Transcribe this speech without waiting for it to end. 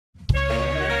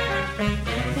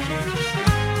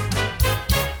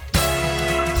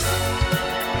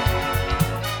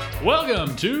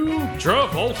Welcome to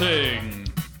Travolting,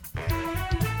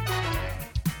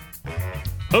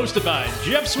 hosted by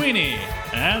Jeff Sweeney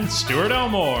and Stuart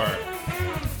Elmore.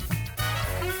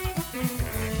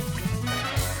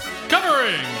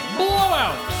 Covering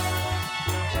Blowout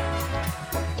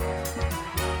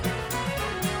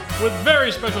with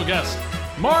very special guest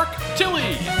Mark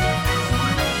Tilley.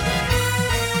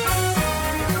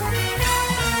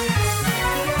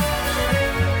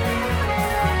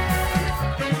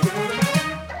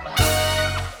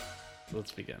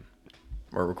 Let's begin.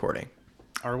 We're recording.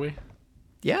 Are we?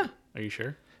 Yeah. Are you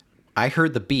sure? I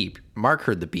heard the beep. Mark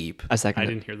heard the beep. A second. I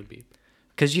didn't hear the beep.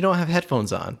 Because you don't have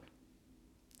headphones on.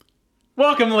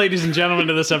 Welcome, ladies and gentlemen,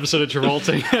 to this episode of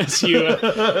Travolting. As you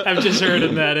have just heard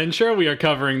in that intro, we are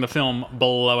covering the film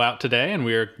Blowout today, and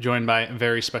we are joined by a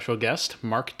very special guest,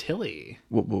 Mark Tilley.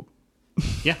 Whoop, whoop.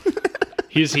 Yeah.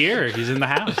 He's here. He's in the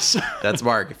house. That's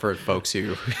Mark for folks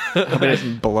who... Hope it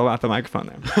doesn't blow out the microphone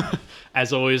there.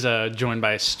 As always, joined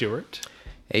by Stuart.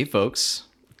 Hey, folks.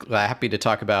 Happy to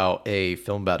talk about a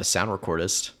film about a sound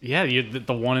recordist. Yeah,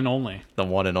 the one and only. The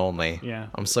one and only. Yeah.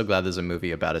 I'm so glad there's a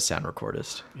movie about a sound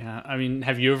recordist. Yeah, I mean,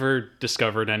 have you ever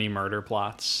discovered any murder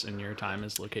plots in your time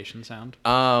as location sound?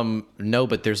 No,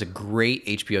 but there's a great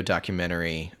HBO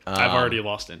documentary. I've already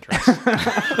lost interest.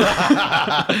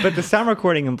 But the sound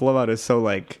recording in Blowout is so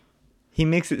like, he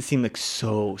makes it seem like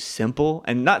so simple,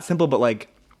 and not simple, but like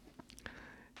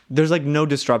there's like no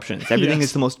disruptions. Everything Yes.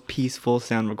 is the most peaceful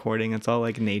sound recording. It's all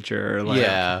like nature. Like,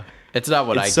 Yeah. It's not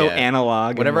what I it's so get.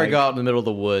 analog. Whenever and, I go out in the middle of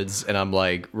the woods and I'm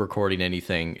like recording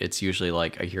anything, it's usually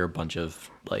like I hear a bunch of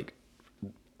like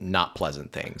not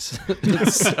pleasant things.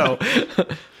 So,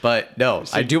 but no,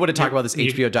 I do want to talk about this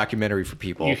HBO documentary for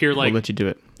people. You hear we'll like let you do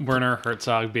it. Werner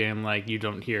Herzog being like, you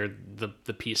don't hear the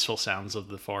peaceful sounds of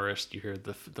the forest. You hear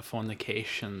the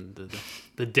fornication,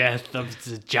 the death of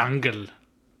the jungle.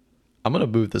 I'm going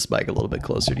to move this mic a little bit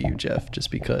closer to you, Jeff,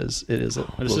 just because it is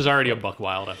This is already a Buck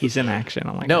Wild episode. He's in action.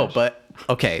 Oh my No, gosh. but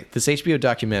okay, this HBO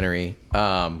documentary,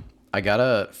 I got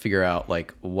to figure out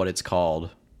like what it's called.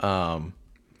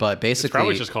 But basically It's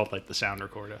probably just called like the sound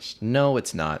recordist. No,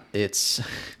 it's not. It's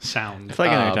Sound. I feel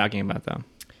like I know what you're talking about though.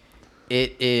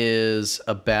 It is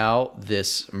about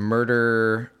this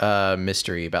murder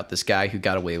mystery about this guy who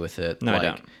got away with it. No, I like,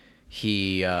 don't.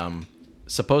 He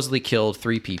supposedly killed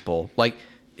 3 people. Like,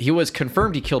 he was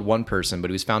confirmed he killed 1 person, but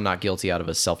he was found not guilty out of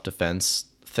a self-defense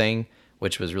thing,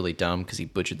 which was really dumb because he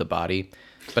butchered the body.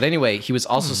 But anyway, he was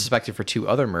also suspected for 2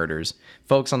 other murders.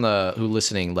 Folks who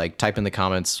listening, like, type in the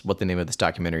comments what the name of this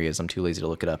documentary is. I'm too lazy to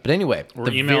look it up. But anyway, Or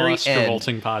the email very us end,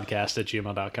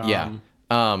 travoltingpodcast@gmail.com. yeah.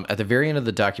 At the very end of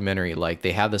the documentary, like,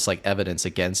 they have this like evidence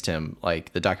against him,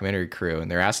 like the documentary crew,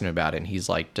 and they're asking him about it, and he's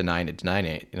like denying it.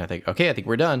 And I think, okay, I think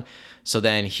we're done. So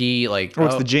then he like, Or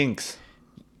it's the Jinx.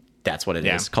 that's what it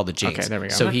is, called the Jinx. Okay, there we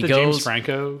go. So Isn't he that the goes, James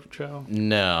Franco show?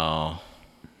 no,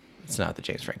 it's not the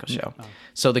James Franco show.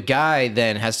 So the guy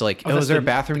then has to like, that's is there a the-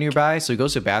 bathroom nearby? So he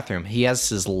goes to a bathroom. He has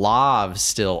his lav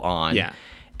still on. Yeah.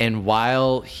 And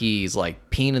while he's like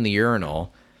peeing in the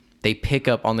urinal, they pick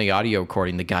up on the audio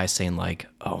recording the guy saying like,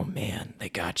 "Oh man, they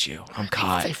got you. I'm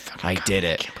caught. I did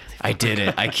it. I did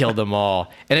it. I killed them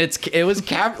all." And it was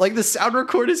like the sound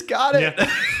recordist got it.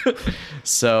 Yeah.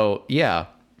 So yeah,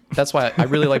 that's why I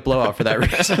really like Blowout for that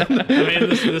reason. I mean,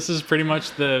 this is pretty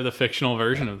much the fictional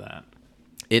version of that.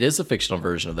 It is a fictional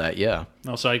version of that. Yeah.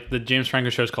 Also, like the James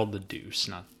Franco show is called The Deuce,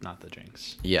 not the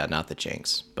Jinx. Yeah, not the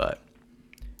Jinx, but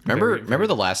remember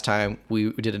the last time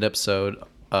we did an episode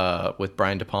with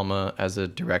Brian De Palma as a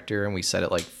director, and we said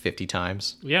it like 50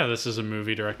 times. Yeah, this is a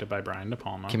movie directed by Brian De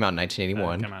Palma. Came out in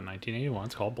 1981. Came out in 1981.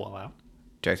 It's called Blowout.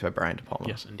 Directed by Brian De Palma.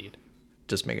 Yes, indeed.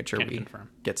 Just making sure Can't we confirm.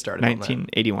 get started on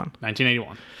 1981.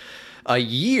 1981. that. A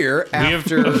year We have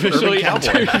after Urban officially Cowboy.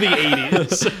 entered the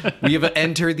 80s. We have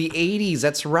entered the 80s.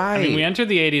 That's right. I mean, we entered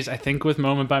the 80s, I think, with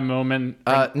Moment by Moment.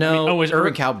 No, it was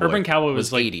Urban Cowboy. Urban Cowboy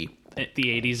was like 80.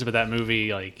 The 80s, but that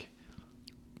movie, like,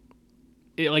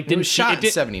 it like It didn't was shot in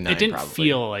did- 79, It didn't probably.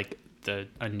 feel like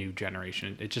a new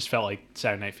generation. It just felt like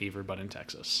Saturday Night Fever, but in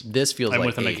Texas. This feels And like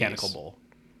with a 80s. mechanical bull.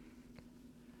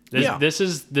 This, Yeah. this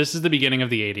is the beginning of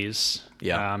the 80s.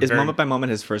 Yeah. Is Moment by Moment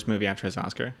his first movie after his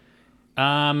Oscar?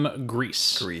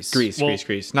 Grease.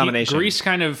 Grease. Nomination. Grease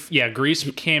Grease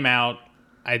came out,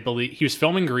 I believe. He was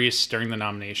filming Grease during the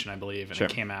nomination, I believe, and Sure.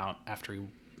 it came out after he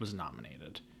was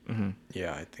nominated.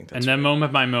 Yeah, I think that's And then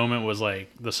Moment by Moment was like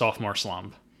the sophomore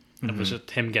slump. It was just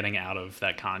him getting out of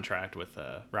that contract with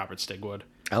Robert Stigwood.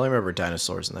 I only remember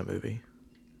dinosaurs in that movie.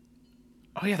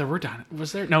 Oh yeah, there were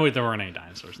Was there? No, there weren't any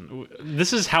dinosaurs.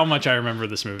 This is how much I remember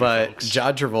this movie, But folks.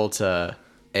 John Travolta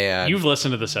and You've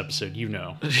listened to this episode, you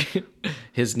know.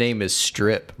 his name is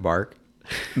Strip, Mark.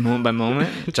 Moment by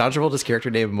moment. John Travolta's character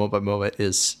name, moment by moment,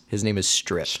 his name is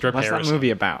Strip. Strip What's Harrison. that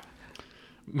movie about?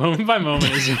 Moment by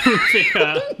Moment is a movie.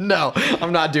 No,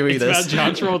 I'm not doing It's this. about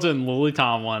John Travolta and Lily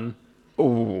Tomlin.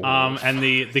 Oh, And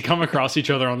they come across each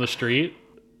other on the street,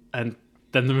 and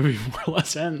then the movie more or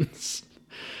less ends.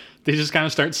 They just kind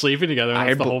of start sleeping together. And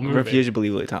that's the whole movie. refuse to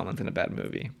believe Lily Tomlin's in a bad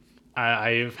movie.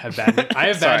 I have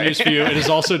bad news for you. It is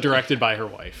also directed by her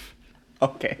wife,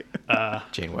 Okay.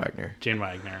 Jane Wagner. Jane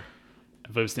Wagner.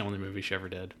 It was the only movie she ever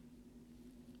did.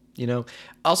 You know,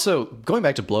 also going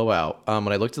back to Blowout, when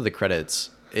I looked at the credits,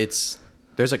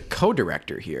 there's a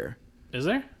co-director here. Is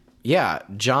there? Yeah,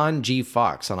 John G.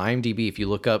 Fox on IMDb. If you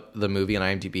look up the movie on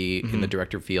IMDb in the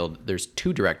director field, there's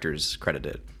 2 directors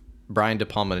credited, Brian De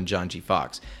Palma and John G.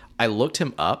 Fox. I looked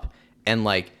him up, and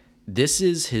like this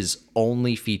is his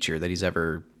only feature that he's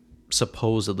ever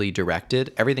supposedly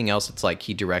directed. Everything else, it's like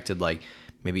he directed like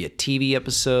maybe a TV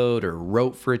episode or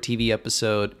wrote for a TV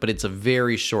episode, but it's a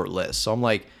very short list. So I'm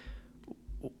like,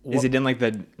 Is it in like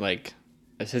the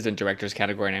assistant directors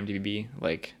category on IMDb,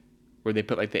 like where they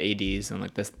put like the ADs and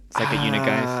like this second unit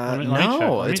guys? Let me no, check,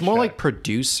 let me it's more check. like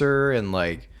producer and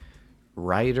like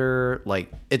writer.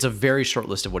 Like it's a very short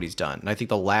list of what he's done. And I think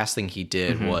the last thing he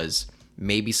did was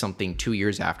maybe something 2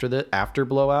 years after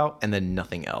Blowout, and then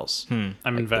nothing else.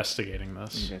 I'm investigating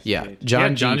this. Yeah,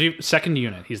 John G. Second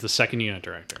unit. He's the second unit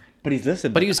director. But he's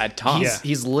listed. But he was at top.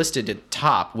 he's listed at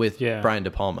top with Yeah. Brian De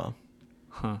Palma.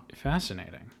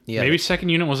 Fascinating. Yeah. Maybe second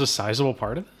unit was a sizable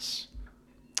part of this.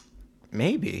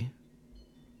 Maybe.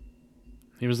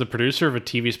 He was the producer of a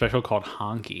TV special called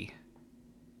Honky.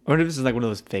 What if this is like one of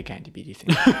those fake IMDb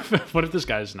things? What if this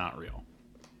guy's not real?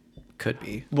 Could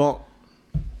be. Well,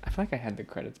 I feel like I had the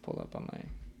credits pulled up on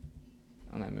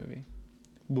that movie.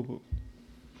 Boop,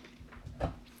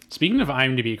 boop. Speaking of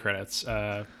IMDb credits,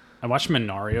 I watched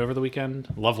Minari over the weekend.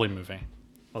 Lovely movie.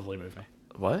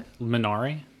 What?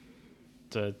 Minari.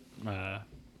 It's a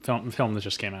film that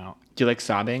just came out. Do you like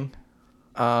sobbing?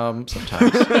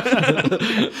 Sometimes.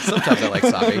 Sometimes I like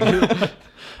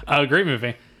sobbing. Great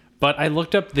movie. But I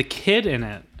looked up the kid in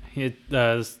it.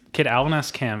 Kid Alan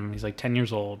S. Kim. He's like 10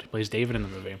 years old. He plays David in the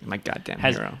movie. My goddamn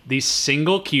Has hero. the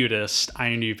single cutest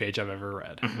IMDb page I've ever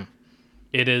read.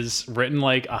 It is written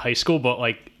like a high school book,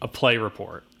 like a play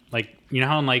report. Like, you know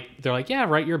how like they're like, yeah,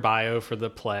 write your bio for the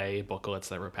play booklets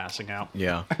that we're passing out.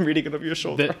 Yeah. I'm reading it over your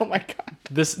shoulder. Oh my god.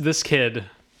 This kid,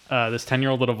 this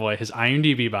 10-year-old little boy, his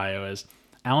IMDb bio is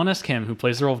Alan S. Kim, who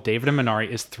plays the role of David in Minari,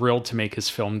 is thrilled to make his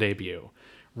film debut.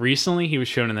 Recently, he was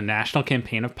shown in the national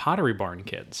campaign of Pottery Barn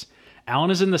Kids.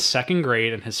 Alan is in the 2nd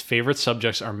grade, and his favorite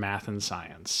subjects are math and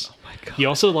science. Oh my god! He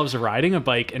also loves riding a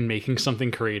bike and making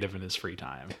something creative in his free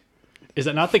time. Is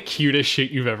that not the cutest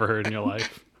shit you've ever heard in your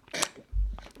life?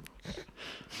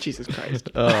 Jesus Christ.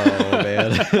 Oh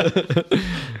man.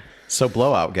 So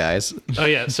Blowout, guys. Oh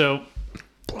yeah, so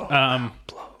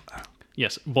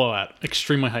yes, Blowout,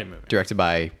 extremely hype movie. Directed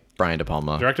by Brian De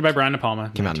Palma. Directed by Brian De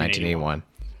Palma. Came out in 1981.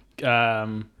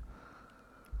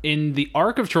 In the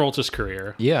arc of Travolta's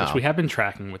career, Yeah. which we have been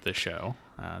tracking with this show,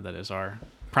 that is our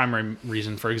primary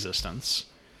reason for existence.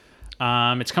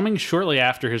 It's coming shortly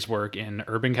after his work in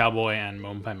Urban Cowboy and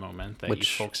Moment by Moment that you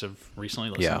folks have recently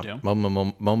listened Yeah. to.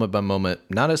 Moment by moment,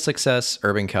 not a success.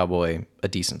 Urban Cowboy, a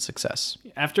decent success.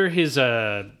 After his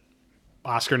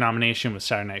Oscar nomination with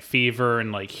Saturday Night Fever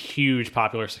and like huge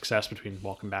popular success between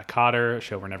Welcome Back, Kotter, a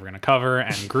show we're never going to cover,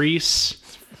 and Grease.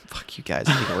 Fuck you guys.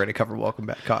 I think we're going to cover Welcome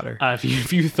Back, Kotter.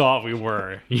 If you thought we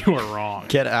were, you were wrong.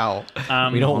 Get out.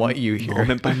 We don't want you here.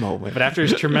 Moment by moment. But after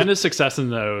his tremendous success in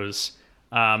those,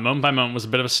 Moment by Moment was a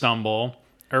bit of a stumble.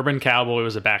 Urban Cowboy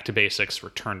was a back to basics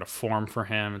return to form for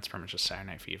him. It's pretty much just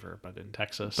Saturday Night Fever, but in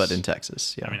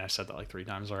Texas. Yeah. I mean, I've said that like 3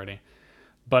 times already.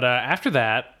 But after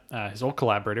that, his old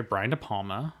collaborator, Brian De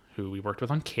Palma, who we worked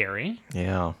with on Carrie,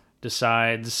 Yeah.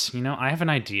 decides, I have an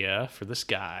idea for this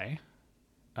guy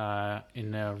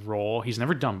in a role he's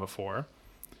never done before.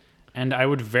 And I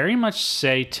would very much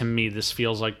say, to me, this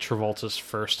feels like Travolta's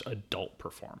first adult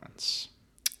performance.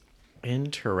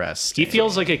 Interesting. He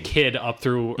feels like a kid up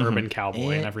through Urban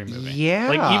Cowboy in every movie. Yeah.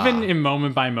 Like, even in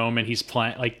Moment by Moment, he's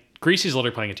playing, like, Greasy's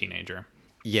literally playing a teenager.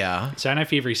 Yeah. Saturday Night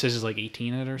Fever, he says he's like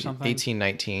 18 or something. 18,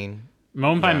 19.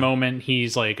 Moment by Moment,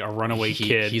 he's like a runaway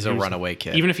kid. He's a runaway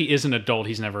kid. Even if he is an adult,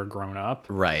 he's never grown up.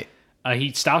 Right.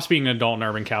 He stops being an adult in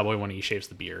Urban Cowboy when he shaves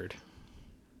the beard.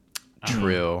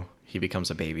 True. He becomes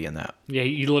a baby in that. Yeah,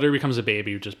 he literally becomes a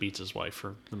baby who just beats his wife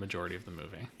for the majority of the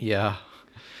movie. Yeah.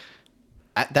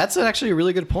 That's actually a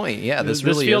really good point. Yeah, this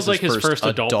really feels is like his first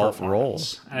adult role.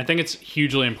 performance. And I think it's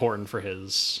hugely important for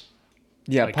his...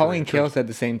 Yeah, like, Pauline career. Kael said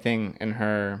the same thing in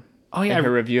her Oh, yeah, in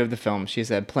her review of the film. She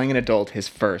said playing an adult his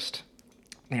first.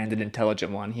 and an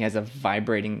intelligent one. He has a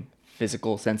vibrating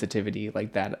physical sensitivity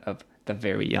like that of the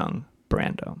very young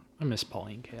Brando. I miss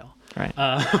Pauline Kael.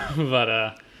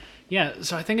 Right. Yeah,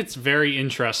 so I think it's very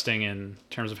interesting in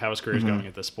terms of how his career is going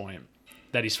at this point,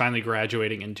 that he's finally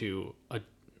graduating into an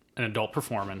adult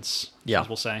performance, as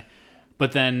we'll say.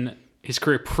 But then his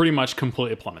career pretty much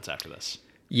completely plummets after this.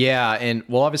 Yeah, and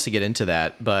we'll obviously get into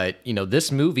that, but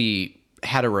this movie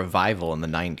had a revival in the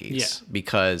 90s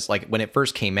because like when it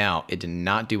first came out, it did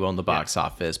not do well in the box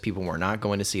office. People were not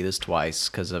going to see this twice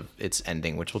because of its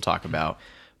ending, which we'll talk about.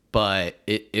 But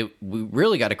we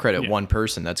really got to credit one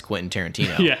person. That's Quentin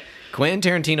Tarantino. Yeah. Quentin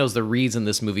Tarantino's the reason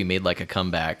this movie made like a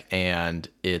comeback, and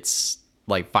it's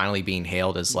like finally being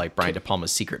hailed as like Brian De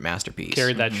Palma's secret masterpiece.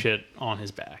 Carried that shit on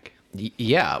his back.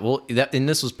 Yeah, well, and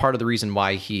this was part of the reason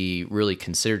why he really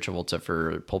considered Travolta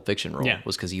for Pulp Fiction role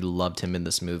was because he loved him in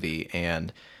this movie,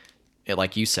 and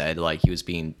like you said, like he was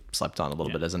being slept on a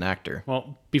little bit as an actor.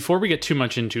 Well, before we get too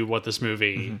much into what this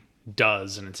movie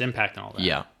does and its impact and all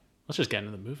that, let's just get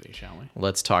into the movie, shall we?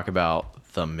 Let's talk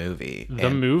about the movie.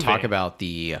 Talk about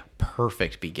the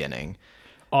perfect beginning.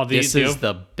 This is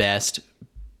the best,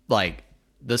 like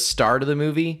the start of the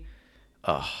movie.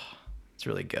 Oh, it's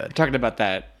really good. Talking about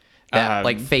that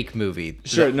like fake movie.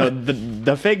 Sure, no,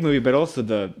 the fake movie, but also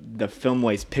the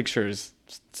Filmways pictures,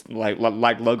 like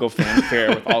logo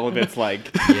fanfare with all of its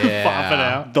like popping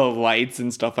out, the lights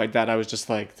and stuff like that. I was just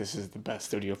like, this is the best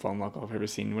studio film logo I've ever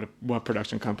seen. What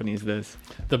production company is this?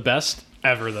 The best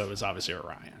ever though is obviously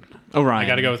Orion. Orion, I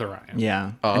got to go with Orion.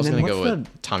 Yeah, I was gonna go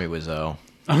with Tommy Wiseau.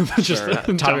 Just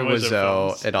Tommy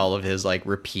Wiseau and all of his like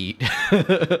repeat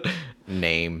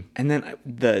name. And then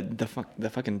the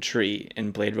fucking tree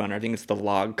in Blade Runner. I think it's the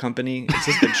log company. It's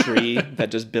just the tree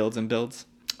that just builds and builds.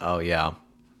 Oh yeah.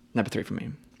 Number 3 for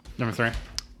me. Number 3.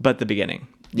 But the beginning.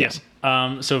 Yes.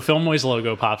 So Filmways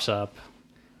logo pops up.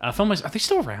 Filmways, are they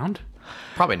still around?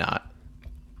 Probably not.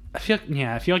 I feel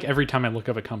like every time I look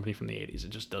up a company from the 80s, it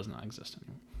just does not exist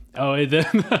anymore. Oh,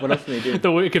 what else do they do? The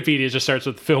Wikipedia just starts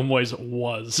with Filmways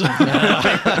was.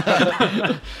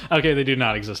 Okay, they do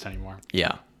not exist anymore.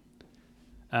 Yeah.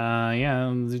 They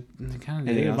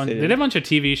did a bunch of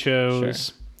TV shows.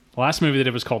 Sure. The last movie they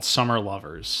did was called Summer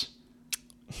Lovers,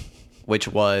 which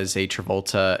was a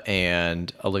Travolta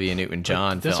and Olivia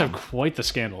Newton-John film. This film. have quite the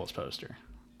scandalous poster.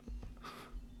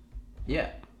 Yeah.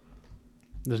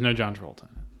 There's no John Travolta in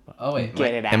it. But. Oh wait,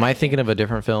 am I thinking of a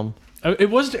different film? Oh, it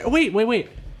was. Wait.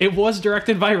 It was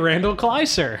directed by Randall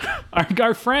Kleiser,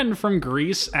 our friend from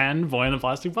Grease and Boy in the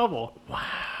Plastic Bubble. Wow.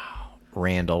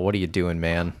 Randall, what are you doing,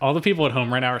 man? All the people at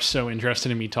home right now are so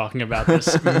interested in me talking about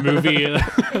this movie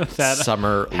that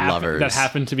Summer Lovers that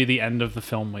happened to be the end of the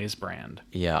Filmways brand.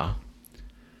 Yeah.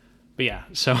 But yeah,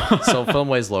 so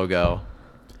Filmways logo.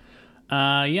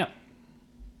 Yeah.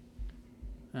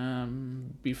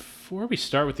 Before we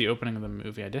start with the opening of the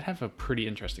movie, I did have a pretty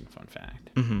interesting fun fact.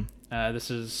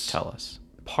 This is tell us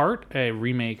part a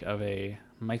remake of a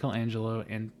Michelangelo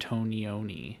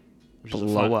Antonioni.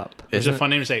 Blow Up. It's a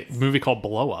fun name to say. A movie called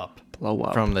Blow Up. Blow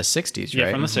Up. From the 60s, right?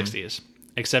 Yeah, from the 60s.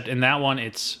 Except in that one,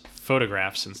 it's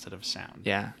photographs instead of sound.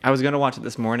 Yeah. I was going to watch it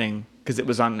this morning because it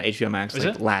was on HBO Max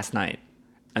last night.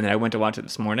 And then I went to watch it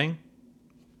this morning.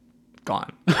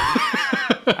 Gone.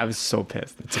 I was so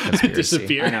pissed. It's a conspiracy. It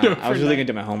disappeared. I know. I was really going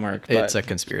to do my homework. But... It's a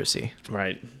conspiracy.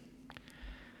 Right.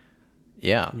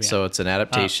 Yeah. So it's an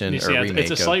adaptation or remake. It's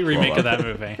a slight remake of that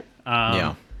movie.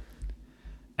 Yeah.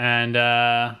 And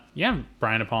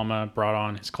Brian De Palma brought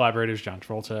on his collaborators, John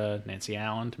Travolta, Nancy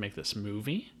Allen, to make this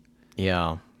movie.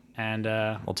 Yeah. And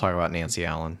we'll talk about Nancy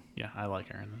Allen. Yeah, I like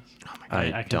her in this. Oh my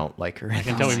God. I don't like her. I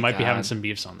can tell we might be having some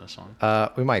beefs on this one.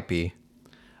 We might be.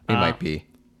 Might be.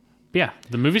 Yeah,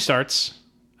 the movie starts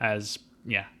as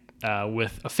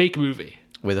with a fake movie.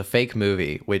 With a fake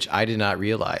movie, which I did not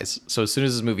realize. So as soon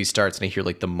as this movie starts and I hear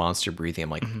like the monster breathing, I'm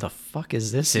like, the fuck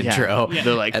is this intro? Yeah.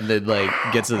 They're like, and then like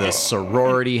gets to the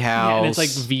sorority house. Yeah, and it's like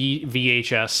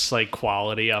VHS like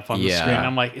quality up on the screen.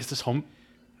 I'm like, is this home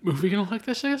movie gonna look like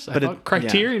this is? I thought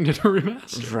Criterion did a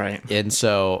remaster. Right. And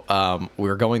so we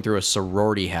were going through a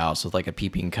sorority house with like a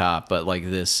peeping cop, but like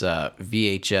this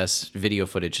VHS video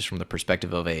footage is from the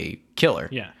perspective of a killer.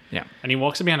 Yeah. Yeah. And he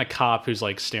walks up behind a cop who's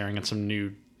like staring at some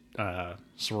nude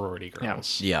sorority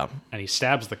girls. Yeah. And he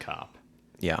stabs the cop.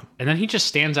 Yeah. And then he just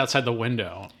stands outside the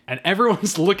window, and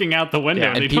everyone's looking out the window,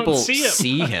 and they people don't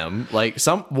see him. Like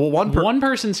one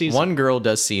person sees one girl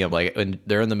does see him, like when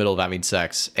they're in the middle of having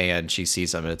sex, and she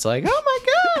sees him, and it's like, oh my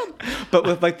God. But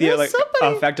with like the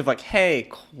effect of like, hey,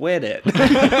 quit it.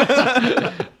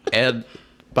 And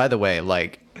by the way,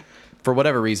 like for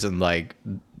whatever reason, like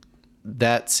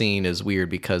that scene is weird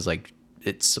because like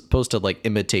it's supposed to like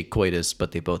imitate coitus,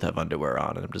 but they both have underwear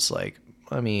on, and I'm just like,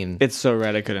 I mean, It's so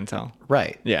red I couldn't tell.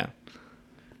 right. Yeah.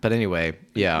 But anyway,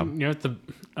 yeah. You know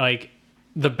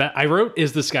what I wrote,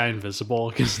 is this guy invisible?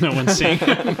 Because no one's seeing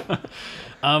him.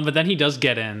 But then he does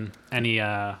get in, and he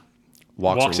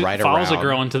Walks right follows around. a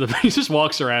girl into the. He just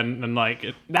walks around, and like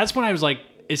that's when I was like,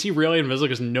 is he really invisible?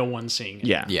 Because no one's seeing him.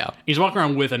 Yeah. Yeah. He's walking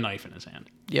around with a knife in his hand.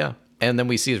 Yeah. And then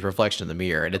we see his reflection in the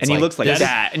mirror, and it's And he looks like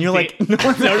that. And you're like, no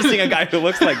one's noticing a guy who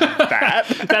looks like that.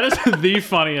 That is the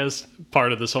funniest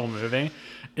part of this whole movie,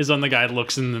 is when the guy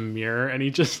looks in the mirror and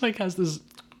he just like has this.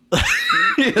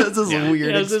 he has this weird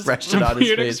he has this expression on his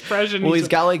weird face. expression. Well, he's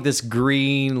got like this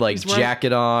green like wearing-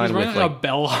 jacket on He's wearing with like like a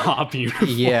bellhop uniform.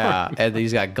 yeah, and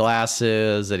he's got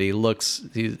glasses, and he's a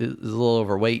little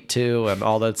overweight too, and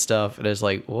all that stuff. And it's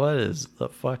like, what is the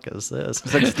fuck is this?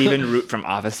 It's like Stephen Root from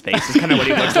Office Space. It's kind of what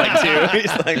he looks like too.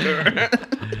 He's like,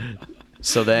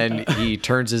 So then he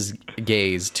turns his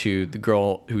gaze to the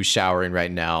girl who's showering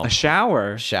right now. a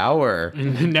shower. Shower.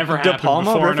 Never De happened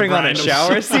Palma before in riffing on a Brian of-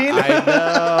 shower scene. I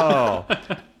know.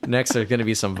 Next, there's going to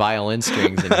be some violin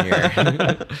strings in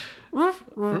here.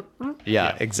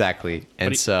 Yeah, exactly.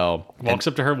 And so Walks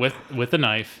up to her with a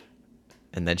knife,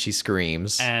 and then she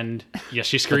screams. and yes,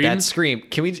 she But screams. that scream,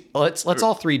 can we let's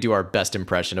all three do our best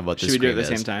impression of what this Should we scream do it at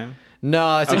the is? same time? No,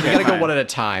 I think we Okay, gotta go fine. one at a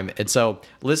time. And so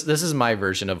this is my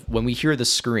version of when we hear the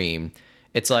scream,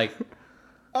 it's like,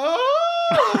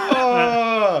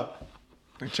 oh,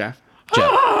 Jeff.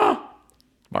 Jeff,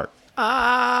 Mark.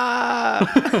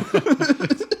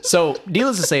 So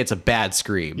needless to say, it's a bad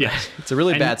scream. Yeah. It's a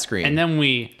really bad scream. And then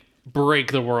we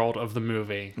break the world of the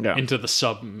movie Yeah. into the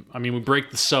sub. I mean, we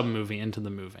break the sub movie into the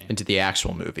movie. into the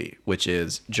actual movie, which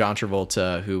is John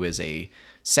Travolta, who is a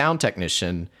sound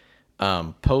technician.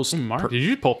 Mark, did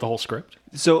you pull up the whole script?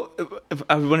 So if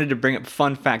I wanted to bring up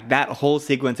fun fact. That whole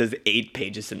sequence is 8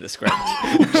 pages in the script.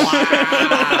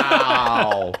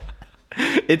 Wow.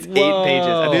 It's 8 pages. I think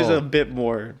Whoa. there's a bit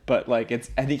more, but like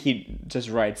I think he just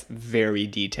writes very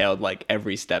detailed, like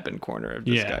every step and corner of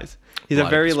this Yeah. guy's. He's A a lot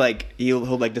of very script. like he'll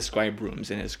like describe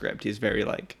rooms in his script. He's very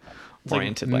like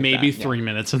oriented like maybe that. 3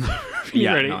 minutes in the movie.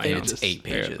 Yeah, already. no, I know. It's 8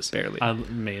 pages. Barely.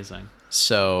 Amazing.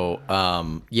 So,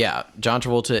 yeah, John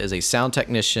Travolta is a sound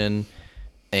technician,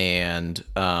 and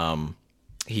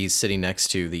he's sitting next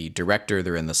to the director.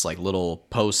 They're in this like little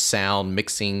post-sound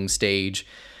mixing stage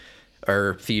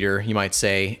or theater, you might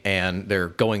say, and they're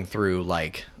going through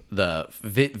like the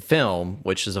film,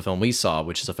 which is a film we saw,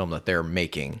 which is a film that they're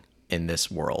making in this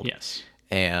world. Yes.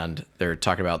 And they're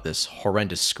talking about this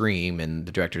horrendous scream, and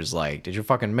the director's like, "Did you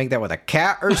fucking make that with a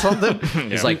cat or something?"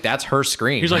 He's like, "That's her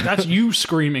scream." He's like, that's you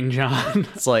screaming, John.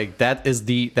 It's like that is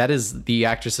the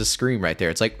actress's scream right there.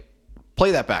 It's like,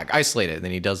 play that back, isolate it. And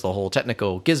then he does the whole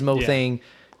technical gizmo Yeah. thing,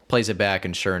 plays it back,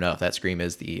 and sure enough, that scream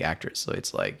is the actress. So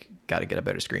it's like, got to get a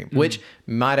better scream. Which,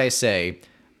 might I say,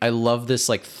 I love this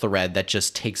like thread that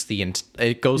just takes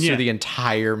it goes Yeah. through the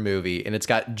entire movie, and it's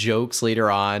got jokes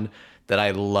later on that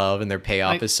I love, and their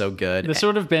payoff is so good. This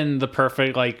would have been the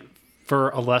perfect, like,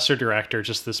 for a lesser director,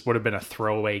 just this would have been a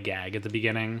throwaway gag at the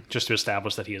beginning, just to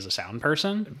establish that he is a sound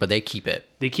person. But they keep it.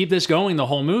 They keep this going the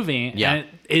whole movie, Yeah. and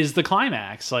it is the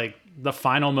climax. Like, the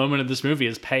final moment of this movie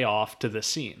is payoff to this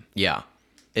scene. Yeah.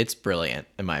 It's brilliant,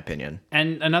 in my opinion.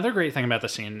 And another great thing about the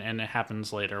scene, and it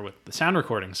happens later with the sound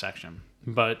recording section,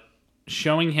 but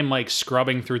showing him, like,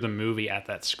 scrubbing through the movie at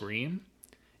that screen,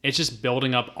 it's just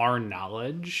building up our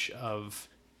knowledge of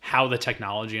how the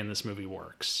technology in this movie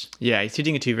works. Yeah, he's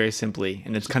teaching it to you very simply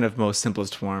in its kind of most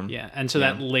simplest form. Yeah, and so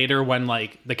that later when,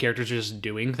 like, the characters are just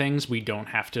doing things, we don't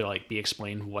have to, like, be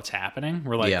explained what's happening.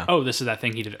 We're like, Yeah. oh, this is that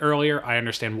thing he did earlier. I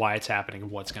understand why it's happening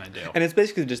and what's going to do. And it's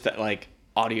basically just that like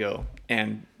audio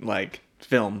and like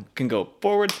film can go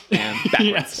forward and backwards.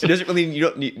 Yes. It doesn't really, you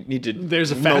don't need to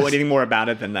There's a know fast- anything more about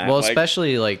it than that. Well, Like,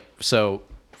 especially like, so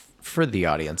for the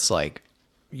audience, like,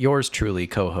 yours truly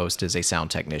co-host is a sound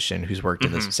technician who's worked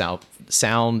in this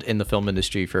sound in the film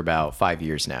industry for about 5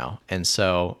 years now. And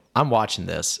so I'm watching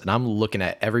this and I'm looking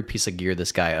at every piece of gear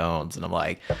this guy owns, and I'm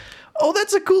like, oh,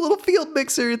 that's a cool little field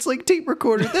mixer. It's like tape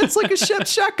recorder. That's like a chef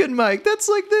shotgun mic. That's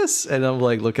like this. And I'm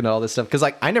like looking at all this stuff. Cause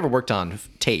like I never worked on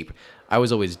tape. I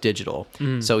was always digital.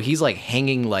 So he's like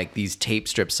hanging like these tape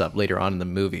strips up later on in the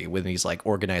movie when he's like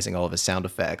organizing all of his sound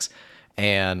effects.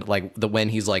 And like when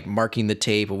he's like marking the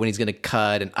tape or when he's going to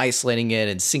cut and isolating it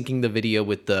and syncing the video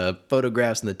with the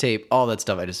photographs and the tape, all that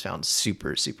stuff I just found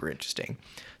super, super interesting.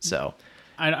 So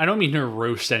I don't mean to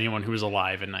roast anyone who was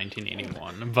alive in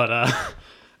 1981, but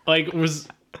like was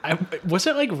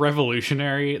it like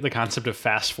revolutionary, the concept of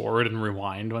fast forward and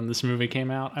rewind when this movie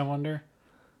came out? I wonder.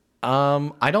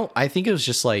 I think it was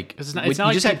just like It's you not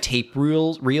like just had tape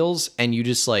reels and you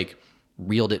just like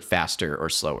reeled it faster or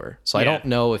slower. So I don't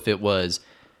know if it was.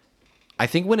 I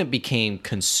think when it became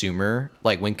consumer,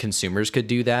 like when consumers could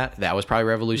do that, that was probably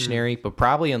revolutionary. But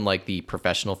probably in like the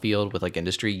professional field with like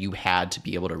industry, you had to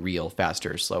be able to reel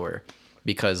faster or slower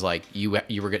because like you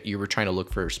were trying to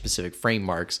look for specific frame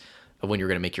marks of when you're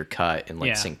going to make your cut and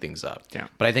like sync things up. Yeah.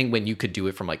 But I think when you could do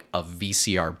it from like a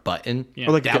VCR button,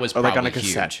 Or like that was probably like on a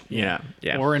cassette. huge. Yeah.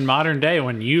 Yeah. Or in modern day,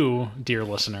 when you, dear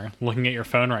listener, looking at your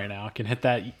phone right now, can hit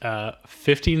that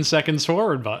 15 seconds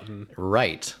forward button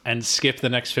Right. and skip the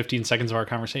next 15 seconds of our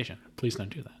conversation. Please don't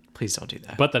do that. Please don't do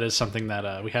that. But that is something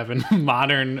that we have in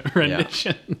modern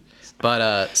rendition.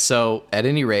 But so at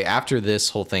any rate, after this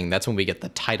whole thing, that's when we get the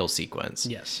title sequence.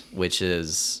 Yes. Which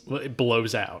is Well, it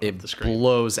blows out of the screen.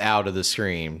 blows out of the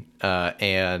screen,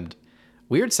 and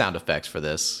weird sound effects for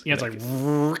this. Yeah, it's like...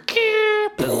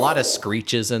 A lot of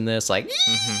screeches in this, like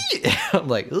I'm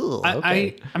like, ooh,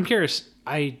 okay. I'm curious.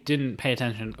 I didn't pay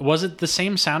attention. Was it the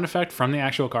same sound effect from the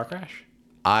actual car crash?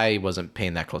 I wasn't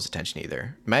paying that close attention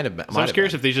either. Might have been. So I was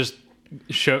curious if they just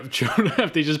showed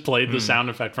if they just played the sound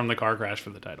effect from the car crash for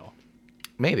the title.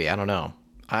 Maybe, I don't know.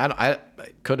 I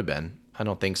could have been. I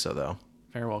don't think so though.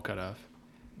 Very well could have.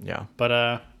 Yeah.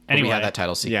 But anyway, we had that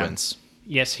title sequence.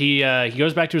 Yes, he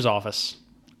goes back to his office,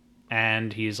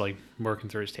 and he's like working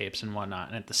through his tapes and whatnot.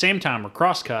 And at the same time, we're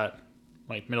cross-cut,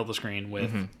 like middle of the screen,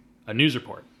 with a news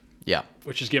report, Yeah.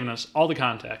 which is giving us all the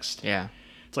context. Yeah.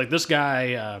 It's like this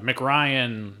guy, Mick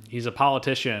Ryan, he's a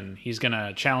politician. He's going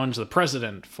to challenge the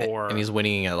president for... And he's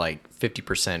winning at like 50%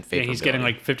 favorability. Yeah, he's getting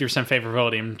like 50%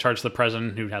 favorability and charge the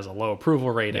president who has a low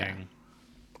approval rating.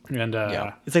 Yeah. And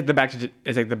It's like the Back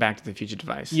to the Future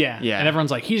device. yeah. Yeah. And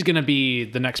everyone's like, he's going to be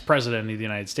the next president of the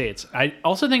United States. I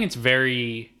also think it's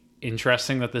very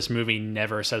interesting that this movie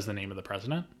never says the name of the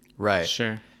president. Right.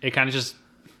 Sure. It kind of just...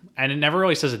 And it never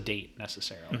really says a date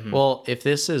necessarily. Well, if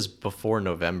this is before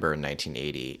November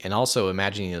 1980, and also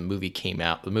imagining the movie came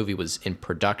out, the movie was in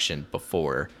production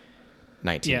before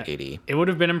 1980. It would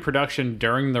have been in production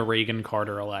during the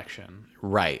Reagan-Carter election.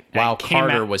 Right. And While it came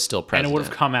Carter out- was still And president. it would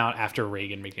have come out after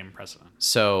Reagan became president.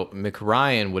 So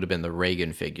McRyan would have been the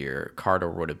Reagan figure. Carter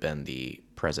would have been the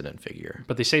president figure.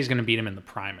 But they say he's going to beat him in the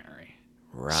primary.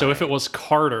 Right. So if it was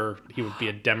Carter, he would be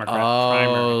a Democrat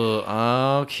primary.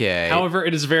 Oh, okay. However,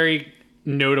 it is very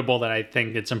notable that I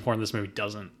think it's important this movie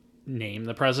doesn't name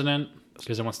the president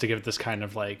because it wants to give it this kind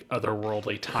of like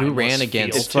otherworldly timeless Who ran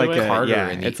against- feel It's to like it. Carter yeah,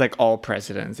 and it's like all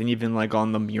presidents, and even like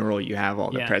on the mural you have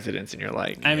all the Yeah. presidents, and you're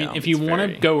like, I mean, if you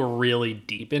want to go really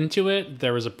deep into it,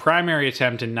 there was a primary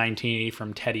attempt in 1980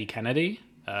 from Teddy Kennedy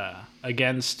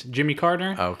against Jimmy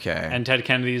Carter. Okay. And Ted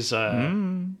Kennedy's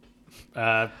oh,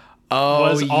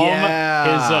 was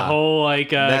yeah. his whole like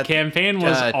campaign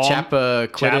was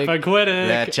Chappaquiddick.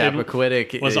 That It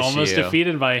Chappaquiddick was almost issue.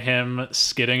 defeated by him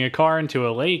skidding a car into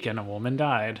a lake and a woman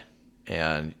died.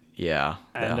 And yeah,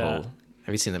 that And, whole.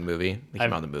 Have you seen the movie? They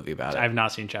came out with a movie about it. I've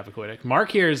not seen Chappaquiddick.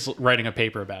 Mark here is writing a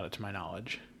paper about it, to my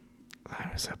knowledge. I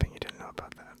was hoping you didn't know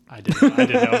about that. I didn't know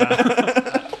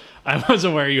that. I was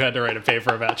aware you had to write a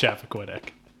paper about Chappaquiddick.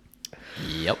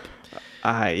 Yep.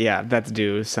 Yeah, that's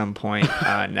due some point.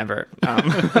 Never. I'm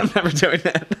never doing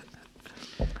that.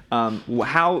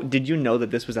 How did you know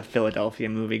that this was a Philadelphia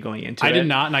movie going into it? I did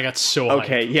not, and I got so hyped.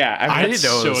 Okay, yeah. I didn't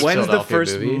know it was a When's the Philadelphia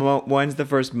first movie. when's the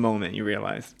first moment you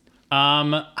realized?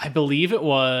 I believe it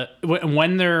was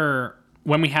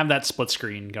when we have that split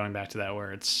screen going back to that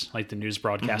where it's like the news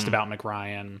broadcast about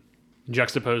McRyan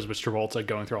juxtaposed with Travolta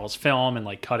going through all his film and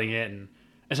like cutting it and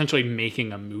essentially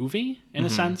making a movie in a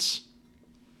sense,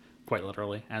 quite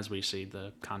literally, as we see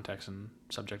the context and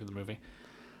subject of the movie.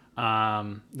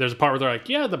 There's a part where they're like,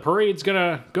 yeah, the parade's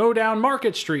gonna go down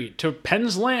Market Street to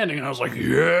Penn's Landing, and I was like,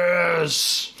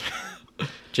 yes.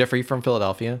 Jeffrey from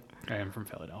Philadelphia. I am from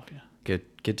Philadelphia.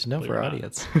 Good to know for our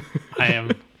audience. I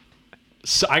am.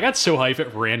 So I got so hyped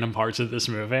at random parts of this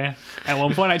movie. At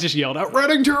one point, I just yelled out,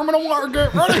 "Reading Terminal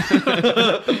Market!"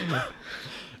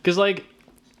 Because like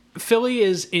Philly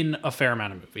is in a fair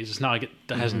amount of movies. It's not like it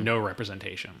has no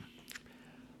representation.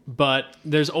 But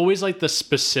there's always like the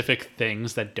specific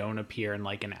things that don't appear in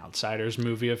like an outsider's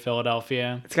movie of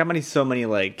Philadelphia. It's got so many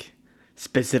like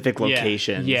specific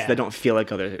locations that don't feel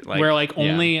like other like where like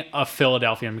only a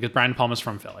Philadelphian, because Brian De Palma's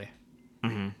from Philly.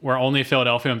 Where only a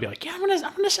Philadelphian would be like, yeah, I'm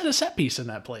gonna set a set piece in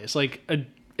that place. Like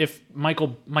if Michael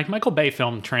Bay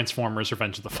filmed Transformers: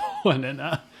 Revenge of the Fallen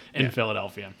in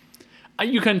Philadelphia,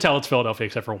 you couldn't tell it's Philadelphia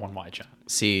except for one wide shot.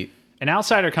 See, An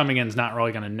outsider coming in is not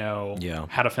really gonna know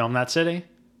how to film that city.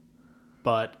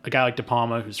 But a guy like De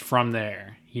Palma, who's from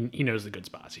there, he knows the good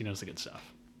spots. He knows the good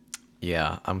stuff.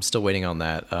 Yeah, I'm still waiting on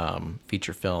that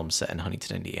feature film set in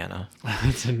Huntington, Indiana.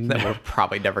 It's a That we're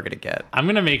probably never going to get. I'm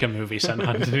gonna make a movie set in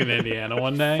Huntington, Indiana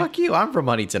one day. Fuck you, I'm from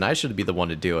Huntington. I should be the one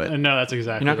to do it. No, that's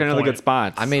exactly. You're not going to know the good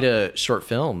spots. I made a short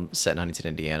film set in Huntington,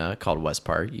 Indiana called West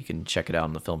Park. You can check it out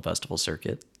on the film festival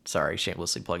circuit. Sorry,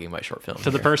 shamelessly plugging my short film. To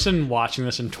the person watching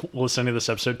this and listening to this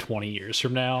episode 20 years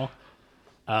from now,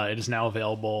 it is now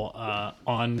available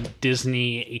on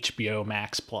Disney HBO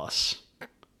Max Plus.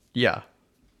 Yeah,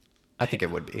 I think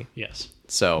it would be. Yes.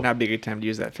 So That'd be a good time to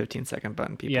use that 15-second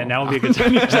button, people. Yeah, now would be a good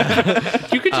time.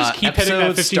 You could just keep hitting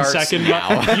that episode 15-second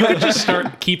starts button. You could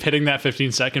just keep hitting that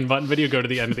 15-second button video, go to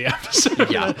the end of the episode.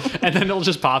 Yeah. And then it'll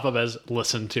just pop up as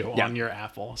listen to on your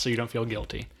Apple, so you don't feel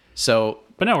guilty. So,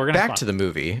 But no, we're going to back to the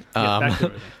movie. back to the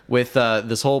movie. With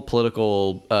this whole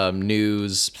political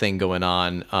news thing going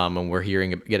on, and we're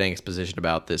getting exposition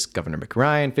about this Governor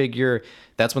McRyan figure.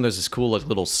 That's when there's this cool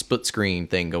little split screen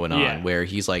thing going on where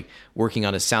he's like working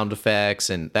on his sound effects,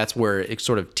 and that's where it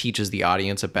sort of teaches the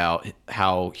audience about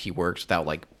how he works without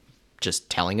like just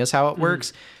telling us how it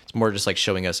works. It's more just like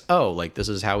showing us, oh, like this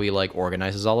is how he like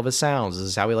organizes all of his sounds. This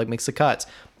is how he like makes the cuts.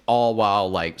 All while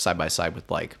like side by side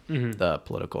with like the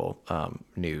political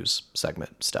news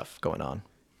segment stuff going on.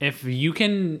 If a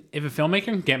filmmaker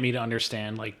can get me to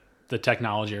understand like the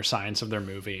technology or science of their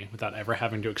movie without ever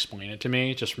having to explain it to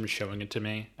me, just from showing it to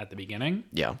me at the beginning,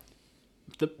 Yeah.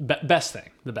 the best thing.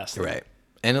 Right.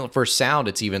 And for sound,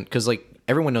 it's even because like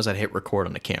everyone knows how to hit record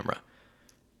on the camera.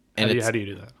 And How do you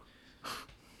do that?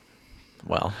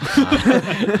 Well,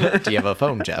 do you have a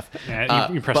phone, Jeff?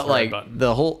 Yeah, you press but the right like button.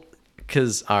 the whole,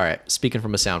 because all right, speaking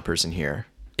from a sound person here,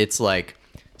 it's like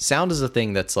sound is a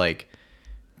thing that's like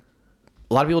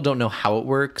a lot of people don't know how it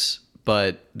works,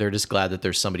 but they're just glad that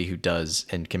there's somebody who does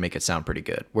and can make it sound pretty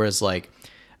good. Whereas like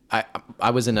I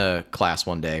was in a class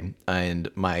one day and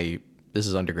this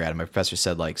is undergrad, and my professor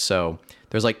said like, so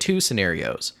there's like two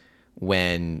scenarios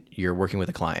when you're working with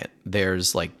a client.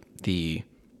 There's like the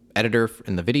editor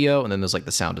in the video, and then there's like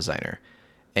the sound designer.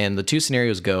 And the two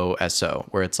scenarios go as so,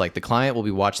 where it's like the client will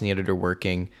be watching the editor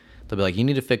working. They'll be like, you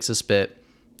need to fix this bit.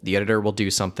 The editor will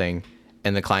do something.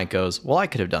 And the client goes, well, I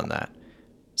could have done that.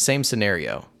 Same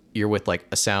scenario. You're with like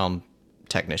a sound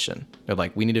technician. They're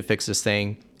like, we need to fix this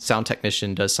thing. Sound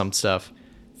technician does some stuff,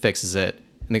 fixes it.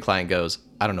 And the client goes,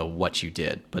 I don't know what you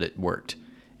did, but it worked.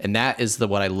 And that is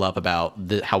what I love about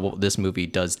how this movie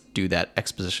does do that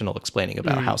expositional explaining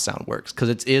about how sound works. Because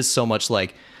it is so much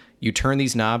like you turn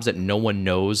these knobs that no one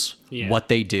knows what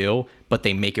they do, but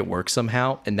they make it work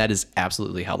somehow. And that is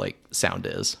absolutely how like sound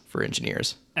is for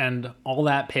engineers. And all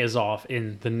that pays off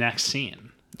in the next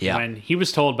scene. Yeah. When he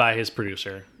was told by his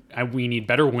producer, we need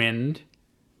better wind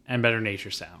and better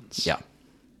nature sounds. Yeah.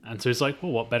 And so he's like,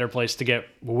 well, what better place to get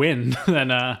wind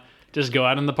than just go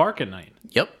out in the park at night?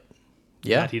 Yep.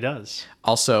 Yeah. That he does.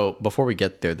 Also, before we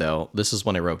get there, though, this is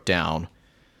when I wrote down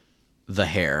the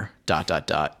hair, ...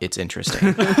 It's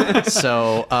interesting.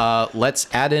 So let's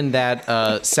add in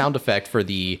that sound effect for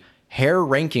the hair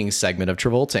ranking segment of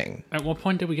Travolting. At what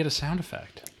point did we get a sound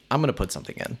effect? I'm going to put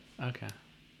something in. Okay.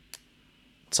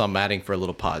 So I'm adding for a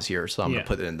little pause here. So I'm going Yeah. to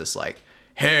put it in this like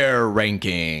hair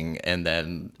ranking, and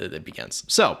then it begins.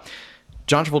 So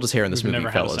John Travolta's hair in this movie, Never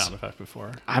had a fellas. sound effect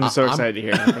before. I'm so excited to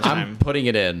hear that first I'm time. putting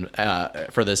it in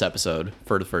for this episode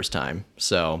for the first time.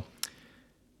 So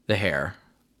the hair.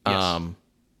 Yes.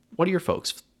 What are your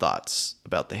folks' thoughts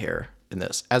about the hair in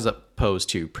this, as opposed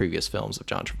to previous films of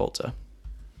John Travolta?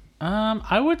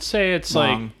 I would say it's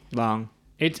long.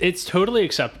 it's totally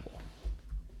acceptable.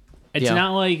 It's Yeah.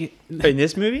 not like In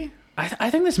this movie?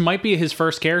 I think this might be his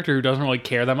first character who doesn't really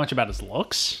care that much about his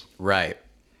looks. Right.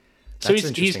 So That's he's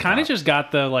interesting kind of thought. just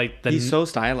got the He's so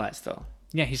stylized, though.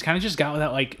 he's kind of just got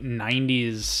that like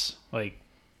 90s like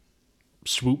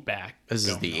swoop back. This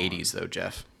is going the on. 80s, though,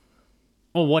 Jeff.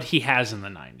 Well, what he has in the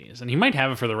 90s, and he might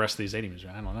have it for the rest of these 80s movies.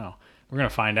 I don't know. We're gonna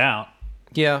find out.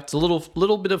 Yeah, it's a little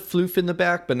bit of floof in the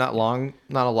back, but not long,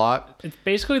 not a lot. It's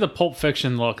basically the Pulp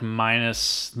Fiction look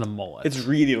minus the mullet. It's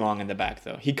really long in the back,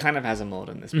 though. He kind of has a mullet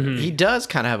in this movie. He does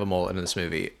kind of have a mullet in this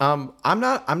movie. I'm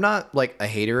not like a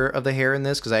hater of the hair in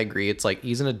this, because I agree. It's like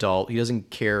he's an adult. He doesn't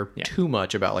care too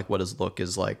much about like what his look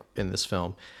is like in this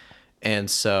film. And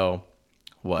so,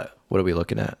 what are we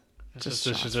looking at? just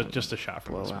a shot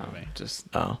from this movie. Just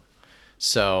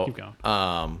So, Keep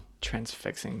going.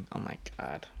 transfixing. Oh my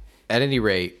god. At any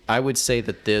rate, I would say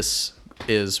that this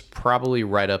is probably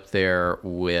right up there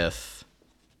with,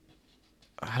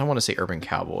 I don't want to say Urban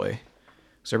Cowboy,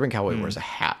 because Urban Cowboy wears a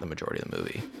hat the majority of the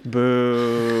movie.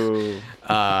 Boo.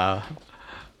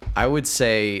 I would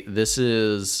say this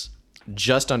is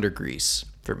just under Grease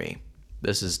for me.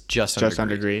 This is just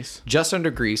under Grease. Just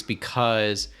under Grease,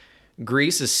 because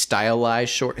Grease is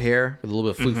stylized short hair with a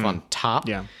little bit of floof on top.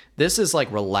 Yeah. This is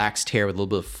like relaxed hair with a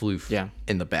little bit of floof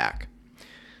in the back.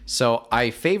 So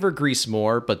I favor Grease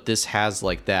more, but this has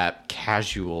like that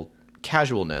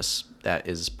casualness that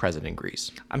is present in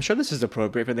Grease. I'm sure this is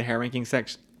appropriate for the hair ranking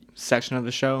section of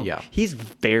the show. Yeah. He's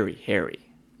very hairy.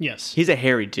 Yes. He's a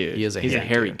hairy dude. He is a He's hairy a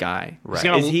hairy dude. guy. Right.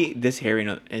 Is he this hairy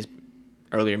in his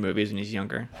earlier movies when he's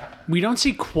younger? We don't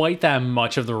see quite that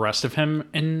much of the rest of him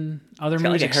in other He's got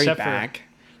movies like a hairy except back. for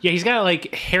yeah, he's got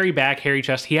like hairy back, hairy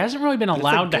chest. He hasn't really been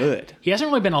allowed to. good. He hasn't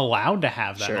really been allowed to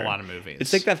have that in a Sure. lot of movies.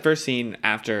 It's like that first scene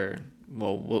after,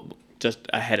 well, just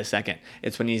ahead a second.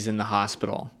 It's when he's in the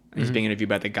hospital and he's being interviewed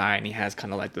by the guy, and he has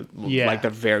kind of like the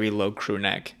very low crew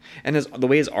neck, and the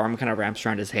way his arm kind of wraps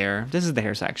around his hair. This is the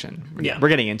hair section. We're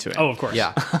getting into it. Oh, of course.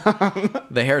 Yeah.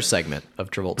 The hair segment of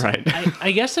Travolta. Right.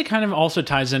 I guess it kind of also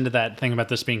ties into that thing about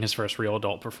this being his first real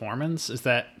adult performance. Is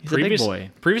that He's a big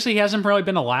boy. Previously, he hasn't really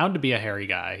been allowed to be a hairy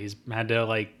guy. He's had to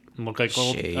like look like a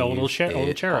little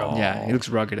cherub. Yeah, he looks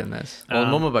rugged in this. Well,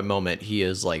 moment by moment, he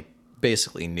is like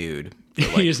basically nude. For,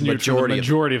 like, He is nude for the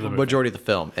majority of the movie. majority of the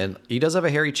film, and he does have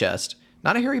a hairy chest,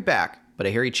 not a hairy back, but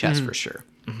a hairy chest for sure.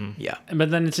 Yeah.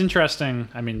 But then it's interesting.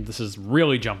 I mean, this is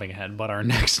really jumping ahead. But our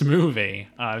next movie,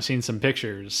 I've seen some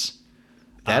pictures.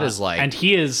 That is like, and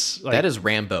he is like, that is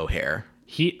Rambo hair.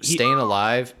 he Staying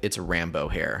Alive, it's Rambo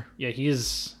hair, yeah,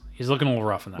 he's looking a little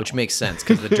rough in that. which makes sense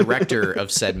because the director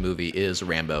of said movie is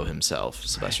Rambo himself,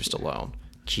 Sylvester Stallone.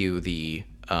 Cue the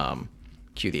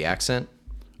accent.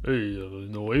 Hey,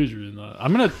 no Adrian.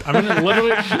 I'm gonna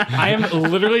literally, I am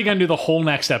literally gonna do the whole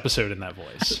next episode in that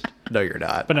voice. No, you're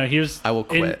not. But no, I will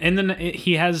quit. And then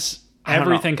he has don't know.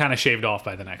 everything kind of shaved off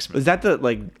by the next movie. Was that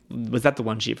the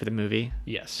one sheet for the movie?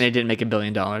 Yes. And it didn't make $1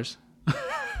 billion.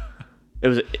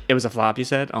 It was a flop. You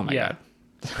said? Oh my Yeah. god.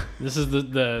 This is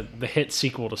the hit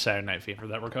sequel to Saturday Night Fever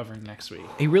that we're covering next week.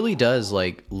 He really does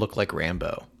like look like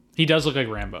Rambo. He does look like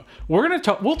Rambo.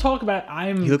 We'll talk about.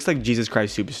 He looks like Jesus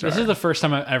Christ Superstar. This is the first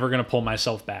time I'm ever going to pull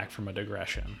myself back from a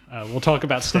digression. We'll talk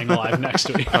about Staying Alive next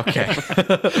week. Okay.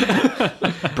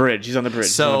 bridge. He's on the bridge.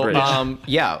 He's So, on the bridge.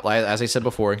 yeah, as I said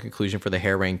before, in conclusion for the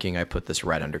hair ranking, I put this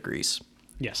right under Grease.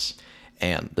 Yes.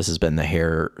 And this has been the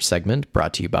hair segment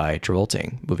brought to you by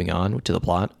Travolting. Moving on to the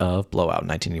plot of Blowout,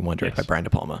 1981, directed by Brian De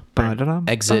Palma. Ba-da-dum.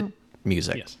 Exit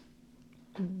music. Yes.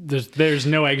 There's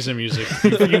no exit music.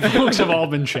 You folks have all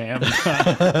been shammed.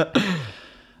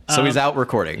 So he's out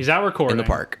recording. He's out recording in the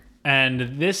park.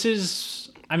 And this is,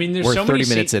 I mean, there's We're so 30 many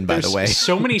minutes in, by the there's way.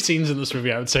 So many scenes in this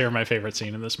movie I would say are my favorite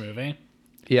scene in this movie.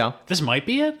 Yeah, This might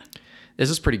be it this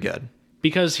is pretty good.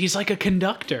 because he's like a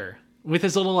conductor with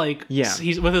his little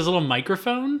he's with his little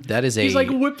microphone. That is he's like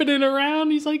whipping it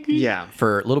around. He's like Yeah.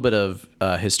 For a little bit of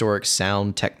historic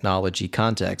sound technology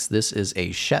context, this is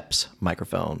a Sheps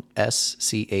microphone.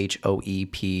 SCHOEPS.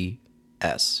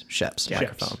 Sheps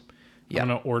microphone. I'm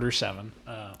gonna order 7.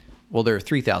 Well, they're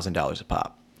 $3,000 a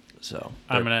pop. So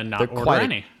I'm gonna not they're order quite,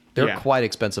 any. They're Yeah. quite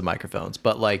expensive microphones.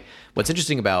 But like, what's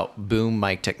interesting about boom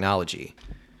mic technology?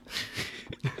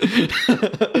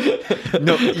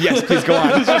 No. Yes. Please go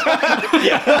on.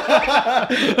 Yeah.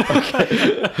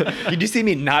 Okay. Did you see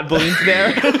me not blink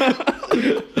there?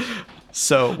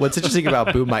 So what's interesting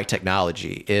about boom mic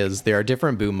technology is there are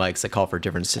different boom mics that call for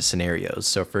different scenarios.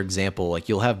 So for example, like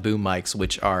you'll have boom mics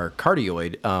which are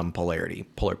cardioid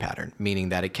polar pattern, meaning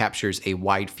that it captures a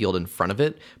wide field in front of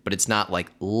it, but it's not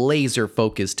like laser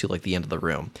focused to like the end of the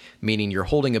room, meaning you're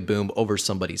holding a boom over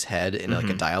somebody's head in like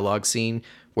a dialogue scene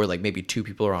where like maybe 2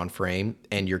 people are on frame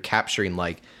and you're capturing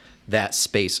like that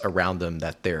space around them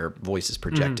that their voice is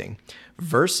projecting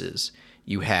versus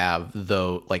you have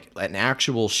though like an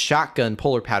actual shotgun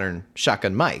polar pattern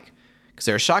shotgun mic, because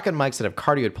there are shotgun mics that have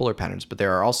cardioid polar patterns, but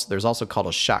there's also called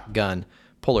a shotgun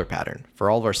polar pattern. For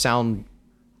all of our sound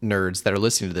nerds that are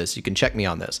listening to this, you can check me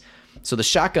on this. So the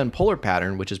shotgun polar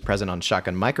pattern, which is present on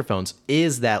shotgun microphones,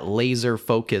 is that laser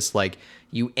focus, like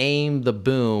you aim the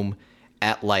boom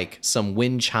at like some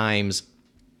wind chimes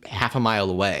half a mile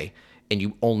away and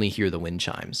you only hear the wind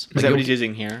chimes. Is that what he's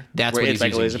using here? That's Where what it's he's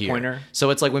like a using laser here. pointer. So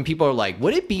it's like when people are like,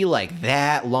 would it be like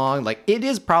that long? Like it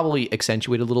is probably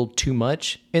accentuated a little too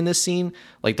much in this scene.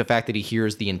 Like the fact that he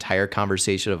hears the entire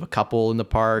conversation of a couple in the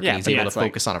park and he's able to it's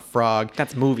like- focus on a frog.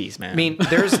 That's movies, man. I mean,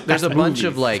 there's a bunch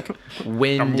of like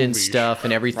wind and movie. stuff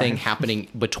and everything happening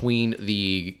between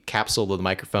the capsule of the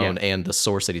microphone and the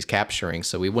source that he's capturing.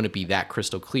 So we wouldn't be that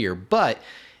crystal clear, but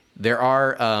there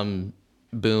are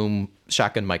boom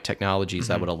shotgun mic technologies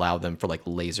that would allow them for like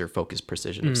laser focused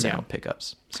precision of sound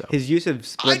pickups. So his use of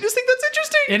split. I just think that's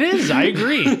interesting. It is. I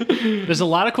agree. There's a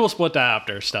lot of cool split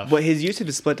diopter stuff. What his use of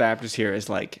his split diopters here is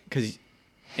like, because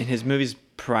in his movies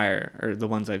prior, or the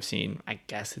ones I've seen, I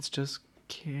guess it's just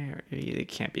Carrie. It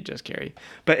can't be just Carrie.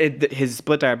 But his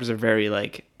split diapers are very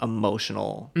like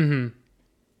emotional,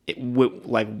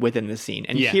 like within the scene.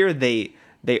 And here they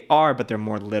are, but they're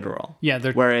more literal. Yeah,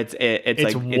 they're where it's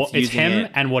him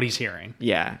and what he's hearing.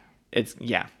 Yeah, it's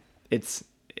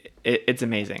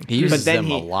amazing. He uses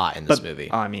them a lot in this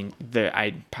movie. I mean,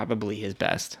 probably his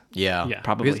best. Yeah.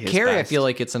 Probably With his Carrie, best. I feel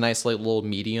like it's a nice little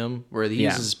medium where he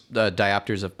uses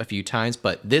diopters a few times,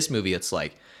 but this movie, it's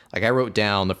like I wrote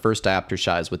down the first diopter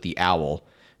shot is with the owl,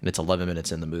 and it's 11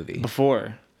 minutes in the movie.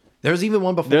 Before. There's even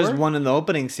one before? There's one in the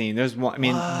opening scene. There's one. I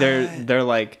mean, they're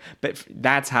like, but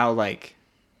that's how like.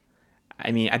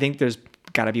 I mean, I think there's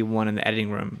got to be one in the editing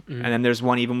room, and then there's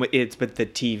one even with the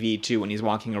TV too when he's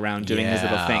walking around doing his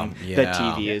little thing. The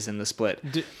TV is in the split.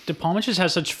 De Palma just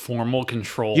has such formal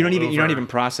control. You're not even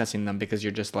processing them because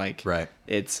you're just like right.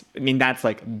 I mean, that's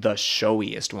like the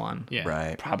showiest one,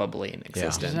 right? Probably in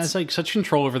existence. He has like such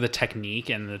control over the technique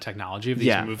and the technology of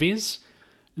these movies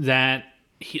that.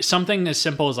 Something as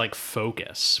simple as like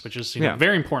focus, which is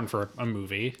very important for a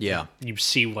movie. Yeah, you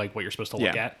see like what you're supposed to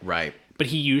look at, right? But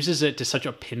he uses it to such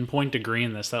a pinpoint degree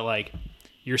in this that like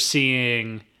you're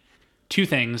seeing two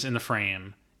things in the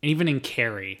frame, and even in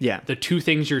Carrie, the two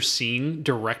things you're seeing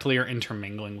directly are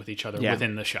intermingling with each other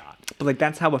within the shot. But like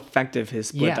that's how effective his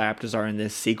split diopters are in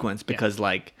this sequence because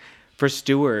like for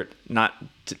Stuart,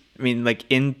 like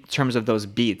in terms of those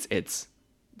beats, it's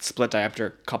split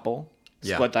diopter couple.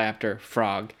 Split diopter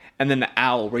frog, and then the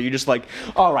owl where you're just like,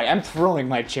 all right, I'm throwing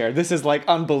my chair, this is like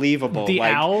unbelievable. The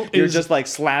like, owl you're just like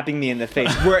slapping me in the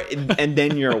face and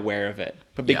then you're aware of it,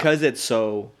 but because it's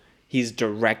so he's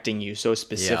directing you so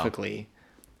specifically,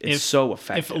 it's so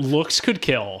effective. If looks could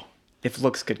kill,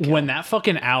 when that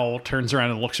fucking owl turns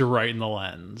around and looks right in the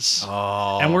lens,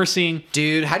 and we're seeing,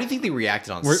 dude, how do you think they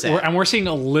reacted on set? And we're seeing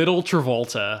a little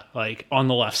Travolta like on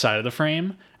the left side of the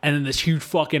frame, and then this huge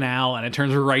fucking owl, and it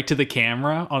turns right to the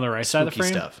camera on the right side of the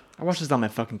frame. Stuff. I watched this on my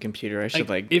fucking computer. I should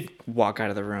walk out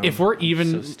of the room. If we're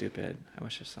even so stupid, I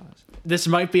wish I saw this. This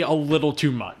might be a little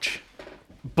too much,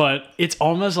 but it's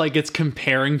almost like it's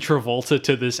comparing Travolta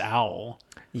to this owl.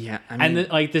 Yeah, I mean,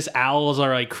 and these owls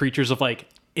are like creatures of like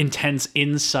intense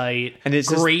insight, and it's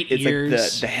great ears.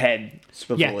 Like the head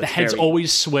swivel. Yeah, the head's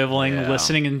always swiveling,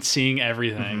 listening and seeing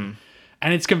everything.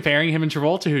 And it's comparing him and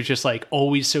Travolta, who's just like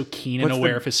always so keen and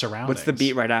aware of his surroundings. What's the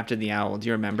beat right after the owl? Do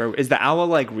you remember? Is the owl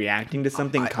like reacting to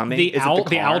something coming? The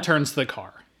owl turns to the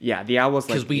car. Yeah, the owl's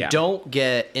like, because we don't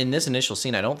get in this initial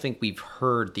scene. I don't think we've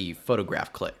heard the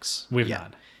photograph clicks. We've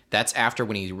not. That's after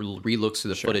when he re-looks through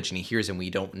the footage and he hears, and we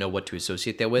don't know what to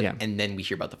associate that with, and then we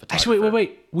hear about the photographer. Actually,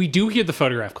 wait. We do hear the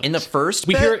photograph clips. In the first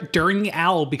we hear it during the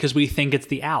owl because we think it's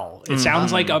the owl. It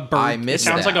sounds like a bird. It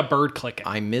sounds like a bird clicking.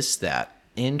 I missed that.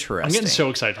 Interesting. I'm getting so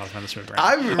excited talking about this movie.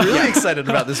 Right I'm really excited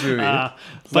about this movie.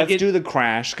 Let's do the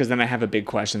crash, because then I have a big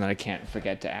question that I can't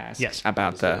forget to ask. Yes.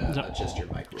 About just your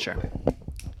mic. Sure.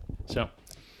 So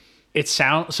it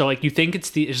sounds like you think it's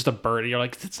just a bird. You're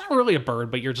like, it's not really a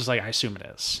bird, but you're just like, I assume it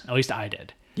is. At least I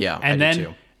did. Yeah. And I did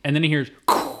too. And then he hears,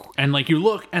 and like you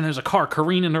look, and there's a car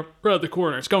careening around the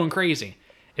corner. It's going crazy.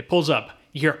 It pulls up.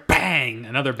 You hear bang,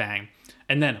 another bang,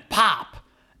 and then pop,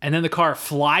 and then the car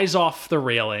flies off the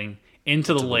railing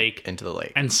into the lake,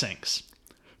 and sinks.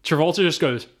 Travolta just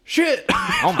goes, shit.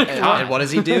 Oh my god! And what does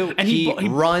he do? And he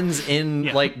runs in,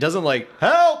 doesn't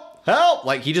help.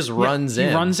 Like he just runs in.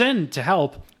 He runs in to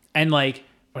help, and like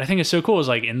what I think is so cool is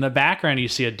like in the background you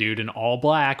see a dude in all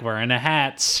black wearing a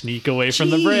hat sneak away from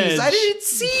the bridge. I didn't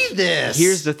see this.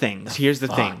 Here's the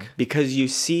thing. Because you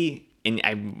see,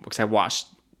 because I watched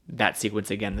that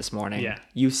sequence again this morning. Yeah.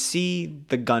 You see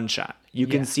the gunshot. You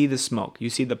can see the smoke. You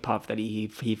see the puff that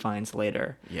he finds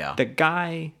later. Yeah. The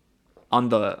guy on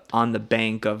the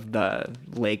bank of the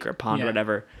lake or pond or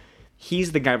whatever,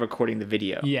 he's the guy recording the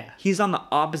video. Yeah. He's on the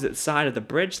opposite side of the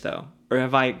bridge though. Or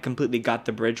have I completely got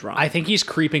the bridge wrong? I think he's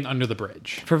creeping under the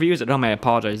bridge. For viewers at home, I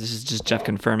apologize. This is just Jeff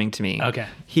confirming to me. Okay.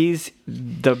 He's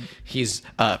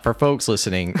for folks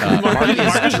listening, Mark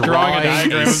is drawing a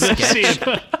diagram sketch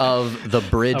of the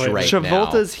bridge right now.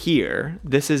 Travolta's here.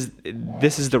 This is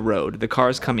the road. The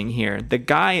car's coming here. The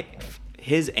guy,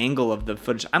 his angle of the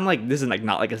footage, I'm like, this is like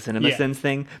not like a CinemaSins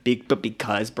thing, but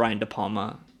because Brian De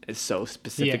Palma is so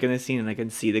specific in this scene and I can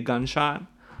see the gunshot,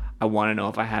 I want to know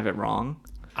if I have it wrong.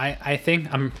 I think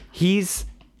he's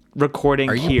recording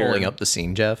here. Are you pulling up the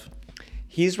scene, Jeff?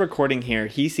 He's recording here.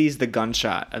 He sees the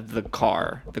gunshot of the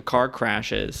car. The car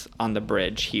crashes on the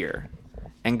bridge here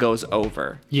and goes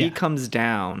over. Yeah. He comes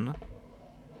down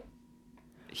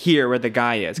here where the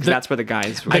guy is, because that's where the guy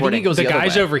is recording. I think he goes the other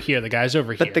guy's way. over here. The guy's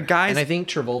over here. But the guy's... And I think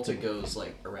Travolta goes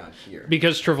like around here.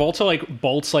 Because Travolta like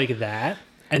bolts like that.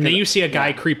 And then you see a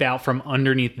guy creep out from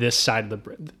underneath this side of the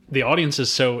bridge. The audience is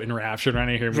so enraptured when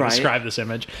I hear me describe this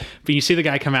image. But you see the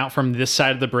guy come out from this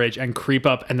side of the bridge and creep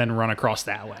up and then run across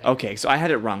that way. Okay, so I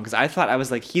had it wrong because I thought I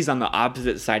was like, he's on the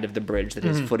opposite side of the bridge that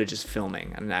his footage is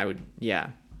filming. And I would,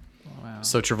 Wow.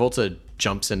 So Travolta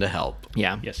jumps in to help.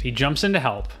 Yeah. Yes, he jumps in to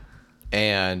help.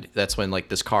 And that's when like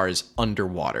this car is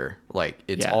underwater. Like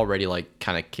it's already like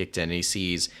kind of kicked in and he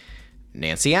sees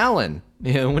Nancy Allen.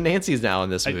 You know, when Nancy's now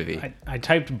in this movie. I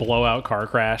typed blowout car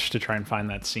crash to try and find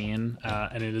that scene,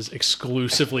 and it is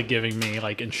exclusively giving me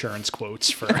like insurance quotes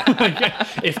for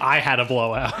if I had a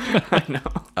blowout. I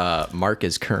know. Mark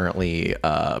is currently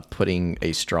putting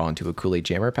a straw into a Kool-Aid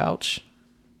jammer pouch.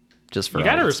 Just for You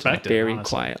gotta respect it Very honestly.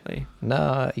 quietly.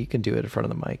 Nah, you can do it in front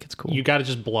of the mic. It's cool. You gotta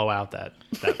just blow out that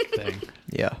thing.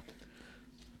 Yeah.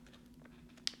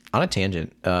 On a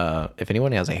tangent, if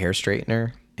anyone has a hair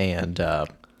straightener and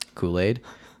Kool-Aid,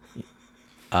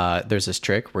 there's this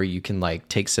trick where you can like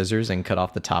take scissors and cut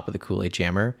off the top of the Kool-Aid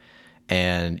jammer,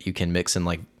 and you can mix in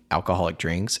like alcoholic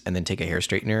drinks and then take a hair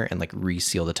straightener and like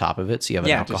reseal the top of it so you have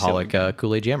an alcoholic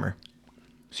Kool-Aid jammer.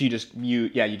 So you just cut with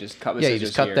Yeah, scissors you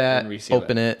just cut here that, and reseal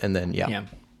open it, and then Yeah.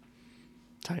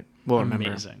 Tight. We'll remember.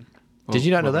 Amazing. Did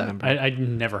you not know We'll that? remember. I'd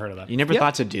never heard of that. You never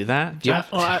thought to do that? Yeah.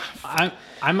 Well,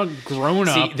 I'm a grown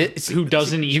up who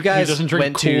doesn't eat. You guys who doesn't drink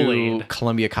went Kool-Aid. to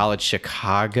Columbia College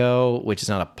Chicago, which is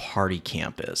not a party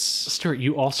campus. Stuart,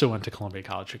 you also went to Columbia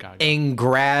College Chicago. In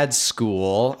grad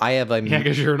school, I have a Yeah,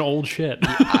 because you're an old shit.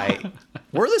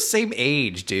 we're the same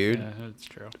age, dude. Yeah, that's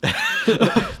true.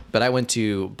 But I went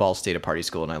to Ball State, a party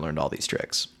school, and I learned all these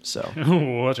tricks. So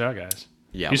Ooh, watch out, guys.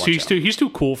 Yeah, he's watch out. he's too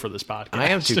cool for this podcast. I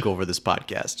am too cool for this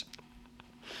podcast.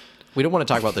 We don't want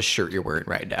to talk about the shirt you're wearing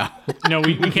right now. No,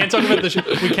 we can't talk about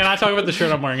the we cannot talk about the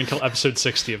shirt I'm wearing until episode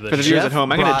 60 of For the this. viewers at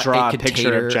home, I'm going to brought draw a a picture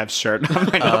container of Jeff's shirt on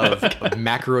my of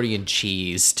macaroni and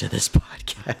cheese to this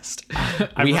podcast.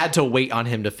 We had to wait on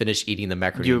him to finish eating the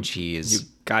macaroni and cheese. You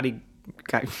gotta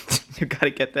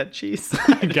get that cheese.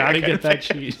 You gotta get that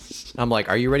cheese. I'm like,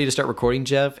 "Are you ready to start recording,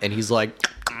 Jeff?" And he's like,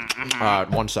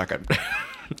 1 second.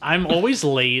 I'm always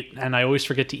late, and I always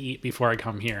forget to eat before I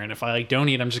come here. And if I don't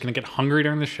eat, I'm just gonna get hungry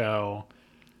during the show.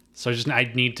 So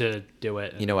I need to do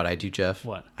it. You know what I do, Jeff?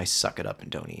 What? I suck it up and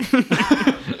don't eat.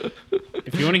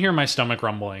 If you want to hear my stomach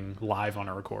rumbling live on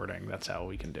a recording, that's how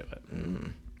we can do it.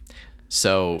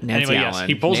 So Nancy Anyway, yes, Allen.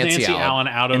 he pulls Nancy Nancy Allen Allen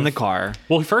out of in the car.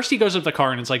 Well, first he goes up the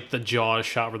car, and it's like the jaws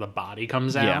shot where the body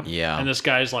comes out. Yeah. And this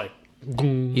guy's like,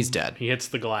 he's dead. he hits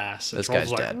the glass. This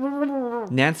guy's dead.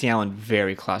 Nancy Allen,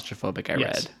 very claustrophobic, I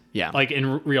Yes. read. Yeah. Like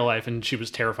in real life, and she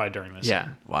was terrified during this. yeah.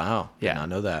 Wow. Did Yeah. not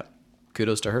know that.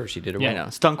 Kudos to her. She did it I well. know.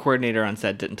 Stunt coordinator on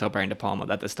set didn't tell Brian De Palma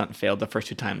that the stunt failed the first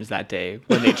 2 times that day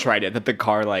when they tried it, that the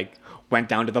car like went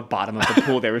down to the bottom of the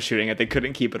pool they were shooting at. They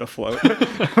couldn't keep it afloat.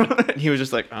 And he was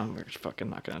just like, oh, we're fucking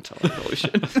not going to tell her. Holy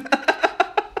shit.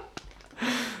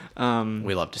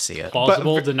 We love to see it.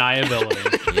 Plausible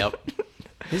deniability. Yep.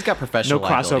 He's got No professional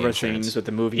liability crossover insurance. themes with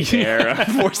the movie there,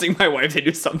 forcing my wife to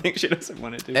do something she doesn't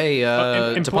want to do. Hey,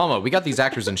 De Palma, we got these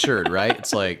actors insured, right?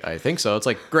 It's like, I think so. It's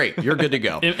like, great, you're good to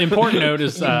go. Important note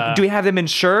is do we have them in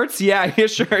shirts? Yeah,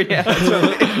 sure. Yeah.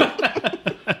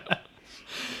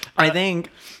 I think.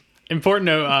 important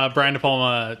note. Brian De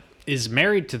Palma is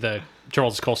married to the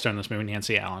Charles co-star in this movie,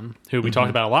 Nancy Allen, who we talked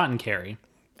about a lot in Carrie.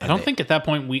 I don't think at that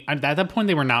point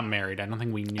they were not married. I don't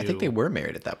think we knew. I think they were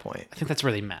married at that point. I think that's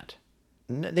where they met.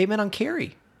 They met on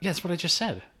Carrie. Yeah, that's what I just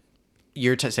said.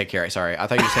 You're to say Carrie. Sorry, I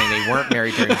thought you were saying they weren't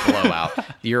married during Blowout.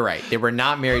 You're right. They were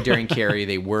not married during Carrie.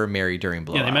 They were married during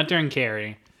Blowout. Yeah, they met during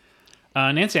Carrie.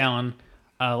 Nancy Allen,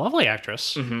 a lovely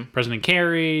actress. President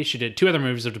Carrie. She did 2 other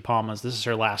movies of De Palma's. This is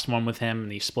her last one with him,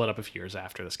 and he split up a few years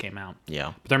after this came out.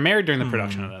 Yeah, But they're married during the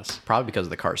production of this. probably because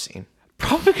of the car scene.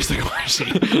 Probably because of the car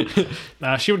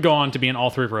scene. She would go on to be in all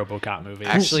 3 RoboCop movies.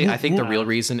 Actually, I think the real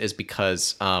reason is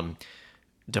because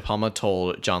De Palma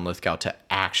told John Lithgow to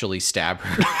actually stab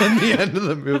her in the end of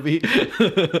the movie.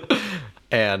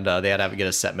 And they had to get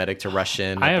a set medic to rush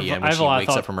in at the end when she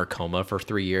wakes up from her coma for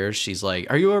 3 years. She's like,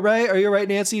 "Are you all right? Are you all right,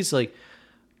 Nancy?" He's like,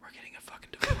 "We're getting a fucking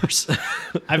divorce."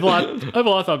 I have a lot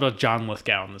of thought about John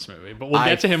Lithgow in this movie, but we'll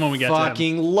get to him when we get to him.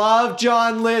 Fucking love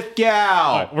John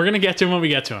Lithgow. We're gonna get to him when we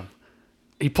get to him.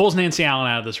 He pulls Nancy Allen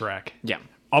out of this wreck. Yeah.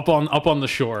 Up on the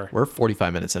shore. We're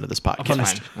 45 minutes into this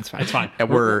podcast. That's fine. It's fine. And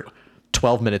we're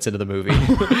 12 minutes into the movie.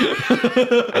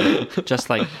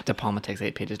 Just like De Palma takes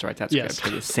 8 pages to write that Yes.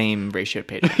 script. The same ratio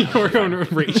page. We're going to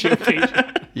ratio page.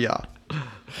 Yeah.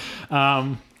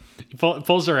 He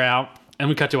pulls her out, and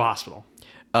we cut to a hospital.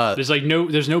 There's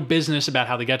no business about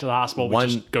how they get to the hospital. We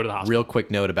just go to the hospital. Real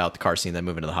quick note about the car scene, then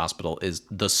move into the hospital, is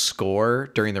the score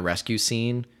during the rescue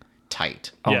scene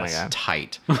tight. Oh Yes. my god,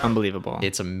 Tight. unbelievable.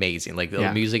 It's amazing. Like the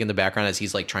Yeah. music in the background as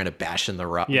he's like trying to bash in the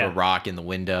rock in the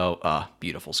window.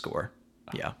 Beautiful score.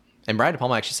 Yeah. And Brian De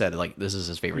Palma actually said like this is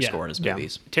his favorite score in his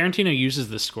movies. Tarantino uses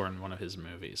this score in one of his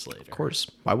movies later. Of course.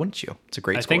 Why wouldn't you? It's a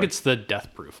great I score. think it's the Death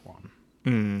Proof one.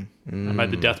 And by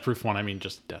the Death Proof one, I mean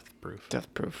just Death Proof.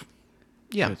 Death Proof.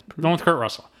 Yeah. The one with Kurt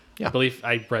Russell. Yeah. I believe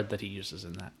I read that he uses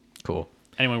in that. Cool.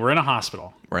 Anyway, we're in a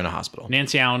hospital. We're in a hospital.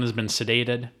 Nancy Allen has been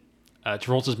sedated.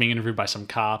 Travolta's being interviewed by some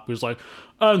cop who's like,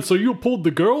 and so you pulled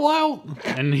the girl out?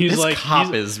 And he's This like,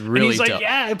 cop is really and he's like, dumb.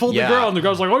 yeah, I pulled Yeah. the girl. And the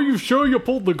girl's like, are you sure you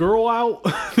pulled the girl out?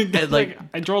 And, like,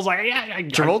 and Travolta's like, yeah,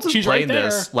 Travolta's she's playing right there.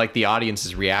 this like the audience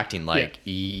is reacting like,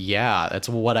 yeah, that's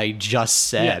what I just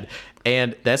said.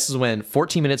 And this is when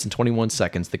 14 minutes and 21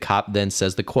 seconds, the cop then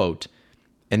says the quote,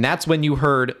 and that's when you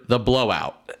heard the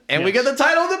blowout. And we get the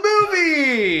title of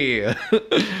the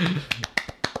movie.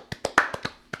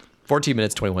 14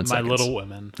 minutes, 21 My seconds. Little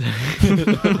Women.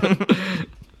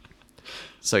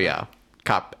 So yeah,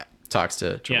 cop talks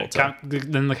to Travolta.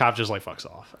 Then the cop just like fucks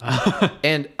off.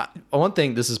 And one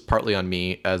thing, this is partly on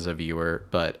me as a viewer,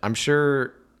 but I'm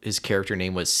sure his character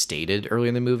name was stated early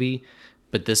in the movie,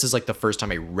 but this is like the first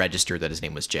time I registered that his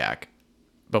name was Jack.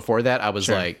 Before that, I was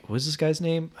like, what was this guy's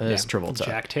name? It's Travolta.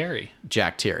 Jack Terry.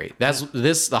 Jack Terry.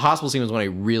 The hospital scene was when I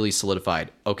really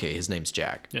solidified, okay, his name's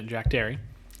Jack. Yeah, Jack Terry.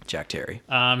 Jack Terry.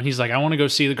 He's like, I want to go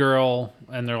see the girl.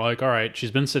 And they're like, all right,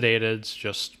 she's been sedated.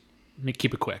 Just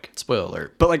keep it quick. Spoiler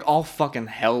alert. But like all fucking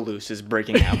hell loose is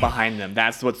breaking out behind them.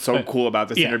 That's what's so cool about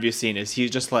this interview scene is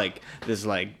he's just like this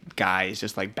like guy is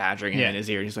just like badgering him in his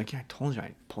ear. He's like, yeah, I told you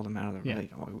I pulled him out of the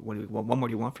like, what more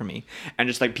do you want from me? And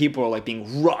just like people are like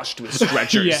being rushed with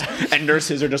stretchers and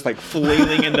nurses are just like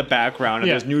flailing in the background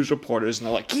and there's news reporters and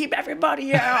they're like, keep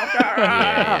everybody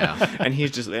out. And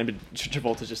he's just and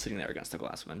Travolta's just sitting there against the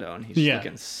glass window and he's just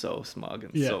looking so smug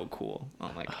and so cool. Oh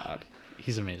my god.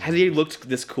 He's amazing. Has he looked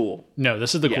this cool? No,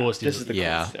 this is the coolest. This is the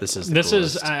coolest. This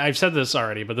is I've said this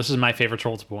already, but this is my favorite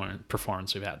Travolta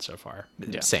performance we've had so far.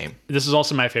 Same. This is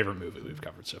also my favorite movie we've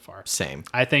covered so far. Same.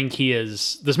 I think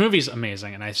this movie's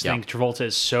amazing, and I just think Travolta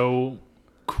is so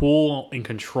cool, in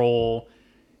control.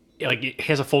 Like, he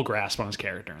has a full grasp on his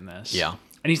character in this. Yeah.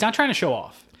 And he's not trying to show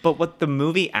off. But what the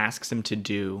movie asks him to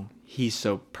do, he's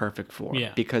so perfect for.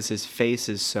 Yeah. Because his face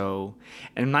is so,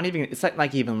 and I'm not even, it's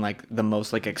like even like the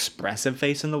most like expressive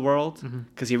face in the world.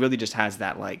 Because he really just has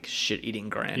that like shit-eating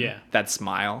grin. Yeah. That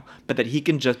smile. But that he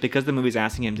can just, because the movie's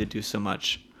asking him to do so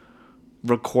much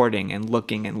recording and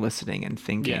looking and listening and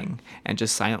thinking and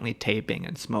just silently taping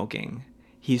and smoking.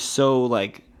 He's so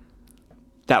like,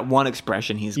 that one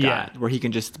expression he's got where he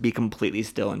can just be completely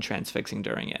still and transfixing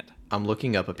during it. I'm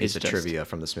looking up a piece of trivia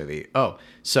from this movie. Oh,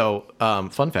 so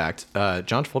fun fact,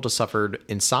 John Travolta suffered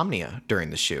insomnia during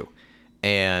the shoot.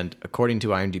 And according to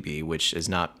IMDb, which is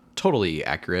not totally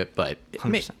accurate, but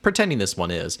pretending this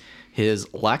one is,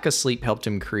 his lack of sleep helped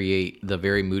him create the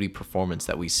very moody performance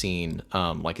that we've seen,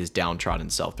 like his downtrodden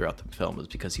self throughout the film, was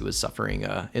because he was suffering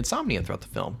insomnia throughout the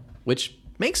film, which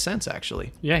makes sense,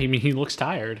 actually. Yeah, I mean, he looks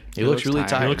tired. He looks really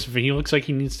tired. He looks like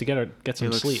he needs to get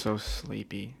some sleep. He looks so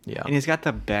sleepy. Yeah. And he's got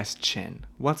the best chin.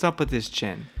 What's up with his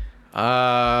chin?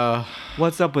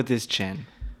 What's up with his chin?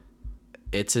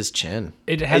 It's his chin.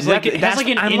 It has like an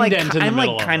indent in the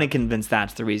middle. I'm kind of convinced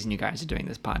that's the reason you guys are doing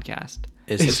this podcast.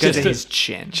 It's because of his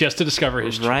chin. Just to discover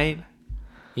his chin. Right?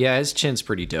 Yeah, his chin's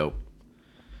pretty dope.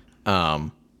 I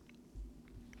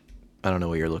don't know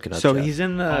what you're looking at. So Jeff. he's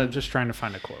in the. I'm just trying to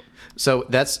find a quote. So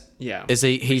that's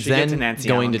he's then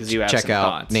going to check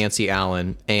out Nancy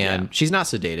Allen, and she's not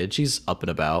sedated. She's up and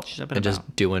about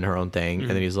just doing her own thing. And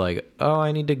then he's like, "Oh,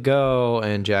 I need to go,"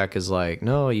 and Jack is like,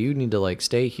 "No, you need to like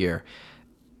stay here."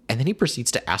 And then he proceeds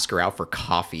to ask her out for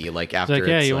coffee. Like after, He's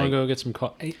like, you want to go get some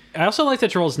coffee? I also like that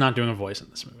Travolta's not doing a voice in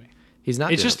this movie. He's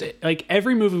not. It's just like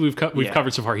every movie we've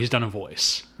covered so far, he's done a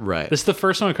voice. Right. This is the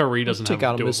first one I cover where he doesn't take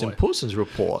have out to a do missing voice. persons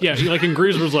report. Yeah, like in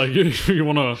Grease was like, you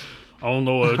want to, I don't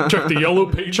know, check the yellow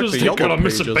pages, take out a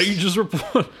missing pages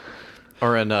report.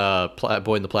 Or in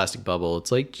Boy in the Plastic Bubble,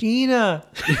 it's like, Gina.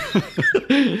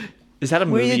 Is that a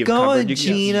movie Where you you've going, covered?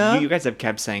 Gina? You guys have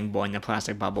kept saying "Boy in the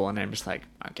Plastic Bubble," and I'm just like,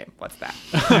 okay, what's that?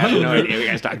 I have no idea what you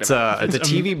guys talking about. It's a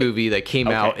TV movie that came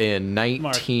out in 19...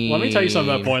 Mark, let me tell you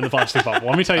something about Boy in the Plastic Bubble.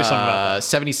 Let me tell you something about that.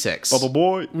 76. Bubble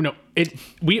Boy. No,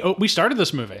 we started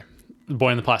this movie,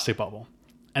 Boy in the Plastic Bubble,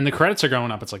 and the credits are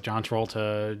going up. It's like John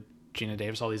Travolta, Gina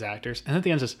Davis, all these actors, and at the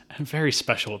end says a very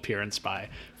special appearance by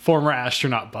former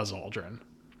astronaut Buzz Aldrin.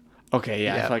 Okay,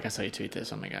 yeah, I feel like I saw you tweet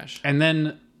this. Oh my gosh. And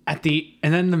then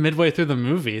the midway through the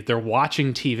movie, they're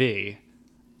watching TV,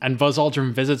 and Buzz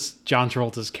Aldrin visits John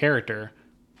Travolta's character,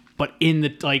 but in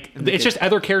it's just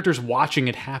other characters watching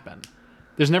it happen.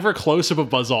 There's never a close-up of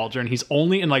Buzz Aldrin. He's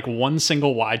only in like one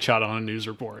single wide shot on a news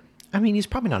report. I mean, he's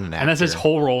probably not an actor. And that's his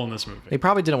whole role in this movie. They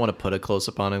probably didn't want to put a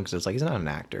close-up on him because it's like, he's not an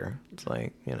actor. It's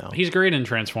like, He's great in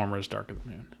Transformers Dark of the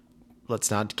Moon. Let's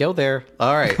not go there.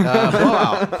 All right.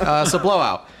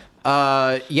 Blowout.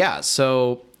 Blowout.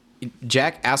 So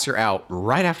Jack asks her out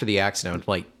right after the accident.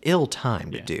 Like,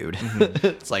 ill-timed, dude.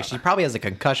 It's like, she probably has a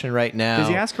concussion right now. Does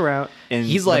he ask her out in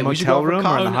He's the like, motel room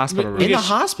or in the hospital room? In the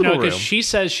hospital room. Because she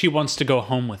says she wants to go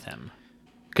home with him.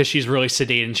 Because she's really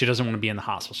sedated and she doesn't want to be in the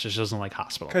hospital. She just doesn't like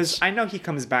hospitals. Because I know he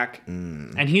comes back.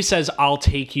 And he says, I'll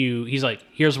take you. He's like,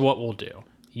 here's what we'll do.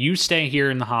 You stay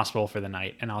here in the hospital for the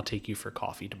night and I'll take you for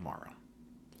coffee tomorrow.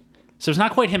 So it's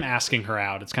not quite him asking her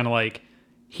out. It's kind of like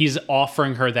he's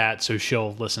offering her that so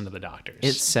she'll listen to the doctors.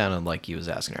 It sounded like he was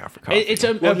asking her out for coffee.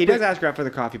 He does ask her out for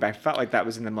the coffee, but I felt like that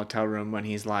was in the motel room when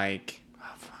he's like,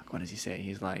 oh, fuck, what does he say?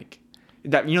 He's like,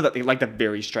 that like the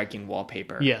very striking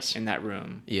wallpaper in that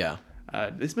room. Yeah.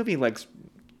 This movie likes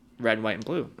red, white, and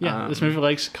blue. Yeah, this movie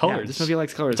likes colors. Yeah, this movie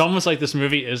likes colors. It's almost like this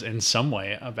movie is in some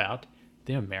way about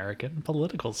the American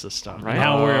political system, right? And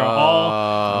how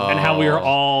we are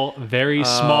all very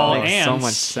small ants, so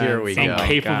much sense. Here we go.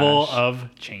 capable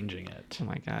of changing it. Oh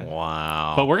my god!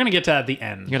 Wow. But we're gonna get to that at the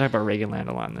end. You're gonna talk about Reagan Land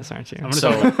a lot in this, aren't you?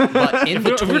 But in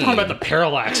between, if we're talking about the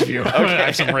parallax view, I'm gonna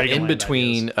have some Reagan in Land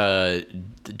between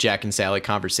Jack and Sally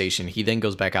conversation, he then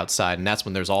goes back outside, and that's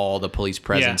when there's all the police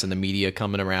presence and the media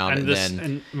coming around,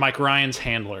 and Mike Ryan's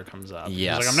handler comes up.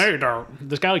 Yes. He's like, I'm there.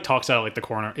 This guy like talks out of like the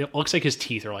corner. It looks like his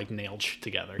teeth are like nailed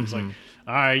together. He's like,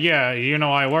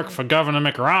 I work for Governor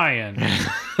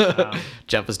McRyan.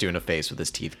 Jeff was doing a face with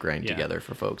his teeth grind together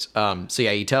for folks.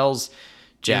 He tells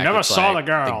Jack, you never saw the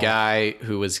girl. The guy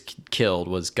who was killed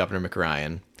was Governor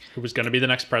McRyan, who was going to be the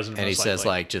next president. And he says,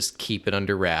 like, just keep it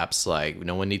under wraps. Like,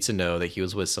 no one needs to know that he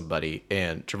was with somebody.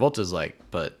 And Travolta's like,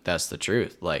 but that's the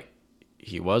truth. Like,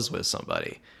 he was with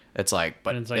somebody. It's like,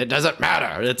 but it doesn't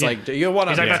matter. It's like, do you want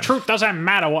to? He's like, the truth doesn't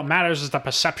matter. What matters is the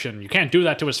perception. You can't do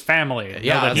that to his family.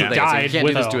 Yeah, that he died you can't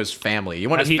do this to his family. You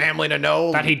want his family to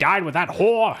know that he died with that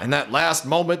whore. And that last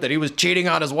moment that he was cheating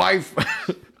on his wife.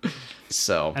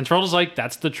 And Travolta's like,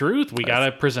 that's the truth. We got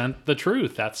to present the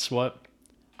truth. That's what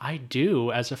I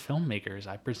do as a filmmaker, is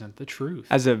I present the truth.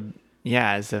 As a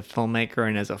filmmaker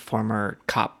and as a former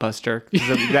cop buster.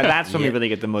 That's when we really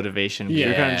get the motivation. Yeah.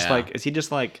 You're kind of just like, is he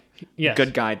just like,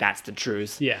 good guy, that's the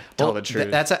truth. Yeah. Tell the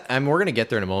truth. And we're going to get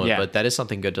there in a moment, but that is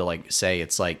something good to like say.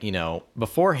 It's like,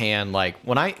 beforehand, like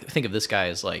when I think of this guy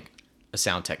as like a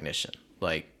sound technician,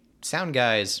 like sound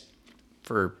guys,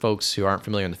 for folks who aren't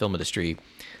familiar in the film industry,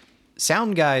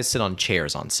 sound guys sit on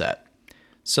chairs on set.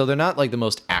 So they're not like the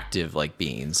most active like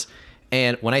beings.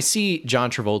 And when I see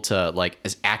John Travolta, like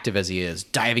as active as he is,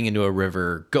 diving into a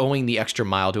river, going the extra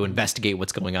mile to investigate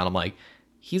what's going on, I'm like,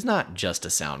 he's not just a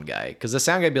sound guy. Because the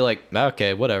sound guy would be like,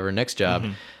 okay, whatever, next job.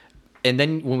 Mm-hmm. And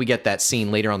then when we get that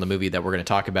scene later on in the movie that we're going to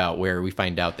talk about, where we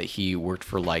find out that he worked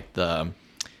for like the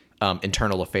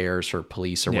internal affairs for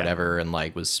police or whatever, and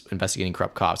like was investigating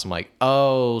corrupt cops, I'm like,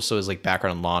 oh, so his like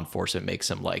background in law enforcement makes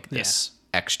him like this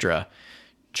extra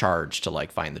charge to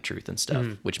like find the truth and stuff,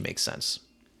 which makes sense.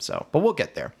 So, but we'll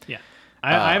get there. Yeah.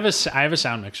 I have a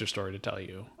sound mixer story to tell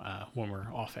you when we're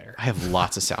off air. I have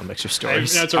lots of sound mixer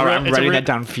stories. I'm writing that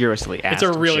down furiously. It's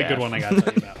a really good one I got to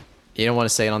tell you about. You don't want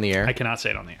to say it on the air? I cannot say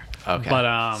it on the air. Okay.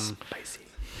 But spicy.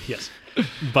 Yes.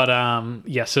 But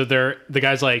so the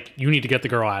guy's like, you need to get the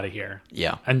girl out of here.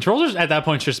 Yeah. And Travolta's at that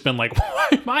point just been like, why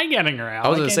am I getting her out? I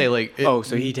was gonna say like, so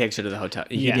he takes her to the hotel.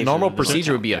 Normal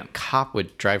procedure would be a cop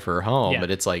would drive her home, but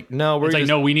it's like, no,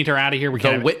 we need her out of here.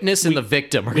 The witness and the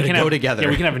victim are gonna go together. Yeah,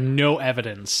 we can have no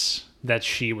evidence that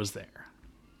she was there.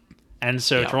 And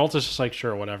so Travolta's just like,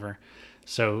 sure, whatever.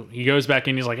 So he goes back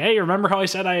in. He's like, hey, remember how I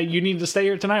said you need to stay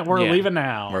here tonight? We're leaving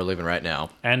now. We're leaving right now.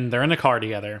 And they're in the car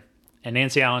together. And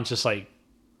Nancy Allen's just like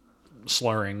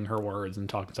slurring her words and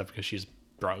talking stuff because she's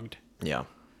drugged. Yeah.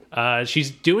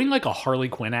 She's doing like a Harley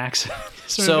Quinn accent.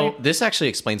 So this actually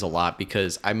explains a lot,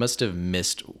 because I must have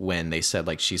missed when they said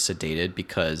like she's sedated,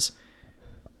 because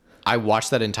I watched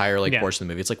that entire portion of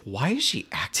the movie. It's like, why is she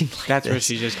acting like That's this? where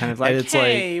she's just kind of like,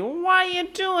 hey, why are you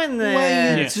doing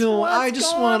this? I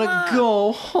just want to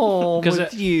go home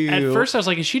with you. At first I was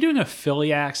like, is she doing a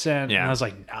Philly accent? Yeah. And I was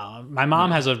like, no. My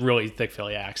mom has a really thick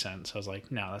Philly accent. So I was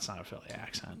like, no, that's not a Philly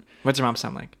accent. What's your mom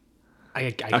sound like?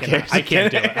 I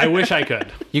can't do it. I wish I could.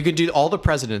 You could do all the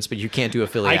presidents, but you can't do a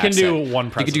Philly accent. I can do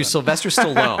one president. You could do Sylvester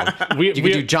Stallone. You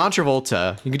could do John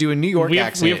Travolta. You could do a New York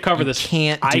accent. We have covered this.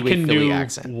 Can't do a Philly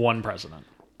accent. One president.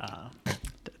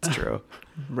 That's true.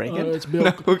 Reagan? It's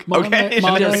Bill. My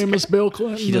name is Bill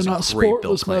Clinton, and I support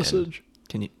this message.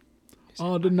 Can you?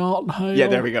 I did not hail. Yeah,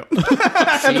 there we go.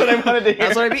 That's what I wanted to hear.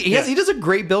 That's what I mean. He does a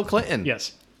great Bill Clinton.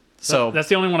 Yes. So That's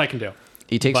the only one I can do.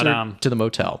 he takes But, her to the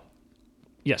motel.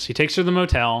 Yes, he takes her to the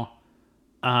motel.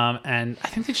 And I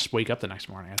think they just wake up the next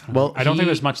morning. I don't think he-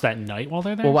 there's much that night while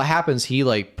they're there. Well, what happens? He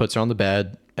like puts her on the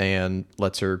bed and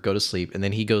lets her go to sleep, and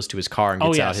then he goes to his car and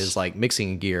gets out his like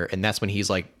mixing gear, and that's when he's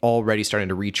like already starting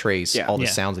to retrace all the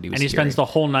sounds that he was and he hearing. spends the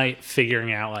whole night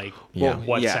figuring out like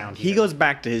what sound he he goes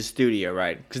back to his studio,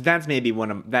 right? Because that's maybe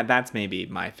that's maybe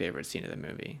my favorite scene of the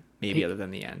movie, maybe other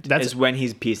than the end. That's when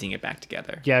he's piecing it back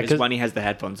together. Yeah, it's when he has the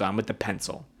headphones on with the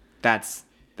pencil. That's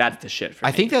the shit for me.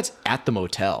 I think that's at the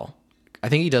motel. I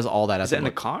think he does all that. Is it in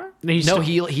the car? No,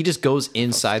 he just goes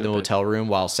inside the motel room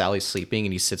while Sally's sleeping,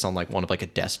 and he sits on like one of like a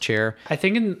desk chair. I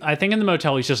think in the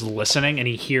motel he's just listening and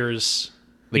he hears.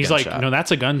 He's gunshot. like, no,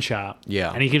 that's a gunshot.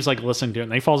 Yeah. And he keeps like listening to it,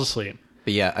 and then he falls asleep.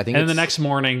 But yeah, I think. And then the next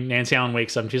morning, Nancy Allen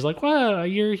wakes up and she's like, "Well,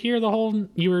 you're here the whole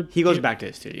you were." He goes back to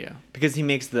his studio because he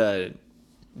makes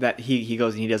he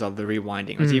goes and he does all the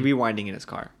rewinding. Or is he rewinding in his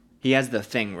car? He has the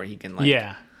thing where he can like.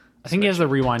 Yeah, I think he has the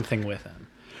rewind thing with him.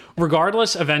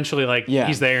 Regardless, eventually, like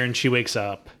he's there and she wakes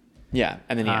up. Yeah,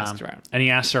 and then he asks her out. And he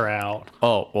asks her out.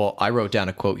 Oh well, I wrote down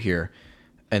a quote here,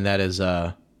 and that is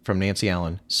from Nancy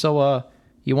Allen. So,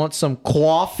 you want some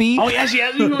coffee? Oh yes,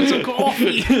 you want some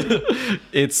coffee?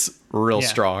 It's real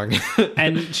strong.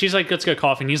 And she's like, "Let's get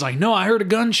coffee." And he's like, "No, I heard a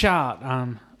gunshot."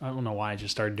 I don't know why I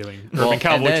just started doing Urban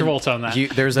Cowboy Travolta on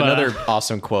that. There's another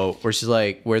awesome quote where she's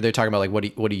like, where they're talking about like,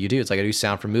 what do you do? It's like, I do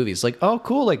sound for movies. It's like, oh,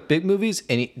 cool, like big movies.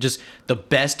 And just the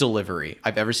best delivery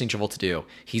I've ever seen Travolta do.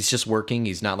 He's just working.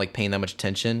 He's not like paying that much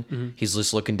attention. Mm-hmm. He's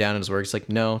just looking down at his work. He's like,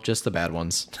 no, just the bad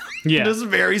ones. Yeah. Just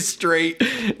very straight.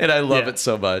 And I love it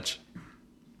so much.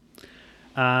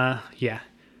 Yeah.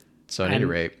 So at any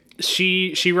rate.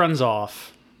 She runs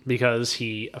off because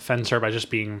he offends her by just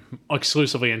being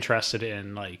exclusively interested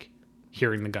in like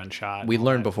hearing the gunshot. We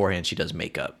learned beforehand she does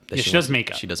makeup. She does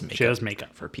makeup. She does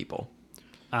makeup for people.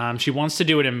 She wants to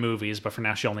do it in movies, but for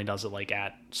now she only does it like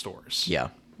at stores. Yeah.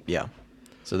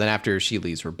 So then after she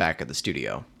leaves, we're back at the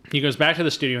studio. He goes back to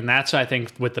the studio, and that's, I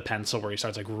think, with the pencil where he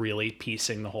starts like really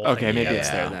piecing the whole thing. Okay, maybe it's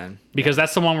there then. Because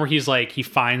that's the one where he's like, he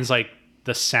finds like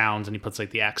the sounds and he puts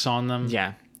like the X on them.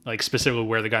 Yeah. Like specifically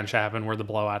where the gunshot happened, where the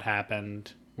blowout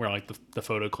happened, where like the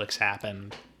photo clicks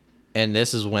happened. And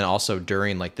this is when also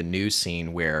during like the news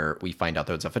scene where we find out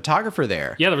there was a photographer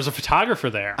there. Yeah, there was a photographer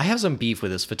there. I have some beef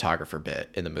with this photographer bit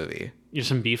in the movie. You have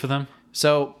some beef with him?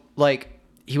 So like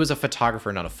he was a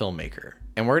photographer, not a filmmaker.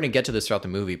 And we're going to get to this throughout the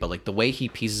movie, but like the way he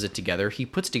pieces it together, he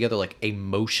puts together like a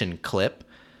motion clip,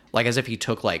 like as if he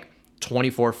took like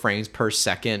 24 frames per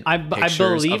second. I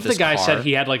believe the guy said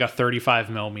he had like a 35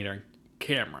 millimeter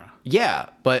camera. Yeah,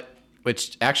 but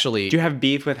which actually... Do you have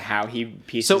beef with how he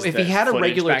pieces So if he had a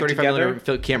regular 35 millimeter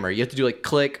millimeter camera, you have to do like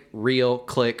click, reel.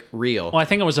 Well, I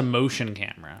think it was a motion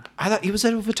camera. I thought he was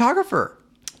a photographer.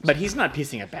 But he's not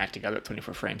piecing it back together at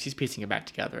 24 frames. He's piecing it back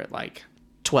together at like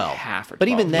 12. Half or 12. But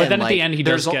even then, But then at like, the end, he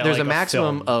there's does get, there's like, a a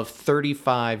maximum film. of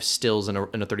 35 stills in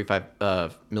a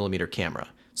 35 millimeter camera.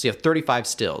 So you have 35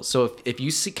 stills. So if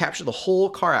you capture the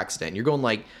whole car accident, you're going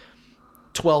like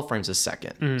 12 frames a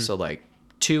second. Mm-hmm. So like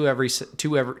two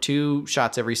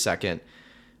shots every second.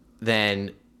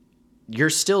 Then you're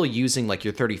still using like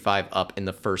your 35 up in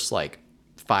the first like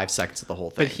 5 seconds of the whole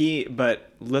thing.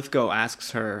 But Lithgow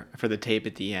asks her for the tape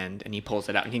at the end, and he pulls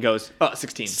it out, and he goes, "Oh,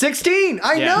 16." 16.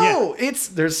 I Yeah. know. It's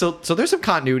there's some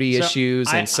continuity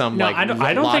issues and some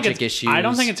logic issues. I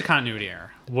don't think it's a continuity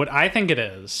error. What I think it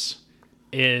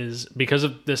is because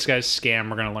of this guy's scam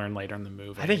we're going to learn later in the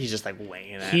movie. I think he's just like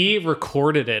weighing it. He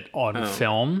recorded it on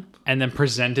film and then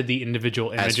presented the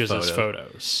individual images as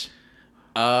photos.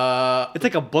 It's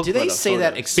like a book. Do they say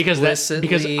that explicitly?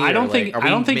 Because I don't think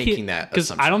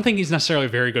because I don't think he's necessarily a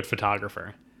very good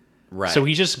photographer. Right. So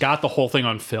he just got the whole thing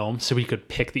on film so he could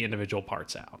pick the individual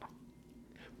parts out.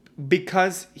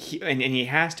 Because he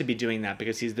has to be doing that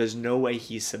because there's no way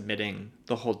he's submitting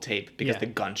the whole tape because the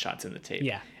gunshot's in the tape.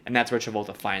 Yeah. And that's where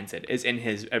Travolta finds it, is in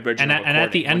his original And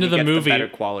at the end of the movie, better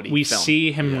quality we film.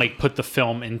 see him like put the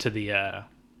film into a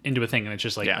thing, and it's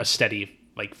just like a steady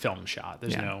like film shot.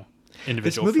 There's no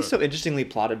individual. This movie's photo. so interestingly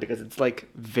plotted because it's like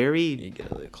very. You get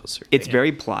a little closer. It's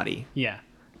very plotty. Yeah.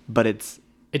 But it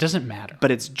doesn't matter. But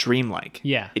it's dreamlike.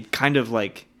 Yeah. It kind of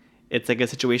like it's like a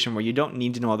situation where you don't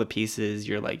need to know all the pieces.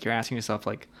 You're asking yourself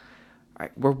like, all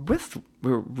right,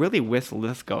 we're really with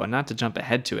Lithgow, and not to jump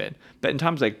ahead to it, but in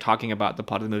terms of like talking about the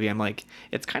plot of the movie, I'm like,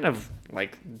 it's kind of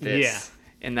like this,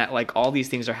 in that like all these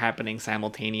things are happening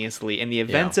simultaneously, and the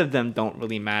events of them don't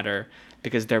really matter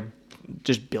because they're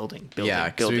just building. Yeah,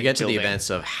 because we get to the events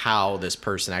of how this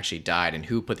person actually died and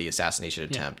who put the assassination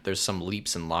attempt. Yeah. There's some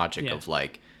leaps in logic of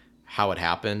like how it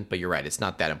happened, but you're right, it's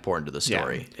not that important to the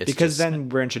story. Yeah. It's because then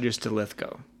we're introduced to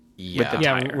Lithgow.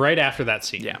 Yeah, right after that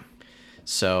scene. Yeah.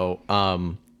 So,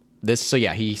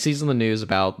 he sees on the news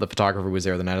about the photographer who was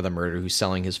there the night of the murder who's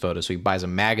selling his photos. So he buys a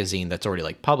magazine that's already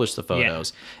like published the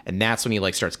photos, and that's when he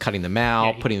like starts cutting them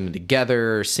out, putting them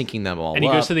together, syncing them all up. And he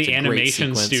goes to the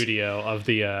animation studio of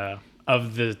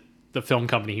the film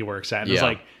company he works at. And it's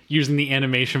like using the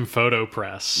animation photo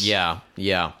press. Yeah.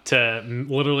 To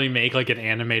literally make like an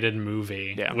animated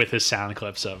movie with his sound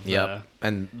clips of. Yep.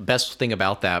 And best thing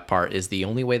about that part is the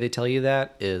only way they tell you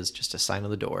that is just a sign on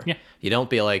the door. Yeah. You don't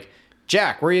be like,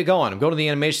 Jack, where are you going? I'm going to the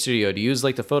animation studio to use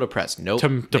like the photo press. Nope.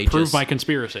 To prove my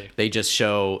conspiracy. They just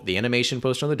show the animation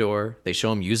poster on the door. They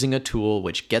show him using a tool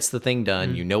which gets the thing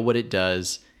done. You know what it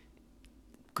does.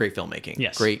 Great filmmaking.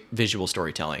 Yes. Great visual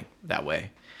storytelling that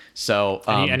way. So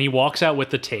and he walks out with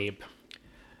the tape,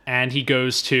 and he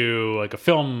goes to like a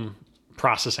film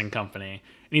processing company, and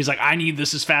he's like, "I need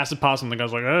this as fast as possible." And the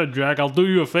guy's like, "Oh, Jack, I'll do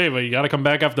you a favor. You got to come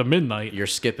back after midnight." You're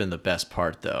skipping the best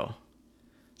part though.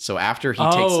 So after he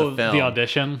takes the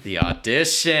film, the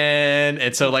audition,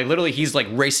 and so like literally he's like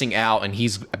racing out, and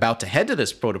he's about to head to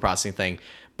this photo processing thing,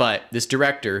 but this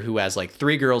director who has like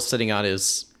 3 girls sitting on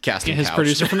his casting couch.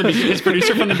 Producer from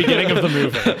the beginning of the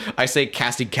movie. I say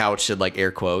casting couch in like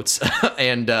air quotes.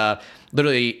 And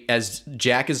literally as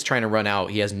Jack is trying to run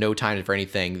out, he has no time for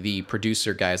anything. The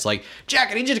producer guy is like,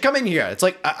 Jack, I need you to come in here. It's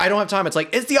like, I don't have time. It's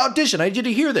like, it's the audition. I need you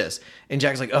to hear this. And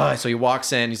Jack's like, oh, so he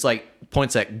walks in. He's like,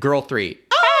 points at girl 3.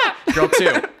 Girl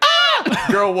 2.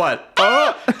 Girl 1.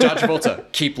 John Travolta.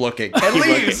 Keep looking. And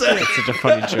leaves. It's such a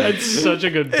funny joke. It's such a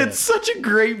good bit. It's such a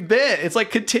great bit. It's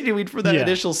like continuing for that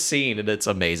initial scene, and it's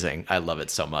amazing. I love it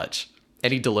so much.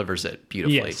 And he delivers it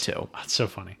beautifully too. That's so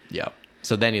funny. Yeah.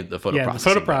 So then the photo processing.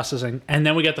 The photo processing. And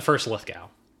then we get the first Lithgow.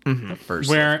 Mm-hmm. The first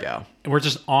where Lithgow. We're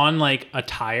just on like a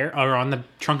tire or on the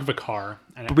trunk of a car.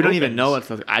 And but we don't even know it's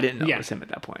Lithgow. I didn't know it was him at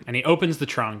that point. And he opens the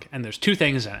trunk, and there's 2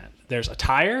 things in it. There's a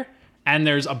tire, and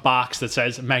there's a box that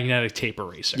says magnetic tape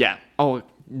eraser. Yeah. Oh,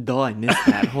 duh, I missed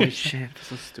that. Holy shit. That's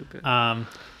so stupid.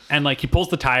 And like he pulls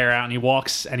the tire out, and he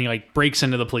walks, and he like breaks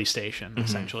into the police station,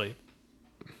 essentially.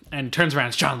 And turns around,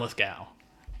 it's John Lithgow.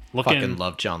 Fucking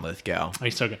love John Lithgow. Oh,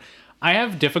 he's so good. I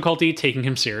have difficulty taking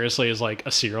him seriously as like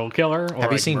a serial killer. Or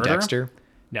have you seen murderer. Dexter?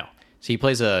 No. So he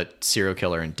plays a serial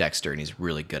killer in Dexter, and he's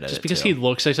really good at it. Just because too. he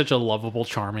looks like such a lovable,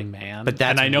 charming man. But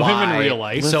that's and I know him in real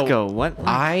life. So what?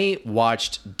 I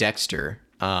watched Dexter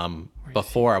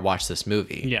before I watched this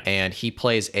movie. Yeah. And he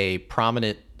plays a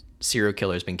prominent serial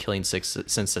killer who's been killing since the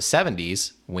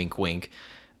 70s, wink, wink,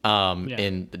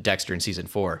 in Dexter in season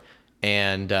 4.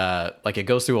 And like it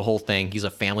goes through a whole thing. He's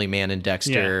a family man in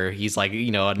Dexter. Yeah. He's like,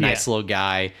 a nice little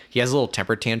guy. He has little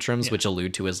temper tantrums, which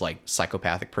allude to his like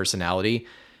psychopathic personality.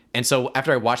 And so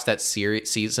after I watched that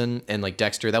season and like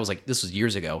Dexter, this was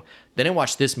years ago. Then I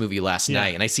watched this movie last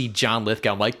night, and I see John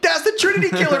Lithgow. I'm like, that's the Trinity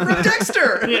Killer from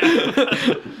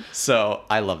Dexter. So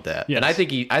I love that, and I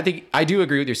think I do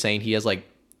agree with you saying he has like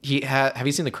have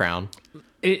you seen The Crown?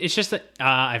 It's just that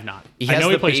I've not. I know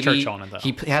he plays Churchill in it, though.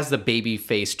 He has the baby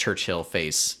face Churchill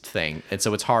face thing, and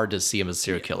so it's hard to see him as a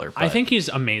serial killer. But I think he's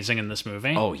amazing in this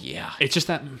movie. Oh yeah. It's just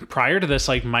that prior to this,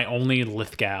 like my only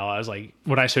Lithgow, I was like,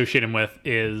 what I associate him with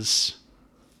is,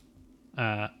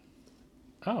 oh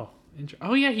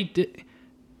yeah, he did.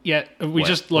 Yeah, we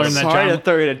just learned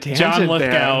that John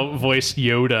Lithgow voiced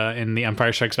Yoda in the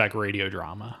Empire Strikes Back radio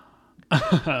drama.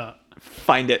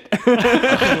 Find it.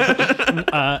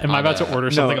 Am I about to order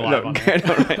something live on here?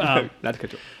 No, right. Not to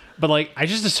cut you. But like, I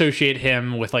just associate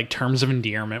him with like terms of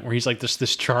endearment, where he's like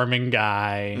this charming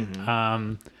guy.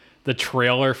 Mm-hmm. The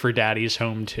trailer for Daddy's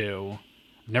Home 2.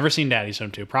 I've never seen Daddy's Home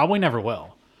 2. Probably never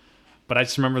will. But I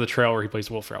just remember the trailer where he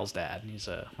plays Will Ferrell's dad, and he's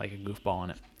like a goofball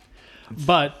in it.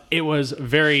 But it was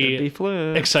very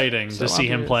exciting to see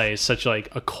him play such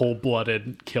like a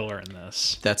cold-blooded killer in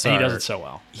this. He does it so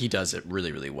well. He does it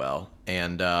really, really well.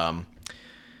 And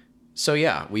so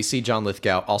yeah, we see John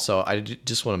Lithgow. Also, I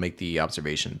just want to make the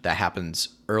observation that happens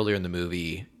earlier in the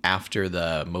movie after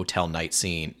the motel night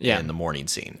scene and the morning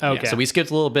scene. Okay. So we skipped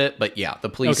a little bit, but yeah, the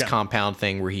police compound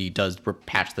thing where he does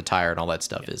patch the tire and all that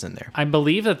stuff is in there. I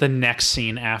believe that the next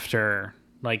scene after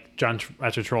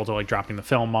Travolta like dropping the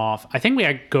film off, I think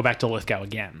we go back to Lithgow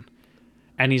again,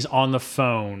 and he's on the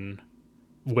phone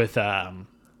with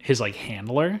his like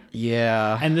handler.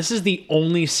 Yeah. And this is the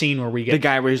only scene where we get the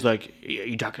guy where he's like,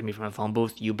 "You talking to me from a phone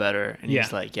booth? You better." And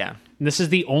he's like, "Yeah." And this is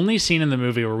the only scene in the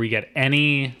movie where we get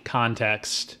any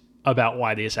context about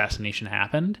why the assassination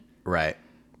happened. Right.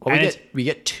 Well, we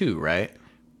get 2, right?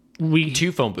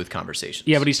 2 phone booth conversations.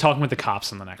 Yeah, but he's talking with the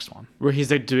cops in the next one. Where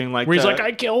he's like doing like Where he's like,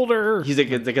 I killed her. He's like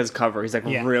his cover. He's like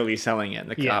really selling it.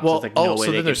 The cops. Well, It's like, no way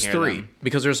so they then there's can hear 3 them.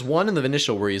 because there's one in the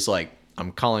initial where he's like,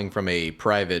 I'm calling from a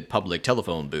private public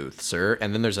telephone booth, sir.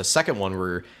 And then there's a second one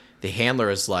where the handler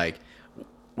is like,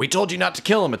 we told you not to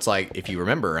kill him. It's like, if you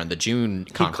remember on the June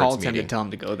He conference called meeting. him to tell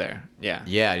him to go there. Yeah.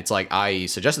 Yeah, it's like, I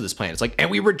suggested this plan. It's like,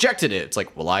 and we rejected it. It's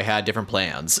like, well, I had different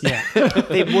plans. Yeah.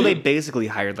 They basically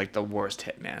hired like the worst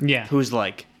hitman. Yeah. Who's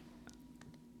like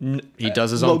He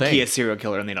does his own low-key thing. a serial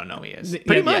killer and they don't know he is.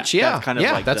 Pretty much, yeah. That's kind of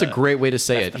like that's a great way to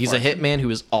say that's it. the He's a part. hitman who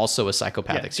is also a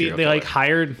psychopathic serial They killer. like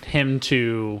hired him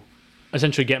to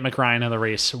essentially get McRyan in the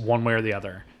race one way or the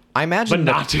other, I imagine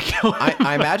but not to kill him.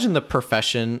 I imagine the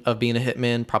profession of being a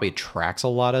hitman probably attracts a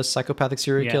lot of psychopathic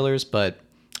serial killers, but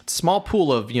small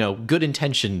pool of, good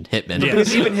intentioned hitmen. Yeah.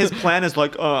 Because even his plan is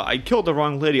like, I killed the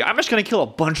wrong lady. I'm just gonna kill a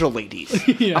bunch of ladies.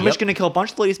 I'm just gonna kill a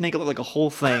bunch of ladies, make it look like a whole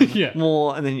thing. Yeah.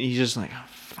 Well, and then he's just like, oh,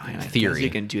 fine, I Theory. guess you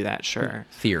can do that, sure.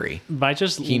 Theory. By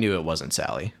just He knew it wasn't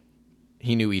Sally.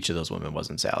 He knew each of those women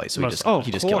wasn't Sally, so Most-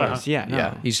 he just of killed her. course, yeah, no.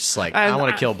 Yeah, he's just like, And I want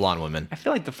to I- kill blonde women. I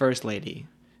feel like the first lady.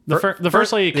 the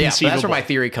first lady Yeah, but conceivable. that's where my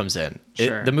theory comes in.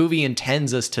 Sure. The movie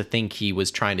intends us to think he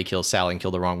was trying to kill Sally and kill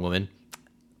the wrong woman.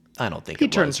 I don't think He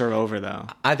it turns was. her over though.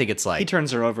 I think it's He like,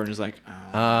 turns her over and is like,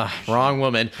 oh. wrong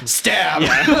woman. Stab!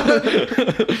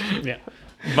 Yeah,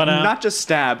 but Not just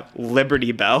stab,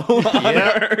 Liberty Bell on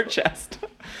her chest.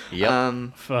 Yep.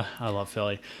 I love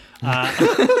Philly.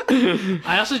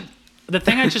 The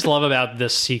thing I just love about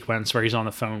this sequence where he's on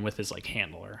the phone with his like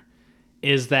handler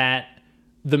is that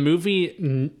the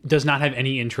movie does not have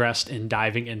any interest in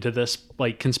diving into this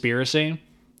like conspiracy.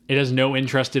 It has no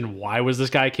interest in why was this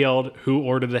guy killed, who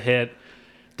ordered the hit,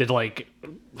 did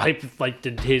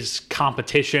his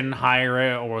competition hire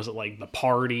it, or was it like the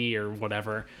party or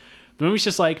whatever. The movie's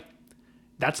just like,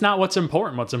 that's not what's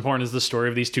important. What's important is the story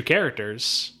of these 2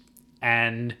 characters.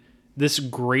 And this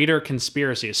greater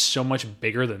conspiracy is so much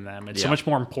bigger than them. It's so much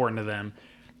more important to them.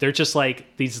 They're just like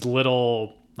these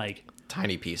little, like,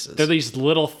 Tiny pieces. they're these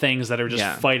little things that are just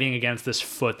Yeah. fighting against this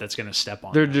foot that's going to step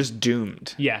on They're them. just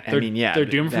doomed. Yeah, they're they're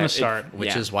doomed from the start.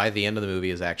 Which is why the end of the movie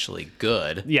is actually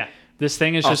good. Yeah, this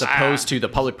thing is As just opposed to the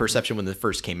public perception when it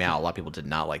first came out. A lot of people did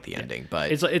not like the ending,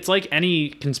 but it's like any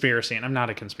conspiracy, and I'm not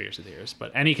a conspiracy theorist,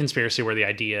 but any conspiracy where the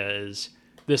idea is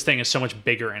this thing is so much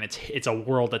bigger and it's a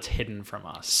world that's hidden from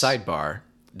us. sidebar,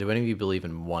 do any of you believe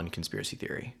in one conspiracy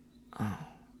theory?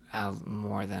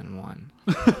 More than one.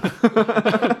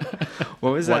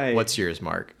 What was that? What's yours,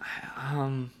 Mark?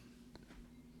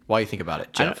 While you think about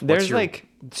it, Jeff, There's what's your... like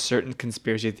certain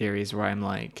conspiracy theories where I'm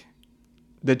like,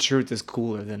 the truth is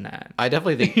cooler than that. I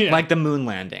definitely think... Yeah. Like the moon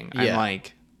landing. Yeah. I'm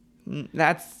like,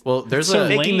 that's Well, there's so a...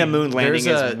 making the lame. moon landing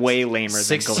There's is a way lamer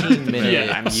than going to the 16-minute moon.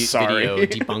 I'm sorry. video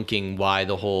debunking why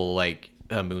the whole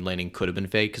moon landing could have been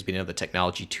fake because we didn't have the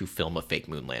technology to film a fake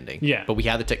moon landing. Yeah. But we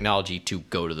had the technology to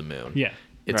go to the moon. Yeah.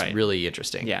 It's Right. really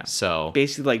interesting. Yeah. So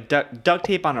Basically, like duct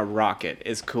tape on a rocket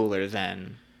is cooler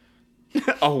than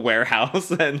a warehouse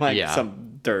and like Yeah.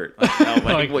 some dirt. Like, no, like,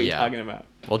 Like, what are you yeah. talking about?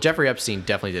 well, Jeffrey Epstein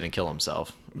definitely didn't kill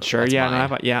himself. Sure, That's yeah, mine.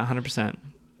 100%.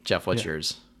 Jeff, what's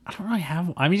yours? I don't really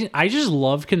have. I mean, I just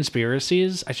love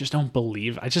conspiracies. I just don't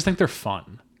believe. I just think they're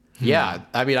fun. Yeah,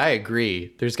 I mean, I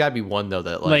agree. There's got to be one though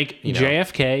that Like you know,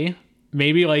 JFK,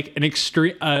 maybe like an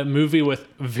extreme movie with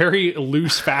very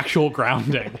loose factual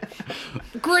grounding.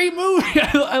 Great movie.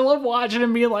 I love watching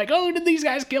him being like, "Oh, did these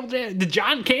guys kill? Did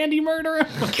John Candy murder him?"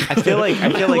 I feel like I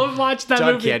love watching that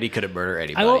John movie. Candy could have murdered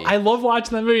anybody. I love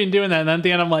watching that movie and doing that. And then at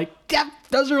the end, I'm like, that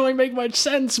doesn't really make much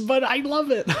sense, but I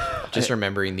love it. Just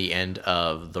remembering the end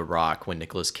of The Rock when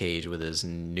Nicolas Cage with his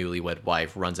newlywed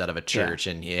wife runs out of a church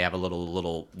and you have a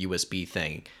little USB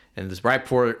thing. And this right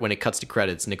before when it cuts to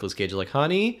credits, Nicolas Cage is like,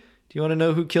 honey, do you want to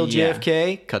know who killed Yeah.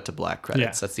 JFK? Cut to black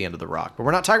credits. Yeah. That's the end of The Rock. But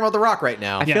we're not talking about The Rock right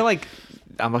now. I feel like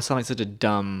I'm sounding like such a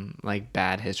dumb, like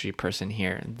bad history person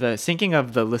here. The sinking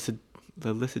of the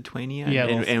Lusitania Yeah,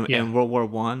 in World War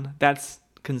One, that's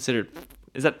considered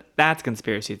that's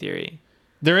conspiracy theory.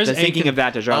 There is The sinking of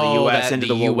that to draw the U.S. that into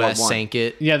the World War US One. sank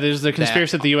it. Yeah, there's the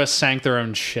conspiracy that the U.S. sank their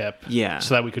own ship. Yeah.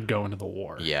 So that we could go into the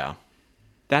war. Yeah.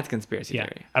 That's conspiracy Yeah.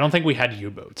 theory. I don't think we had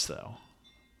U-boats though.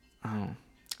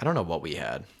 I don't know what we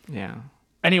had. Yeah.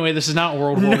 Anyway, this is not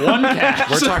World War One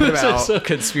cast. We're talking about So-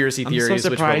 conspiracy I'm theories, so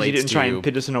which surprised relates you didn't try to and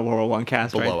pitch us in a World War One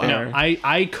cast right Blowout. there. No,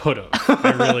 I could have.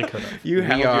 I really could have. You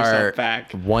held we are yourself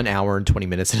back. 1 hour and 20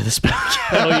 minutes into this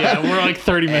podcast. Oh yeah, we're like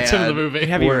 30 minutes into the And movie. We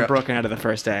haven't even We're- broken out of the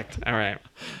first act. All right.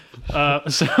 So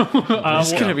This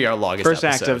is going to be our longest First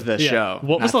episode. act of the yeah. show.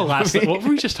 What was not the last? What were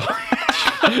we just talking?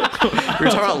 We were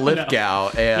talking about Lithgow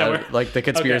and we're- like the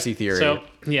conspiracy Okay, theory. So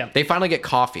yeah, They finally get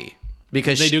coffee.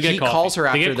 Because They do get he coffee. calls her They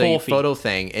after get the coffee. photo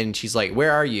thing, and she's like,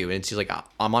 "Where are you?" And she's like,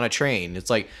 "I'm on a train." It's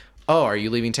like, "Oh, are you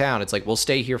leaving town?" It's like, "Well,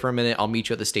 stay here for a minute. I'll meet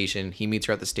you at the station." He meets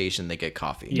her at the station. They get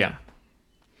coffee. Yeah.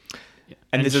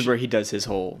 And this is where he does his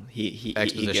whole he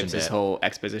Exposition gives his bit. whole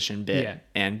exposition bit. Yeah.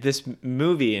 And this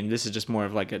movie, and this is just more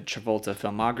of like a Travolta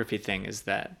filmography thing, is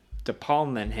that De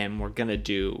Palma and him were gonna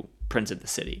do Prince of the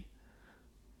City,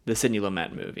 the Sidney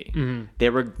Lumet movie. Mm-hmm. They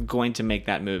were going to make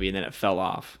that movie, and then it fell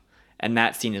off. And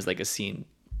that scene is like a scene.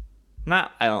 I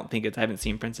haven't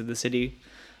seen Prince of the City,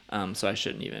 so I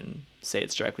shouldn't even say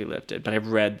it's directly lifted. But I've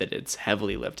read that it's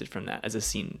heavily lifted from that as a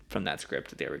scene from that script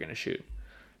that they were gonna shoot.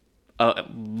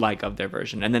 Of their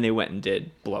version, and then they went and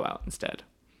did Blowout instead.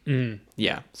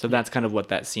 Yeah, so that's kind of what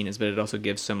that scene is, but it also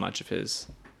gives so much of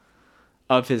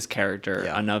his character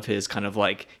and of his kind of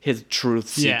like his truth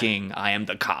seeking. I am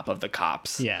the cop of the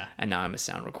cops. Yeah, and now I'm a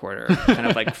sound recorder. Kind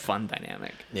of like fun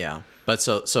dynamic. Yeah, but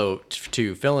so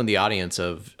to fill in the audience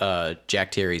of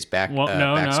Jack Terry's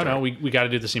backstory. No, we got to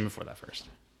do the scene before that first.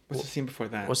 What's the scene before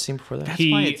that? What's the scene before that?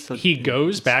 why it's so- he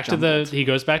goes it's back jumbled.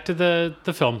 to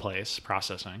the film place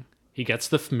processing. He gets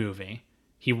the movie.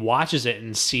 He watches it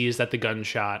and sees that the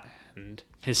gunshot and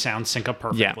his sounds sync up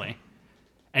perfectly. Yeah.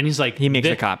 And he's like, He makes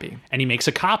a copy. And he makes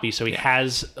a copy, so he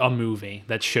has a movie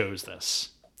that shows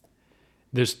this.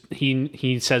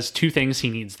 He says two things he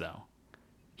needs though.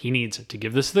 He needs to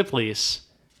give this to the police,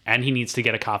 and he needs to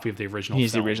get a copy of the original.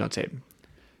 He's the film. original tape.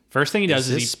 First thing he does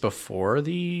Is is this before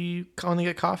the calling to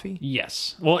get coffee?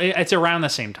 yes. Well, it's around the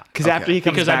same time. Because after he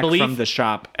comes Because I back believe- from the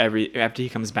shop, after he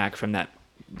comes back from that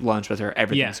lunch with her,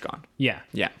 everything's gone. Yeah.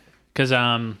 Yeah.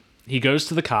 Because he goes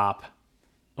to the cop,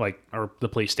 or the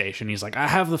police station. He's like, I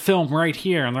have the film right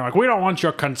here. And they're like, we don't want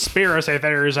your conspiracy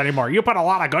theories anymore. You put a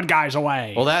lot of good guys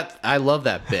away. Well, I love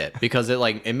that bit because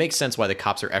it makes sense why the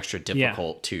cops are extra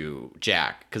difficult to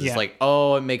Jack because it's like,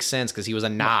 oh, it makes sense because he was a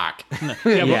knock.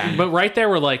 Yeah. But right there,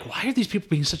 we're like, why are these people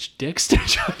being such dicks to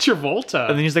John Travolta?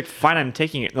 And then he's like, fine, I'm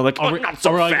taking it. And they're like, oh, not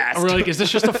so fast. We're like, is this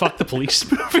just a fuck the police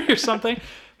movie or something?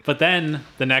 But then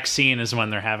the next scene is when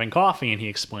they're having coffee and he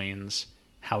explains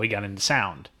how he got into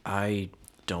sound. I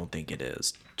don't think it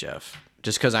is, Jeff.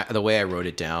 Just because the way I wrote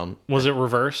it down. Was it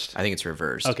reversed? I think it's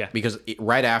reversed. Okay. Because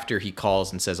right after he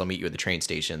calls and says, I'll meet you at the train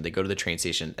station, they go to the train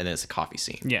station and then it's a coffee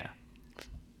scene. Yeah.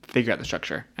 Figure out the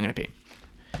structure. I'm going to pee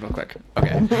real quick.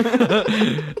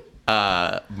 Okay.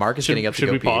 Mark is getting up to Should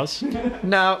go we pee. pause?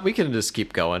 No, we can just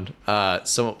keep going.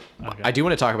 So Okay. I do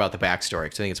want to talk about the backstory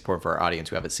because I think it's important for our audience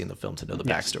who haven't seen the film to know the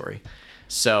backstory.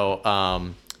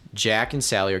 So Jack and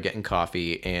Sally are getting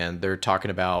coffee and they're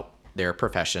talking about their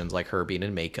professions, like her being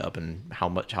in makeup and how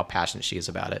passionate she is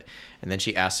about it. And then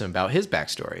she asks him about his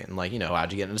backstory and like,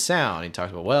 how'd you get into sound? And he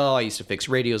talks about, well, I used to fix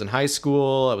radios in high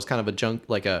school. I was kind of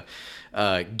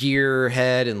a gear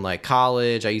head in like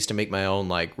college. I used to make my own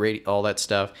like radio, all that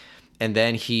stuff. And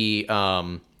then he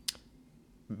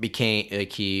became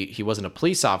like he wasn't a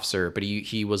police officer, but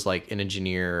he was like an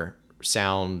engineer,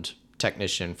 sound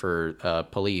technician for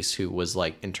police who was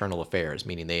like internal affairs,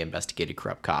 meaning they investigated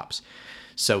corrupt cops.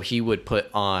 So he would put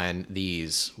on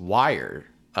these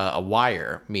a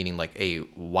wire, meaning like a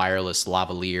wireless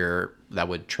lavalier that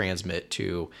would transmit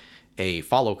to a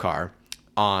follow car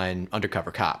on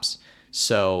undercover cops.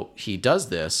 So he does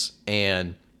this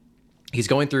and he's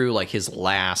going through like his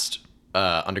last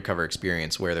undercover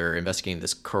experience where they're investigating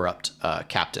this corrupt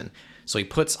captain. So he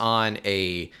puts on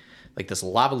this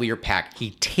lavalier pack.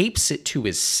 He tapes it to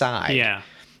his side. Yeah.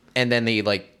 And then they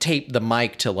like tape the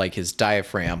mic to like his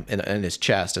diaphragm in his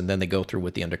chest, and then they go through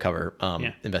with the undercover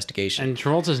investigation. And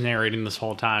Travolta's narrating this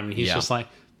whole time, and he's Yeah. just like,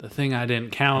 the thing I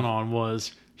didn't count on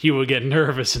was he would get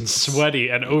nervous and sweaty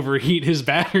and overheat his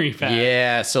battery pack.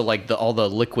 Yeah, so like all the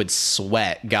liquid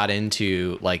sweat got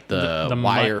into like the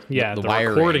wire, the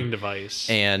wiring, recording device,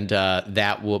 and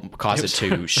that will cause it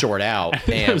to short out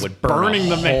and was would burn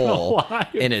burning a the man hole alive.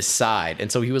 in his side,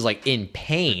 and so he was like in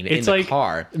pain it's in the like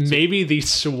car. maybe the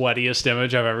sweatiest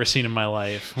image I've ever seen in my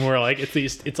life. Where like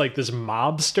it's like these two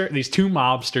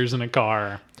mobsters in a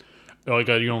car, like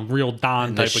a real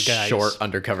Don The type of guy, short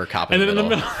undercover cop and in then the in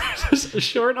the middle, middle there's a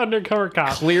short undercover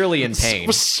cop clearly in pain.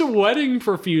 was sweating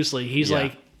profusely. He's Yeah.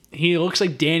 like, he looks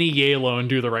like Danny Yalo and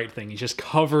Do the Right Thing. He's just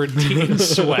covered in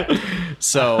sweat.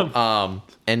 So,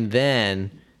 and then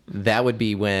that would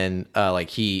be when,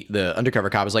 the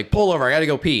undercover cop is like, pull over, I gotta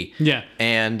go pee. Yeah.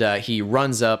 And he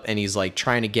runs up and he's like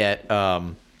trying to get, his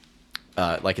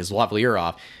lavalier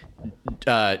off.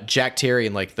 Jack Terry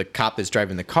and like the cop that's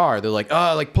driving the car, they're like,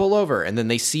 oh, like pull over. And then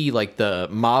they see like the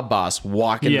mob boss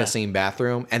walk into Yeah. the same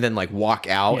bathroom and then like walk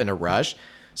out in a rush.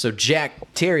 So Jack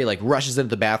Terry like rushes into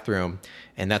the bathroom,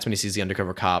 and that's when he sees the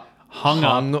undercover cop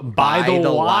hung up by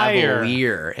the wire.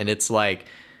 lavalier. And it's like,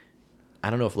 I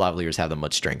don't know if lavaliers have that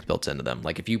much strength built into them.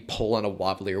 Like if you pull on a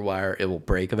lavalier wire, it will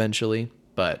break eventually.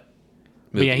 But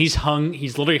yeah, he's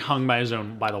literally hung by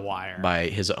the wire. By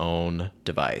his own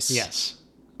device. Yes.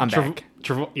 I'm back.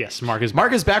 Yes, Mark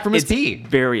is back from his pee.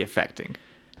 Very affecting.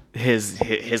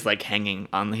 His like hanging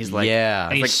on, he's like,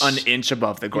 it's like an inch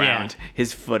above the ground. Yeah.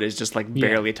 His foot is just like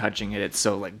barely touching it. It's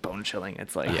so like bone chilling.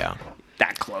 It's like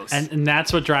that close. And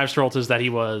that's what drives Travolta, is that he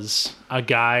was a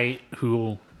guy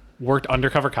who worked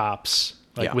undercover cops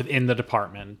within the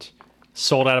department,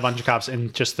 sold out a bunch of cops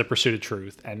in just the pursuit of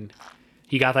truth, and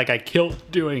he got that guy killed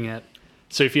doing it.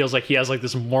 So he feels like he has like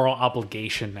this moral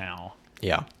obligation now.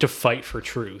 Yeah. To fight for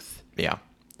truth. Yeah.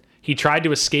 He tried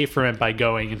to escape from it by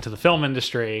going into the film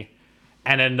industry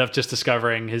and ended up just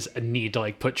discovering his need to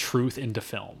like put truth into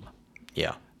film.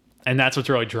 Yeah. And that's what's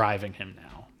really driving him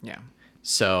now. Yeah.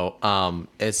 So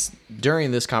it's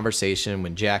during this conversation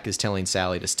when Jack is telling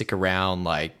Sally to stick around,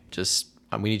 like, just,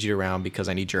 we need you around because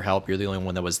I need your help. You're the only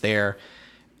one that was there.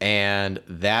 And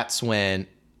that's when,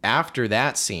 after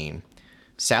that scene,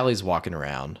 Sally's walking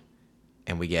around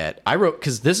and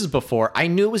because this is before, I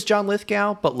knew it was John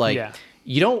Lithgow, but like,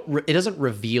 it doesn't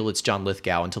reveal it's John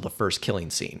Lithgow until the first killing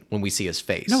scene when we see his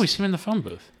face. No, we see him in the phone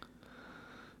booth.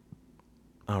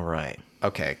 All right.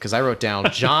 Okay, because I wrote down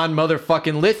John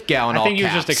motherfucking Lithgow in all caps. I think you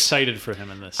were just excited for him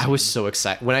in this scene. I was so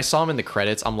excited. When I saw him in the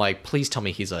credits, I'm like, please tell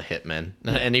me he's a hitman.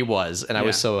 And he was. And I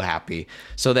was so happy.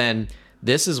 So then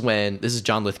this is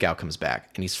John Lithgow comes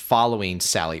back. And he's following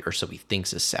Sally, or so he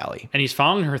thinks is Sally. And he's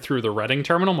following her through the Reading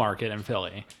Terminal Market in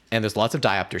Philly. And there's lots of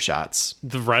diopter shots.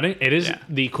 It is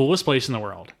the coolest place in the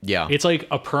world. Yeah. It's like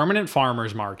a permanent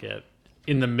farmer's market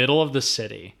in the middle of the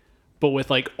city. But with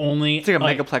like only... It's like a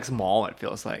megaplex mall, it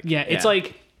feels like. Yeah, it's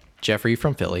like... Jeffrey,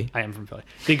 from Philly. I am from Philly.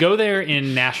 They go there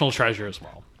in National Treasure as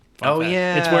well.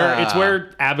 Yeah. It's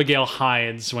where Abigail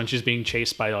hides when she's being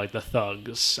chased by like the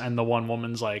thugs. And the one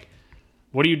woman's like,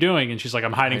 what are you doing? And she's like,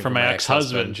 I'm hiding from my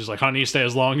ex-husband. She's like, honey, you stay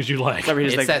as long as you like.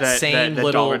 It's like that same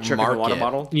little market. Water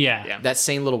bottle. Yeah. That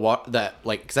same little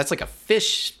because that's like a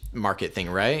fish market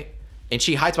thing, right? And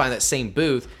she hides behind that same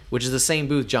booth, which is the same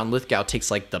booth John Lithgow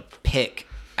takes like the pick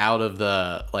out of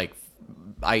the like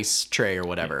ice tray or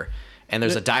whatever. And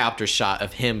there's a diopter shot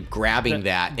of him grabbing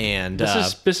that, and this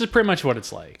is pretty much what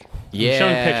it's like. Yeah. I'm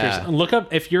showing pictures. Look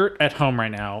up, if you're at home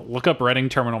right now, look up Reading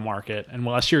Terminal Market, and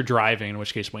unless you're driving, in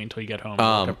which case wait until you get home.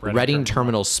 Look up Reading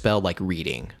Terminal spelled like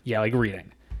reading. Yeah, like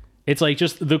reading. It's like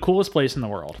just the coolest place in the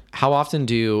world. How often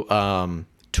do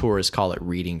tourists call it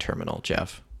Reading Terminal,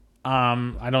 Jeff?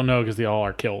 I don't know, because they all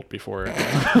are killed before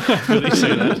after they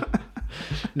say that.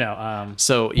 No.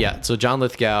 So John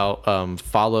Lithgow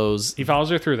follows. He follows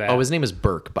her through that. Oh, his name is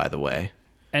Burke, by the way.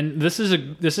 And this is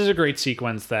a great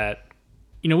sequence that,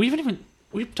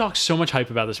 we've talked so much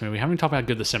hype about this movie. We haven't talked about how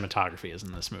good the cinematography is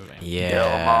in this movie.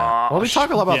 Yeah. Well, we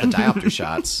talk a lot about the diopter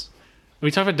shots.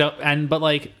 We talk about but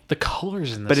like the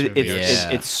colors in this movie.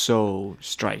 It's so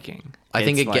striking. I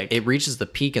think it reaches the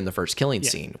peak in the first killing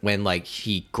scene when like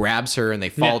he grabs her and they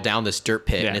fall down this dirt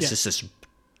pit and it's just this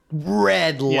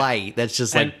red light that's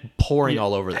just like pouring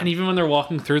all over them. And even when they're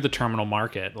walking through the terminal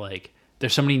market, like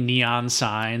there's so many neon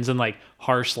signs and like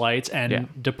harsh lights. And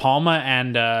De Palma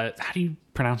and how do you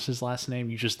pronounce his last name?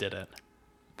 You just did it.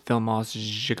 Vilmos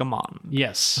Zsigmond.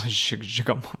 Yes.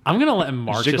 Zsigmond. I'm gonna let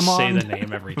Mark just say the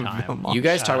name every time. You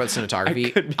guys talk about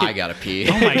cinematography. I gotta pee.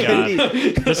 Oh my god.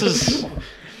 This is.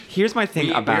 Here's my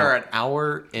thing about. We are an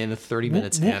hour and 30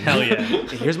 minutes in. Hell yeah.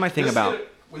 Here's my thing about.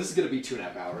 Well, this is gonna be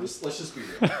 2.5 hours. Let's just be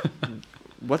real.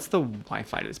 What's the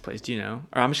Wi-Fi to this place? Do you know?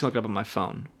 Or I'm just gonna look it up on my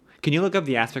phone. Can you look up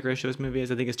the aspect ratio of this movie? I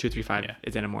think it's 2:35. Yeah.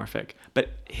 It's anamorphic, but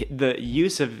the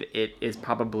use of it is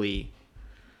probably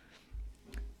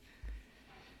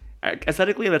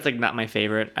aesthetically that's like not my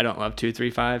favorite. I don't love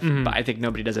 2:35, but I think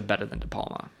nobody does it better than De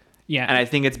Palma. Yeah, and I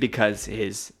think it's because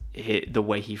the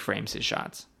way he frames his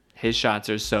shots. His shots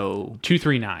are so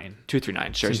 239.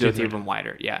 239. Sure, so it's even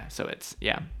wider. Yeah, so it's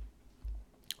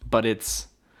but it's.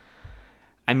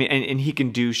 I mean, and he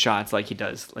can do shots like he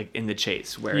does, like in The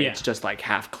Chase, where it's just like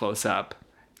half close up,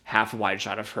 half wide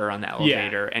shot of her on the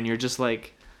elevator, and you're just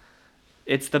like,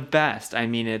 it's the best. I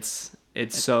mean, it's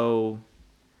so.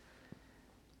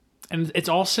 And it's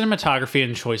all cinematography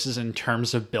and choices in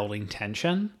terms of building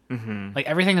tension. Mm-hmm. Like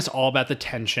everything is all about the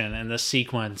tension, and the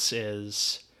sequence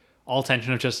is all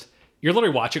tension of just you're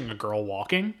literally watching a girl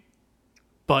walking,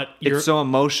 but it's so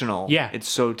emotional. Yeah, it's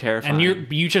so terrifying,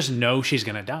 and you just know she's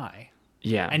gonna die.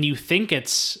 Yeah. And you think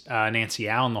it's Nancy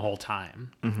Allen the whole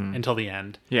time until the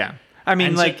end. Yeah. I mean,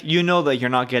 And like, so, you know that you're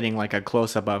not getting, like, a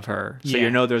close-up of her. So Yeah. you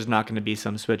know there's not going to be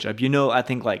some switch-up. You know, I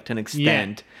think, like, to an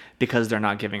extent, because they're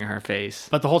not giving her face.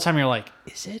 but the whole time you're like,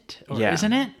 is it or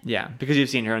isn't it? Yeah, because you've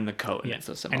seen her in the coat. And Yeah. it's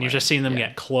so similar. And you're just seeing them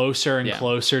get closer and Yeah.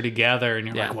 closer together, and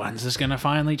you're like, when's this gonna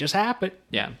finally just happen?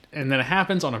 Yeah. And then it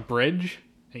happens on a bridge.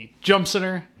 And he jumps at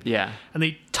her, Yeah. and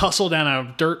they tussle down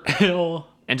a dirt hill.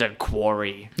 Into a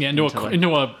quarry. Yeah, into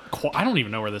a I don't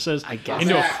even know where this is. I guess.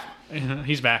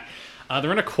 He's back.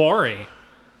 They're in a quarry.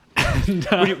 And,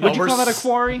 Would you call that a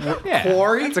quarry? Yeah.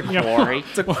 Quarry? It's a quarry.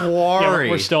 It's a yeah, quarry.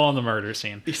 we're still on the murder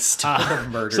scene. Still the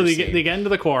murder So they scene. get into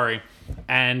the quarry,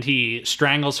 and he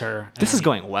strangles her. This is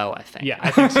going well, I think. Yeah,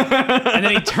 I think so. And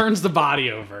then he turns the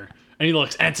body over, and he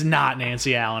looks, and it's not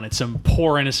Nancy Allen. It's some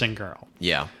poor innocent girl.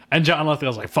 Yeah. And John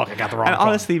Lithgow's like, fuck, I got the wrong And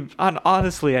phone.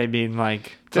 honestly, I mean,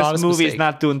 like, this honest movie's mistake.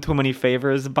 not doing too many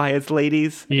favors by its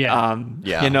ladies. Yeah.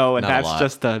 Yeah, You know, and not a that's lot.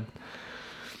 just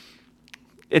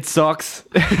it sucks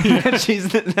that she's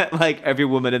that, like, every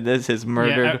woman in this is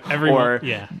murdered or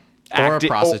yeah. Or a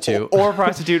prostitute. or a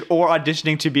prostitute, or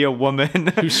auditioning to be a woman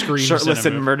who screams shirtless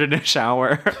in a and movie. murdered in a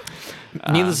shower.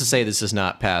 Needless to say, this does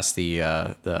not pass the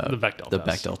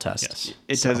Bechdel test. test.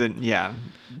 Yes. It doesn't, Yeah.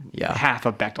 half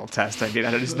a Bechdel test. I mean,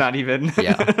 it's not even.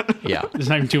 Yeah. There's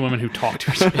not even two women who talk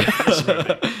to each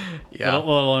other. Yeah. Let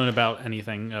alone about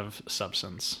anything of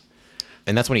substance.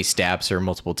 And that's when he stabs her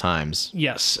multiple times.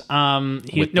 Yes.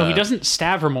 He With the- doesn't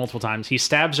stab her multiple times. He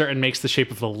stabs her and makes the shape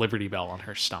of the Liberty Bell on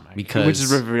her stomach. Because Which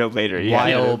is revealed later. Yeah.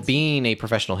 while being a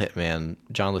professional hitman,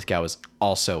 John Lithgow is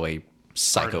also a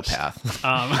psychopath.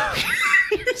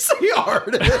 You say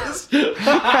artist.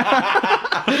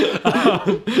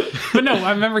 But no,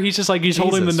 I remember he's just like, he's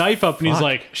holding the Jesus knife up and he's fuck.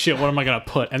 like, shit, what am I going to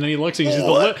put? And then he looks and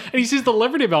he sees the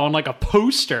Liberty Bell on like a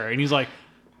poster and he's like,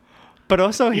 But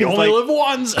also, he's you only like, live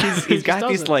once. he's got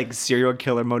these like serial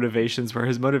killer motivations where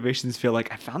his motivations feel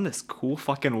like, I found this cool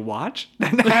fucking watch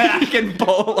and I can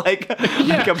pull I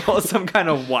can pull some kind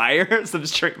of wire, some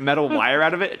straight metal wire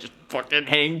out of it and just fucking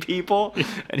hang people.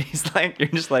 And he's like, you're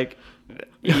just like,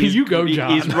 You go,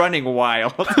 John. He's running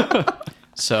wild.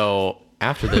 So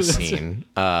after this scene,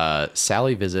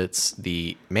 Sally visits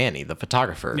Manny, the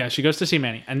photographer. Yeah, she goes to see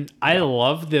Manny. And I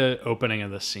love the opening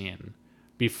of the scene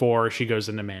before she goes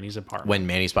into Manny's apartment. When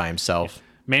Manny's by himself.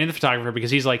 Manny the photographer, because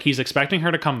he's expecting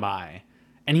her to come by.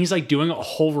 And he's like doing a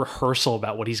whole rehearsal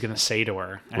about what he's going to say to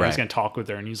her. And he's Right. going to talk with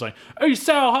her. And he's like, hey,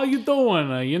 Sal, how you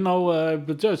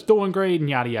doing? Just doing great and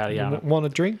yada, yada, yada. Want a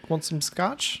drink? Want some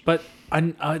scotch? But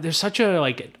there's such a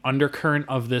like undercurrent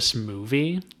of this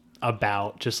movie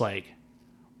about just like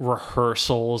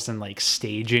rehearsals and like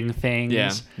staging things.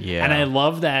 Yeah. Yeah. And I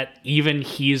love that even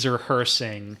he's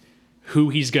rehearsing who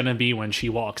he's going to be when she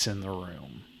walks in the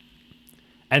room.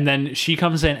 And then she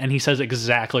comes in and he says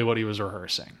exactly what he was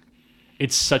rehearsing.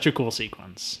 It's such a cool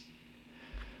sequence.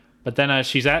 But then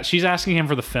she's asking him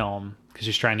for the film because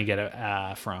she's trying to get it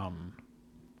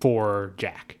for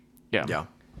Jack. Yeah.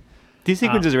 These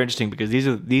sequences are interesting because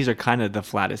these are kind of the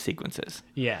flattest sequences.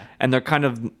 Yeah. And they're kind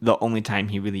of the only time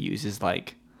he really uses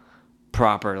like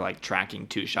proper like tracking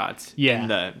two shots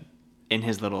in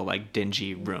his little like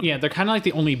dingy room. Yeah, they're kind of like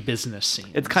the only business scenes.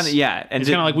 It's kind of and It's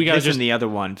kinda like we gotta this just- and the other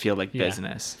one feel like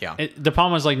business. Yeah. De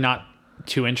Palma's like not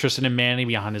too interested in Manny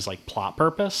beyond his like plot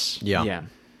purpose. Yeah. Yeah.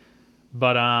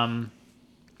 But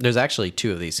There's actually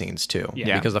two of these scenes too.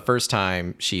 Yeah. Because the first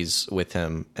time she's with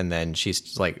him and then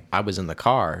she's like, I was in the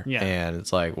car. Yeah. And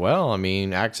it's like, well, I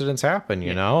mean, accidents happen,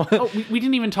 you know? we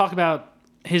didn't even talk about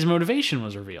his motivation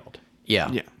was revealed. Yeah.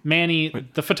 Yeah. Manny,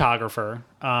 the photographer,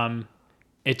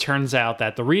 it turns out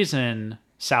that the reason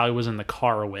Sally was in the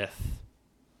car with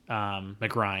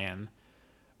McRyan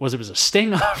was it was a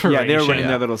sting operation. Yeah, they were running Yeah.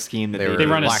 their little scheme that They they, were They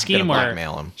run a gonna scheme where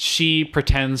blackmail him. she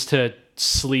pretends to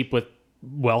sleep with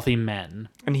wealthy men.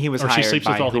 and he was Or she hired sleeps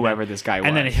by with wealthy whoever men. this guy was.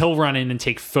 And then he'll run in and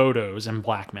take photos and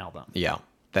blackmail them. Yeah.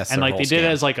 That's And their like whole they did it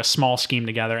scam. as like a small scheme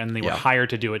together, and they were Yeah. hired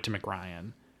to do it to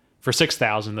McRyan for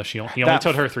 $6,000. Though he only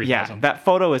told her $3,000. Yeah, that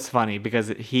photo is funny because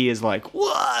he is like,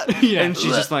 what? Yeah. And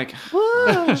she's just like,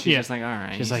 what? She's Yeah. just like, all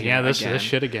right. She's like, here yeah, this again."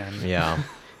 shit again. Yeah.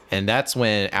 And that's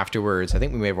when afterwards, I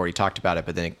think we may have already talked about it,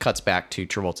 but then it cuts back to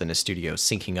Travolta in his studio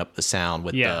syncing up the sound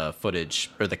with Yeah. the footage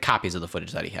or the copies of the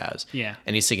footage that he has. Yeah.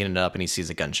 And he's syncing it up and he sees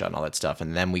a gunshot and all that stuff.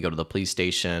 And then we go to the police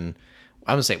station.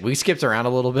 I'm gonna say we skipped around a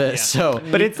little bit. Yeah. So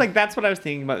But it's like, that's what I was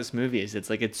thinking about this movie is it's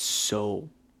like, it's so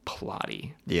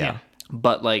plotty. yeah.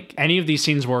 But like, Any of these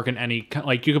scenes work in any,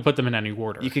 like you could put them in any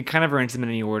order. you could kind of arrange them in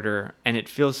any order. And it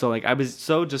feels so like, I was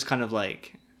so just kind of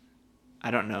like,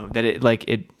 I don't know, that it like,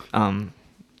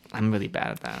 I'm really bad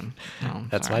at that. Oh,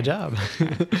 That's sorry. my job.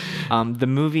 The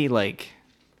movie, like,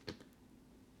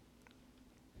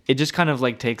 it just kind of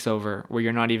like takes over where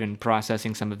you're not even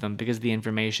processing some of them because the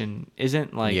information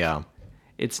isn't like,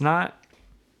 it's not.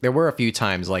 There were a few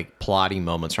times like plotting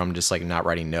moments where I'm just like not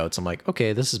writing notes. I'm like,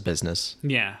 okay, this is business.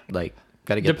 Yeah. Like,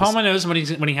 gotta get De Palma knows when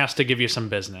he has to give you some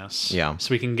business. Yeah.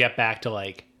 So we can get back to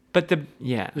like, but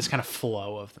this kind of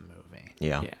flow of the movie.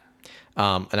 Yeah.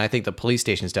 And I think the police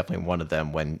station is definitely one of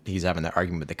them when he's having that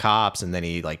argument with the cops and then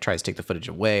he like tries to take the footage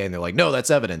away and they're like, no, that's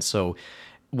evidence. So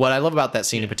what I love about that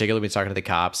scene in particular when he's talking to the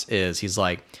cops is he's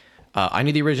like, I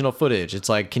need the original footage. It's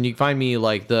like, can you find me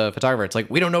like the photographer? It's like,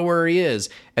 we don't know where he is.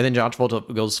 And then John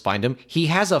Travolta goes find him. He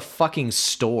has a fucking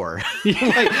store.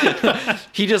 Like,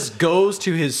 he just goes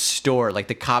to his store. Like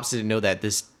the cops didn't know that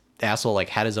this asshole like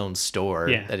had his own store.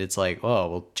 Yeah. That it's like, oh,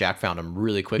 well, Jack found him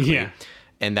really quickly. Yeah.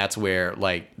 And that's where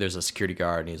like there's a security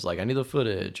guard and he's like, I need the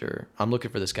footage, or I'm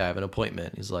looking for this guy. I have an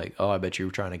appointment. He's like, oh, I bet you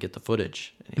were trying to get the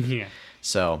footage. Yeah.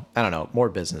 So I don't know, more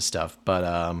business stuff.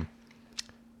 But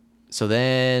so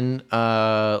then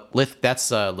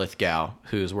Lithgow,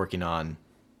 who's working on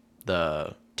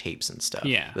the tapes and stuff.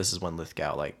 Yeah. This is when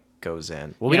Lithgow like goes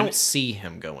in. Well, we don't see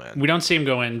him go in. We don't see him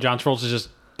go in. John Travolta just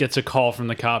gets a call from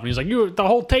the cop and he's like, the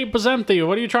whole tape was empty.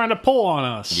 What are you trying to pull on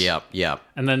us? Yep.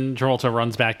 And then Travolta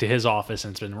runs back to his office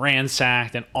and it's been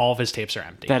ransacked and all of his tapes are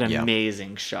empty. that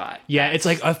amazing shot. Yeah, it's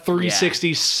like a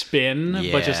 360 spin,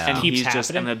 but just Yeah. keeps He's happening.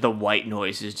 just, and the white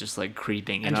noise is just like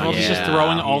creeping. And in Travolta's on you. just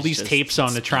throwing all He's these just- tapes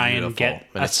on to try and beautiful. get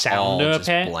And a it's sound all to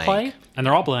just blank. play. And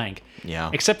they're all blank. Yeah.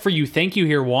 Except for you think you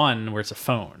hear one where it's a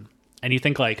phone. And you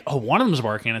think like, oh, one of them's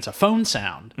working and it's a phone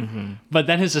sound. Mm-hmm. But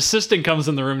then his assistant comes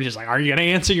in the room and he's like, are you going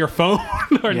to answer your phone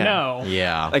or Yeah. no?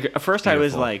 Yeah. Like at first I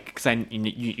was Beautiful. like, because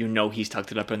you know he's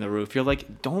tucked it up in the roof. You're like,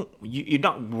 you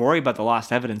don't worry about the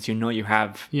lost evidence. You know you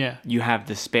have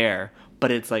the spare,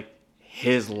 but it's like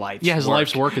his life's Yeah, his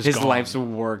life's work is his gone. life's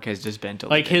work has just been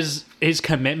Like deleted. his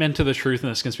commitment to the truth in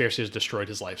this conspiracy has destroyed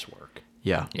his life's work.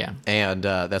 Yeah. Yeah. And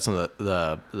that's when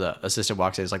the assistant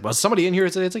walks in. It's like, well, somebody in here.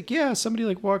 It's like, yeah, somebody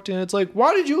like walked in. It's like,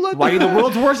 why did you let Why are you them? the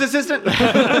world's worst assistant?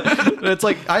 And it's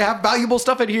like, I have valuable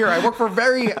stuff in here. I work for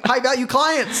very high value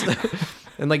clients.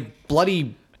 And like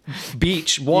Bloody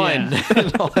Beach 1 Yeah.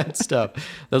 and all that stuff.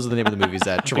 Those are the name of the movies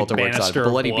that Travolta works banister on.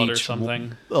 of Bloody blood or Beach,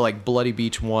 something. like Bloody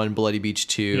Beach 1, Bloody Beach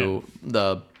 2,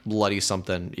 the Bloody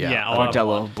something. Yeah. Yeah, a lot of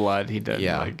Bordello of blood. He did.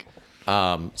 Yeah. Like,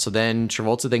 So then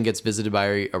Travolta then gets visited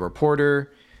by a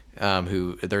reporter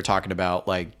who they're talking about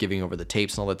like giving over the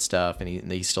tapes and all that stuff, and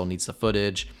he still needs the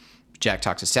footage. Jack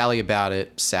talks to Sally about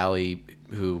it. Sally,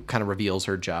 who kind of reveals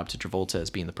her job to Travolta as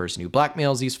being the person who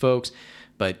blackmails these folks,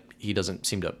 but he doesn't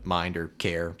seem to mind or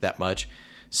care that much.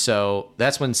 So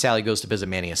that's when Sally goes to visit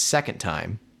Manny a second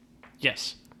time.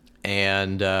 Yes.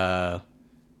 And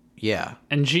yeah.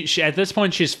 And she at this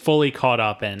point she's fully caught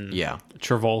up in Yeah.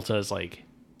 Travolta's like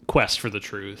quest for the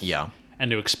truth. Yeah. And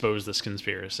to expose this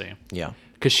conspiracy. Yeah.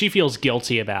 Because she feels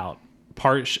guilty about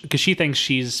because she thinks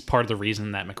she's part of the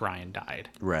reason that McRyan died.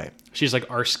 Right. She's like,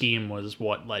 our scheme was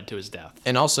what led to his death.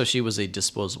 And also she was a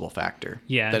disposable factor.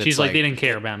 Yeah, That she's it's like, they didn't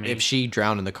care about me. If she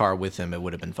drowned in the car with him, it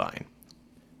would have been fine.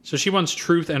 So she wants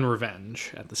truth and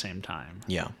revenge at the same time.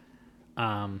 Yeah.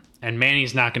 And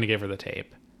Manny's not going to give her the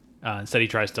tape. Instead, he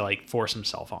tries to like force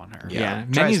himself on her. Yeah.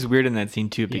 Manny's weird in that scene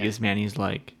too because Manny's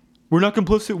like, we're not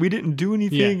complicit. We didn't do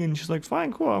anything. Yeah. And she's like,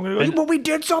 fine, cool. I'm going to go, but we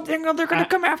did something and they're going to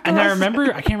come after and us. I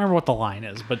can't remember what the line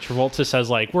is, but Travolta says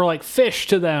like, we're like fish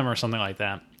to them or something like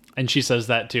that. And she says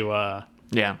that to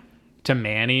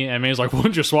Manny. And Manny's like,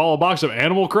 wouldn't you swallow a box of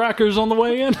animal crackers on the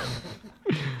way in?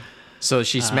 So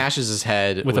she smashes his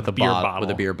head with a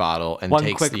beer bottle and One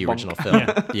takes quick the bonk. original film.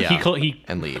 Yeah. He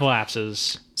and leave.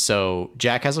 collapses. So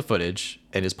Jack has the footage,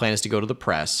 and his plan is to go to the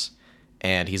press,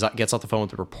 and he gets off the phone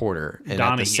with the reporter, and at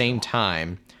Donahue. the same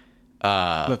time,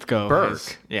 Let's go.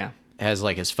 Burke Yeah. has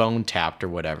like his phone tapped or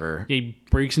whatever. He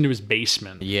breaks into his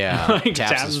basement. Yeah, Like,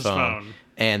 taps his phone.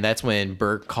 And that's when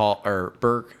Burke,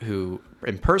 who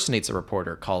impersonates a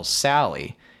reporter, calls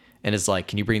Sally and is like,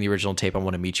 can you bring the original tape? I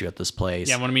want to meet you at this place.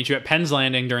 Yeah, I want to meet you at Penn's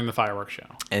Landing during the fireworks show.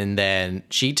 And then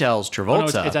she tells Oh,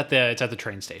 Travolta. no, it's at the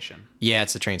train station. Yeah,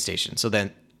 it's the train station. So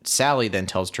then Sally then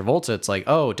tells Travolta, it's like,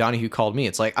 oh, Donahue called me.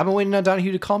 It's like, I've been waiting on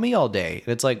Donahue to call me all day.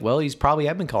 And it's like, well, he's probably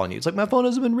have been calling you. It's like, my phone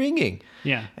hasn't been ringing.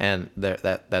 Yeah. And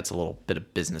that's a little bit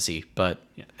of businessy. But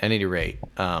at any rate,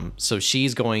 so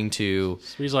she's going to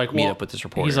He's like, meet up with this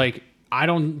reporter. He's like, I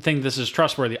don't think this is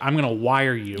trustworthy. I'm going to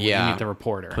wire you when you Yeah. meet the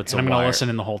reporter. Puts and a I'm going to wire. listen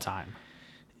in the whole time.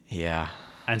 yeah,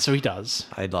 And so he does.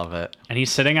 I love it. And he's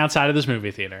sitting outside of this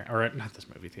movie theater. Or not this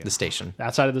movie theater. The station.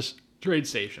 Outside of this train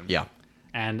station. Yeah.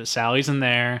 And Sally's in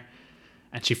there.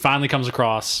 and she finally comes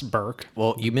across Burke.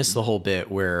 Well, you missed the whole bit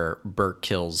where Burke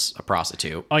kills a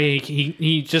prostitute. Oh yeah,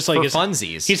 he just like For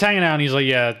funsies. He's hanging out and he's like,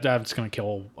 yeah, I'm just gonna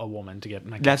kill a woman to get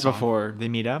my That's kicks on. before they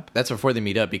meet up. That's before they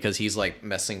meet up because he's like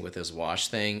messing with his wash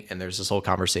thing, and there's this whole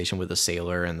conversation with a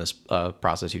sailor and this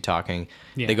prostitute talking.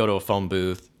 Yeah. They go to a phone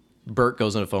booth. Burke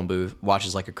goes in a phone booth,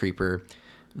 watches like a creeper.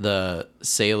 The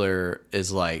sailor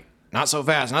is like, not so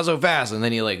fast, not so fast. And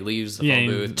then he like leaves the phone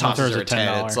booth, tosses her a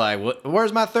 10. It's like,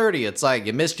 where's my 30? It's like,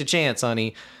 you missed your chance,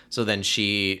 honey. So then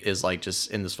she is like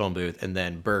just in this phone booth. And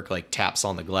then Burke like taps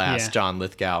on the glass, John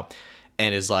Lithgow,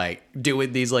 and is like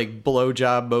doing these like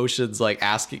blowjob motions, like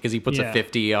asking, because he puts a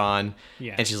 50 on.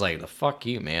 Yeah. And she's like, the fuck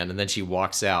you, man. And then she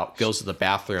walks out, goes to the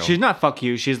bathroom. She's not fuck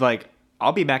you. She's like,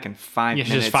 I'll be back in 5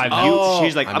 minutes. She's 5 minutes.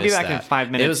 She's like, I'll be back in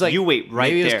 5 minutes. It was like, you wait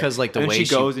right maybe there. Maybe it's because like the and way then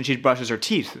she goes and she brushes her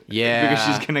teeth. Yeah. Because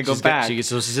she's going to go back.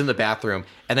 So she's in the bathroom.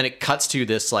 And then it cuts to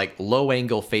this like low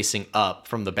angle facing up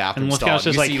from the bathroom and stall. Lithgow's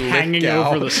just like hanging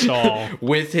over the stall.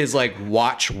 With his like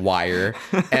watch wire.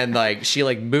 And like she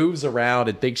like moves around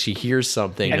and thinks she hears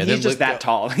something. And he's just that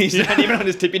tall. He's not even on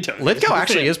his tippy toes. Lithgow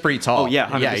actually is pretty tall. Oh yeah,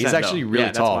 100%. Yeah, he's actually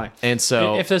really tall. Why. And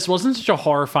so if this wasn't such a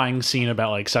horrifying scene about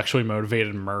like sexually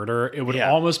motivated murder, it would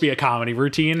almost be a comedy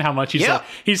routine. How much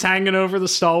he's hanging over the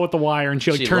stall with the wire, and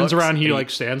she turns around, he like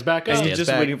stands back up. And he's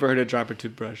just waiting for her to drop her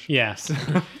toothbrush. Yes.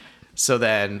 So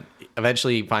then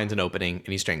eventually he finds an opening and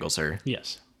he strangles her.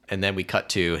 Yes. And then we cut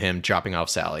to him dropping off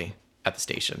Sally at the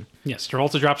station. Yes.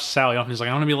 Travolta drops Sally off and he's like,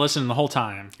 I want to be listening the whole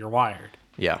time. You're wired.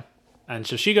 Yeah. And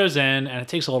so she goes in, and it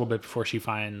takes a little bit before she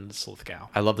finds Lithgow.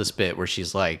 I love this bit where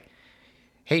she's like,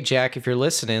 hey, Jack, if you're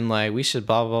listening, like, we should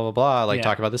blah, blah, blah, blah, like,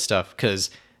 talk about this stuff. Because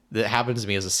that happens to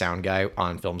me as a sound guy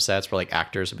on film sets where, like,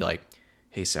 actors will be like,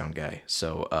 hey, sound guy,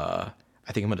 so,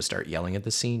 I think I'm going to start yelling at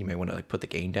the scene. You may want to, like, put the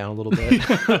gain down a little bit.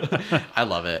 I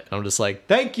love it. I'm just like,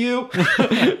 thank you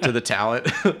to the talent.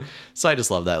 So I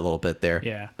just love that little bit there.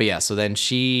 Yeah. But yeah, so then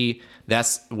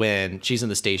that's when she's in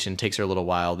the station, takes her a little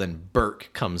while, then Burke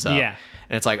comes up. Yeah.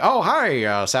 And it's like, oh,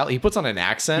 hi, Sally. He puts on an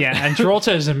accent. Yeah, and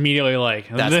Travolta is immediately like,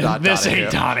 this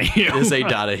ain't Donahue. This ain't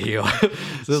Donahue. So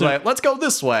it's like, let's go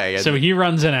this way. And so he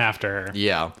runs in after her.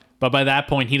 yeah. But by that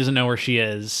point, he doesn't know where she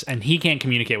is, and he can't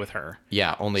communicate with her.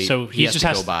 Yeah, only So he has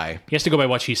to go by. He has to go by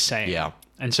what she's saying. Yeah.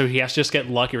 And so he has to just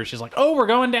get lucky where she's like, oh, we're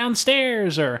going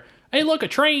downstairs, or hey, look, a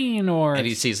train, or... And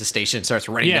he sees the station, starts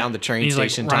running down the train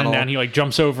station like, running tunnel. down. He like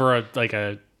jumps over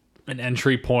an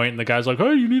entry point, and the guy's like,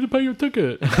 hey, you need to pay your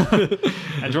ticket.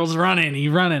 And Travolta's running,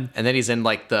 And then he's in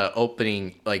like the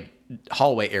opening like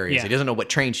hallway areas. Yeah. He doesn't know what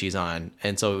train she's on.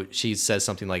 And so she says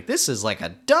something like, this is like a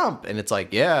dump. And it's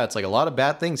like, yeah, it's like a lot of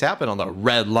bad things happen on the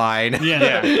red line.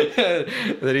 Yeah.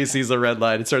 Then he sees the red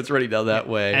line and starts running down that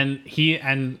way.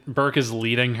 And Burke is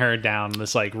leading her down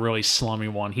this like really slummy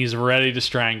one. He's ready to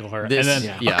strangle her. This- and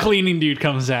then yeah. a cleaning dude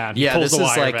comes out. He yeah, pulls this the is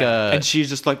wire like back. And she's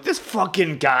just like, this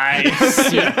fucking guy.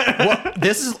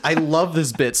 I love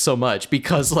this bit so much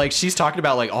because like she's talking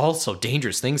about like also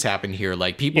dangerous things happen here.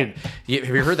 Like people, have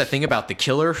you heard that thing about the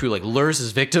killer who like lures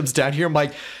his victims down here? I'm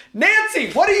like,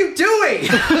 Nancy, what are you doing?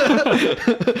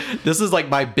 This is like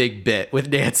my big bit with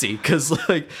Nancy because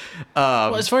like,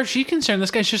 well, as far as she's concerned,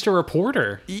 this guy's just a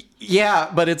reporter.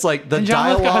 yeah, but it's like the And John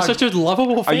Lithgow dialogue. has such a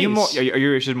lovable face. Are you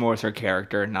interested more with her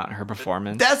character, not her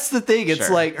performance? That's the thing. It's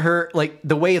Sure. like her, like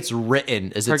the way it's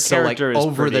written is Her it's so like character is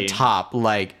over the pretty- top.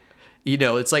 Like, you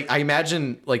know, it's like I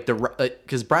imagine like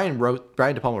because Brian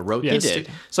De Palma wrote Yeah, this. he did.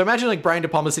 So imagine like Brian De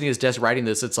Palma sitting at his desk writing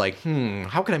this. It's like,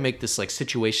 how can I make this like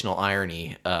situational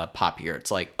irony pop here?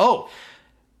 It's like, oh,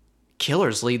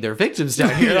 killers lead their victims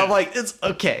down here. And I'm like, it's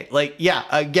okay. Like, yeah,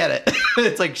 I get it.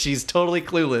 It's like she's totally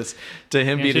clueless to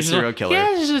him being a She's serial like, killer.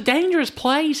 Yeah, this is a dangerous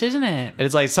place, isn't it? And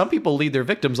it's like some people lead their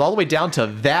victims all the way down to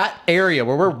that area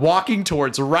where we're walking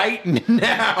towards right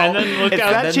now. And then look It's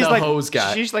out. that then she's the like, hose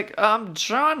guy. she's like,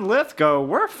 John Lithgow,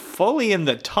 we're fully in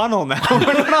the tunnel now.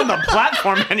 We're not on the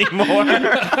platform anymore.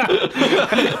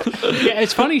 Yeah,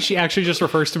 it's funny. She actually just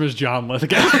refers to him as John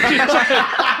Lithgow.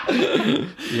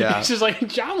 Yeah. She's like,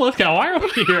 John Lithgow, why are we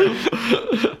here?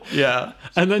 Yeah.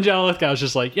 And then John Lithgow's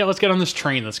just like, yeah, let's get on this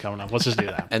train that's coming up. Let's just do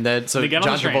that. And then so They get on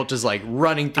John the train. Travolta's like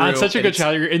running through. It's such a and good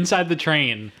shot. You're inside the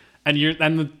train, and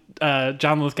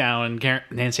John Lithgow and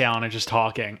Nancy Allen are just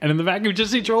talking, and in the back you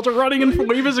just see Travolta running and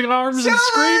waving his arms and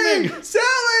screaming.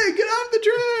 Sally, get off the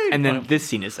train! And then this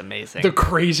scene is amazing. The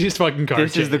craziest fucking car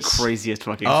This chase. is the craziest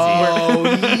fucking scene. Oh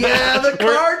yeah, the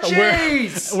car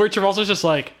chase. Where Travolta's just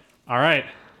like, all right,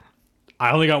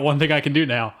 I only got one thing I can do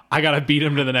now. I gotta beat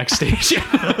him to the next station.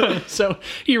 So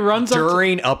he runs up.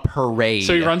 During a parade.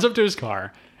 So he runs up to his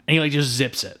car and he like just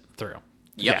zips it through.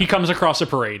 Yep. He comes across a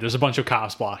parade. There's a bunch of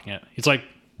cops blocking it. He's like,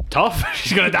 tough.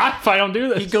 She's gonna die if I don't do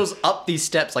this. He goes up these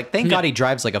steps. Like, thank God he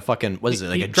drives like a fucking, what is it?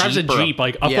 Like he a drives Jeep a or Jeep,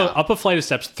 like up a flight of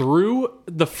steps through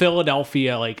the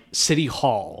Philadelphia like City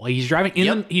Hall. Like he's driving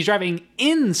in. He's driving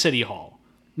in City Hall,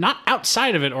 not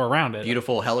outside of it or around it.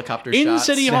 Beautiful helicopter in shots.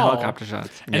 City Hall. Helicopter shots.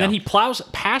 And then he plows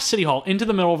past City Hall into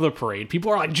the middle of the parade.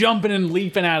 People are like jumping and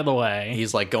leaping out of the way.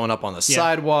 He's like going up on the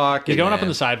sidewalk. He's going up on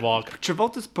the sidewalk.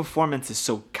 Travolta's performance is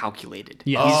so calculated.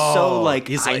 Yeah. He's so like,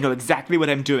 he's I like- know exactly what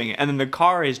I'm doing. And then the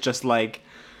car is just like,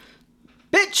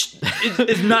 bitch,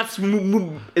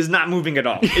 is not moving at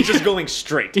all. It's just going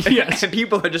straight. Yes. And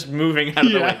people are just moving out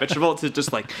of the Yeah. way. But Travolta's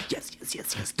just like, yes.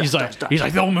 He's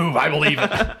like, they'll move. I believe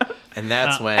it. And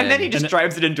that's when. And then he just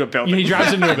drives it into a building. He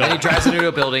drives into a Then building. he drives into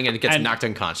a building and gets And- knocked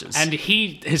unconscious. And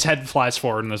his head flies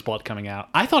forward and there's blood coming out.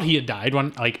 I thought he had died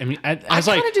when, like, I mean, I was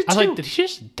like, kinda did I was like, too. did he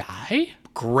just die?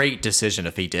 Great decision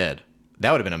if he did.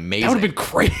 That would have been amazing. That would have been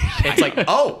great. It's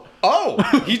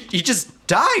like, he just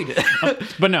died.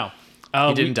 But no.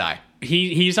 He didn't die.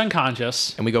 He's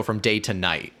unconscious. And we go from day to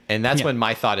night. And that's when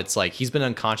my thought, it's like, he's been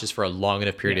unconscious for a long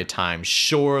enough period of time.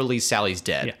 Surely Sally's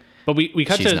dead. Yeah. But we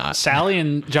cut She's to not. Sally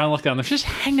and John Lithgow, and they're just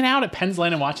hanging out at Penn's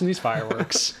Landing watching these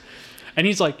fireworks. And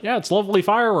he's like, yeah, it's lovely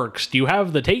fireworks. Do you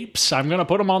have the tapes? I'm going to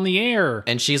put them on the air.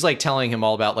 And she's like telling him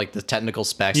all about like the technical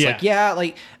specs. Yeah.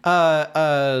 Like,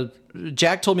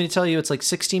 Jack told me to tell you it's like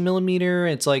 16 millimeter.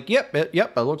 It's like, yep, it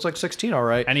looks like 16. All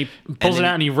right. And he pulls it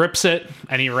out and he rips it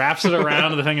and he wraps it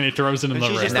around the thing and he throws it in the she's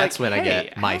room. just And that's when I hey,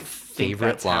 get my don't think favorite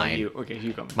that's how line. Okay,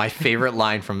 you go. My favorite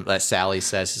line from that Sally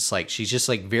says is like, she's just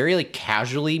like very like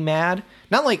casually mad.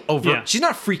 Not like over. Yeah. She's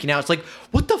not freaking out. It's like,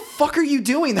 what the fuck are you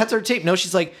doing? That's our tape. No,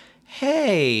 she's like,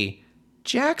 hey,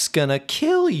 Jack's gonna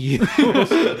kill you.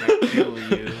 Kill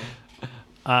you.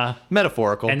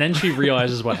 Metaphorical. And then she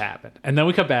realizes what happened. And then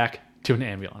we cut back to an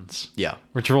ambulance. yeah.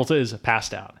 Where Travolta is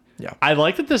passed out. Yeah. I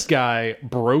like that this guy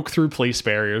broke through police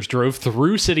barriers, drove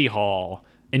through City Hall,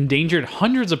 endangered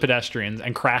hundreds of pedestrians,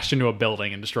 and crashed into a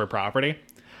building and destroyed property.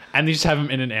 And they just have him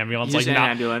in an ambulance. He's like in an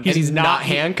ambulance. And he's not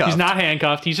handcuffed. He's not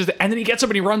handcuffed. He's just, and then he gets up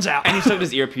and he runs out. And he still has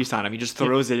his earpiece on him. He just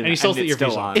throws it in And he still has the it's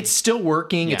earpiece still on. It's still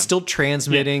working. Yeah. It's still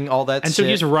transmitting all that And shit. so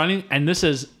he's running, and this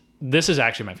is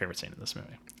actually my favorite scene in this movie.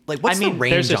 like, what's I mean, the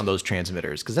there's range this- on those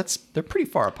transmitters? Because they're pretty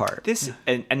far apart. This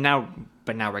and now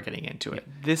we're getting into it.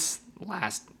 This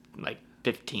last like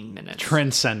 15 minutes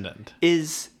Transcendent.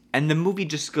 is, and the movie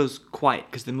just goes quiet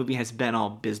because the movie has been all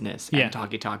business and Yeah.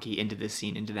 talkie into this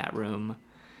scene, into that room.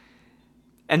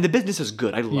 And the business is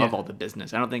good. I love Yeah. all the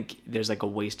business. I don't think there's like a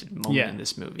wasted moment Yeah. in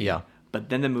this movie. Yeah. But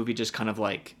then the movie just kind of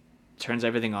like turns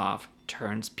everything off,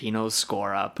 turns Pino's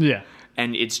score up. Yeah.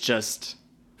 And it's just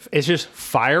It's just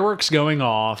fireworks going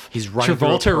off. He's running through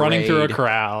a Travolta running through a parade.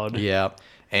 crowd. Yeah.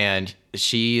 And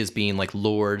she is being like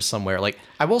lured somewhere. Like,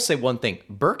 I will say one thing.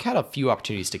 Burke had a few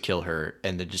opportunities to kill her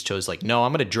and then just chose like, no,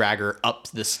 I'm going to drag her up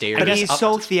the stairs. But up- he's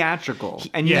so theatrical.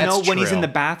 And you Yeah, know that's when he's in true. the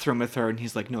bathroom with her and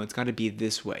he's like, no, it's got to be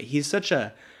this way. He's such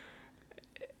a...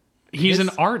 He's an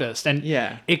artist, and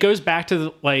Yeah. it goes back to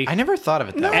the, like I never thought of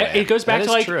it that way. it goes back That to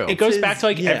is like true. it goes It's back to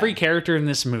like his- yeah. every character in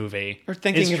this movie Or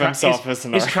thinking is of try- himself is, as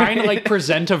an is artist. trying to like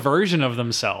present a version of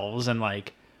themselves and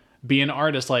like be an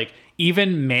artist. Like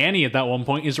even Manny at that one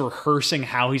point is rehearsing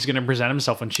how he's going to present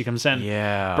himself when she comes in.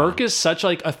 Yeah. Burke is such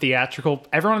like a theatrical.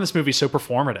 Everyone in this movie is so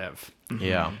performative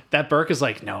Yeah. that Burke is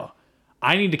like, no,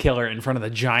 I need to kill her in front of the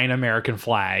giant American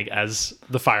flag as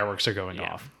the fireworks are going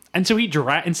off. And so he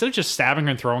instead of just stabbing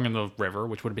her and throwing her in the river,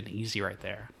 which would have been easy right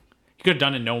there, he could have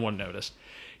done it, no one noticed.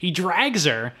 He drags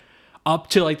her up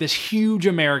to like this huge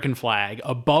American flag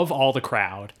above all the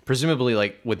crowd. Presumably,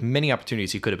 like, with many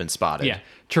opportunities, he could have been spotted. Yeah.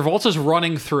 Travolta's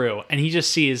running through and he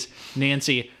just sees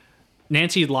Nancy.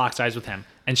 Nancy locks eyes with him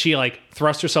and she like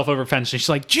thrusts herself over a fence and she's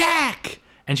like, Jack!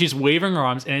 And she's waving her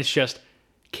arms and it's just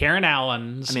Karen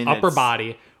Allen's upper that's-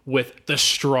 body with the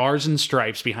stars and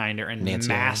stripes behind her and Nancy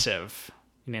massive.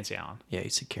 Nancy Allen. Yeah, you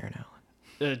said Karen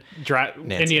Allen.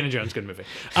 Indiana Jones, good movie.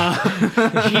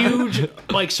 Huge,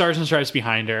 like, stars and stripes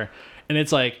behind her. And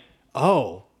it's like,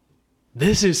 oh,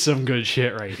 this is some good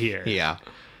shit right here. Yeah.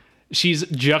 She's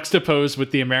juxtaposed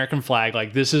with the American flag.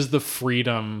 Like, this is the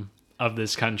freedom of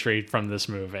this country from this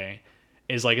movie.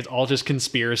 Is like, it's all just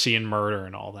conspiracy and murder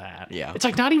and all that. Yeah. It's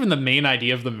like not even the main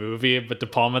idea of the movie, but De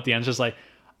Palma at the end is just like,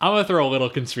 I'm going to throw a little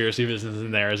conspiracy business in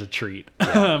there as a treat.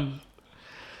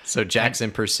 So Jack's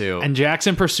in pursuit, And Jack's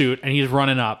in pursuit and he's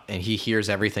running up. and he hears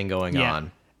everything going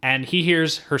on. And he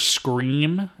hears her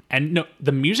scream, and no,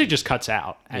 the music just cuts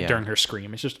out Yeah. during her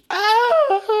scream. It's just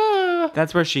ah,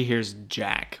 That's where she hears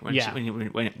Jack when Yeah.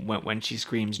 when she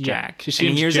screams Yeah. Jack. She And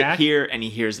screams he hears Jack. it here and he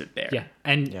hears it there. Yeah,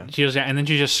 and she goes, and then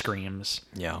she just screams.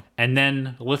 Yeah. And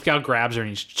then Lithgow grabs her and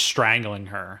he's strangling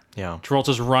her. Yeah.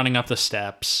 Travolta's running up the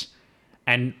steps.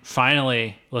 And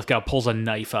finally, Lithgow pulls a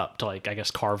knife up to, like, I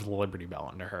guess, carve the Liberty Bell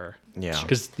into her. Yeah.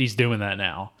 Because he's doing that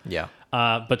now. Yeah.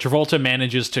 But Travolta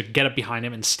manages to get up behind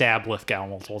him and stab Lithgow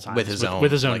multiple times. With his own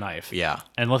like, knife. knife. Yeah.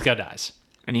 And Lithgow dies.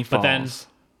 And he falls. But then,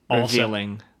 also,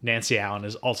 revealing. Nancy Allen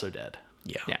is also dead.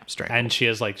 Yeah. Yeah. And she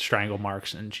has, like, strangle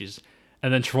marks.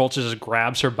 And then Travolta just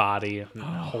grabs her body and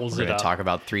holds We're it going up. to talk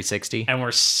about 360. And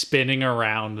we're spinning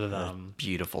around them.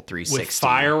 Beautiful 360. With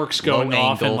fireworks going Low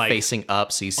off and, angle, like, facing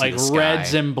up so you see Like the sky.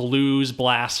 reds and blues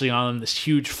blasting on them, this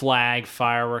huge flag,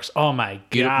 fireworks. Oh my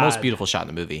god! Most beautiful shot in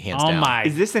the movie, hands Oh down. my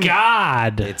Is this an-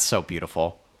 god! It's so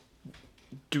beautiful.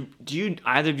 Do you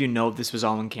either of you know if this was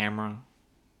all on camera?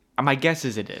 My guess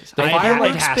is it is. The It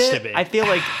fireworks has bit? to be. I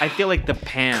feel like the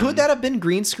pan. Could that have been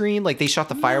green screen? Like they shot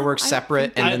the fireworks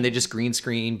separate and then they just green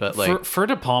screen, but like for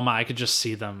De Palma, I could just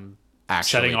see them actually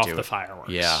setting off do the it.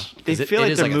 fireworks. Yeah. They 'Cause feel it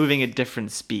like is they're a- moving at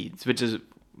different speeds, which is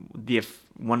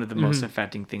one of the most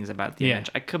affecting things about the Yeah.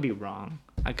 image. I could be wrong.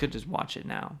 I could just watch it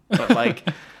now, but like,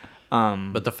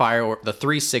 But the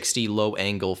 360 low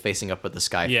angle facing up at the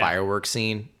sky Yeah. fireworks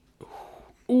scene.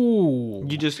 Ooh,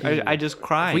 I just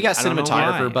cried. We got I don't know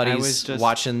cinematographer why. I buddies was just-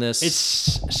 watching this. it's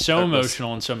so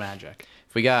emotional and so magic.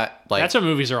 we got like That's what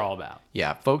movies are all about.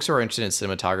 yeah, folks who are interested in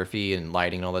cinematography and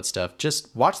lighting and all that stuff,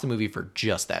 just watch the movie for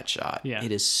just that shot. Yeah,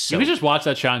 It is so You could just watch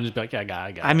that shot and just be like, yeah, I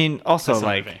got it. I mean, also That's the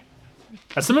like movie.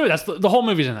 That's the movie. That's the whole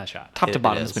movie's in that shot. top to It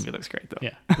bottom, is. this movie looks great though. Yeah,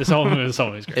 this whole movie's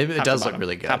great. it Top to does look bottom.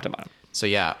 really good. Top to bottom. So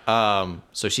yeah,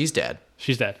 so she's dead.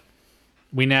 She's dead.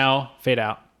 We now fade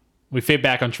out. We fade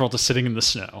back on Travolta sitting in the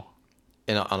snow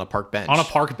On a park bench. on a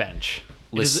park bench.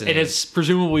 Listening. It has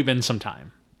presumably been some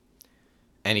time.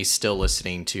 And he's still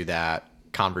listening to that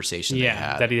conversation they Yeah,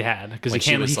 had. that he had because he When she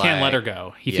can't was let like- her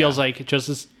go. He Yeah. feels like just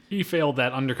as he failed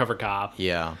that undercover cop,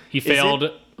 Yeah. he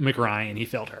failed McRyan, he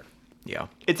failed her. Yeah.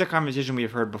 It's a conversation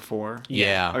we've heard before.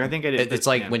 Yeah. Like, I think I did. It's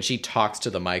like yeah. when she talks to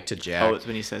the mic to Jack. Oh, it's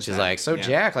when he says she's that. like, so Yeah.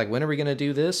 Jack, like, when are we going to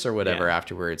do this or whatever Yeah.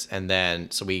 afterwards? And then,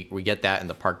 so we get that in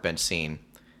the park bench scene.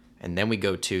 And then we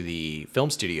go to the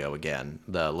film studio again,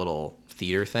 the little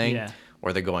theater thing Yeah.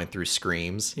 where they're going through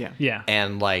screams. Yeah. Yeah.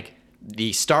 And like,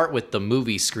 you start with the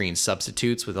movie screen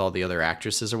substitutes with all the other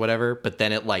actresses or whatever, but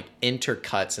then it like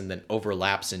intercuts and then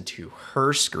overlaps into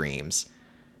her screams.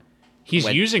 He's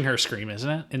when- using her scream, isn't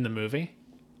it, in the movie?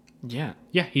 Yeah.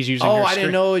 Yeah, he's using Oh, her I scream.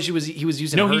 didn't know he was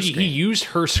using No, her he scream. used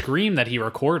her scream that he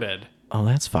recorded Oh,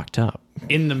 that's fucked up.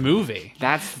 in the movie.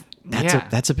 That's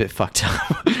That's a bit fucked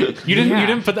up. You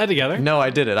didn't put that together? No,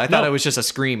 I didn't. I thought No. it was just a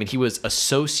scream, and he was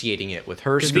associating it with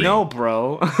her scream. no,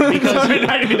 bro.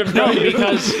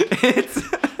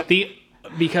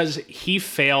 Because he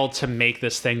failed to make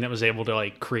this thing that was able to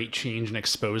like create change and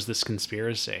expose this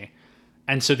conspiracy.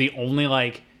 And so the only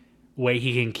like way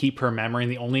he can keep her memory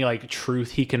and the only like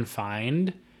truth he can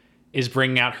find is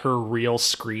bringing out her real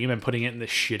scream and putting it in this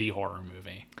shitty horror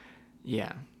movie.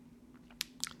 Yeah.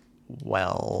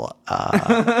 Well,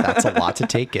 that's a lot to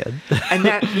take in. And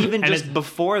that even And just it-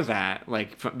 before that,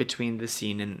 like between the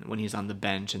scene and when he's on the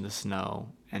bench in the snow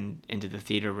and into the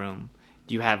theater room,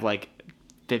 you have like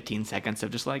 15 seconds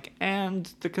of just like, and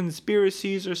the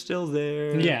conspiracies are still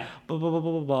there. Yeah. Blah, blah, blah,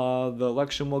 blah, blah, blah. The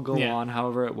election will go Yeah. on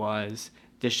however it was.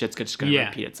 This shit's just going to Yeah.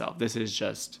 repeat itself. This is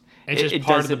just... It's just it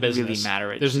part of the doesn't business. really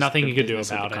matter. It's There's just nothing the he could do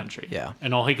business of the about it. country. Yeah.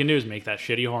 And all he can do is make that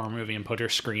shitty horror movie and put her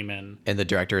scream in. And the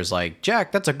director is like,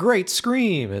 Jack, that's a great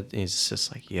scream. And he's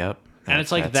just like, yep. And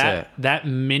it's like that's that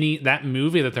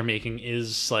movie that they're making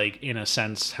is like in a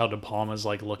sense how De Palma's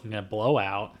like looking at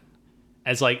Blowout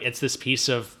as like it's this piece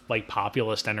of like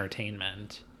populist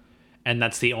entertainment, and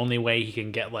that's the only way he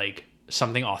can get like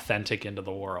something authentic into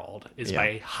the world is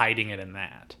by hiding it in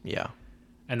that. Yeah.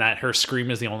 And that her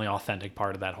scream is the only authentic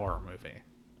part of that horror movie.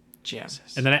 Yeah.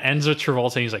 And then it ends with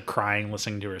Travolta and he's like crying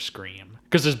listening to her scream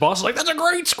because his boss is like, that's a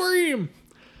great scream,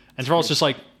 and Travolta's just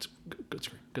like, good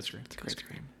scream, good scream, Great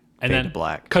scream. and Fade then to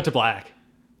black. cut to black,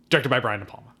 directed by Brian De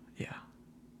Palma. Yeah.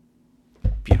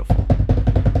 Beautiful.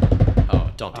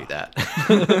 Oh, don't do that.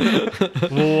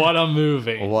 What a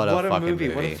movie! What a What a fucking movie.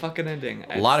 movie. What a fucking ending.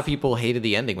 A lot of people hated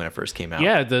the ending when it first came out.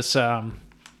 Yeah, this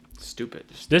Stupid.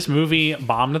 this movie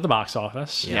bombed at the box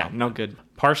office. Yeah, no good.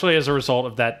 Partially as a result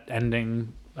of that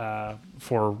ending.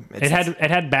 It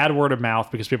had bad word of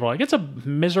mouth because people are like, it's a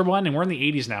miserable ending. We're in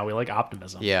the 80s now. We like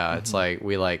optimism. Yeah, it's like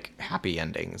we like happy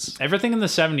endings. Everything in the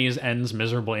 70s ends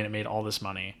miserably and it made all this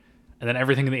money, and then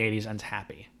everything in the 80s ends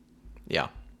happy. Yeah.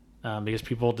 because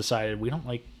people decided we don't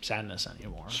like sadness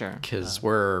anymore. Sure. Because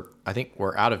I think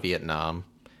we're out of Vietnam.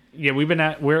 Yeah,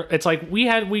 it's like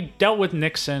we dealt with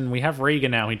Nixon. We have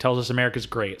Reagan now. He tells us America's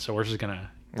great, so we're just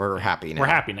gonna. We're happy now. We're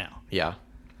happy now. Yeah.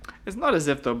 It's not as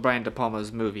if the Brian De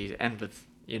Palma's movies end with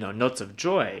notes of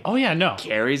joy. Oh yeah, no.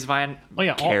 Carrie's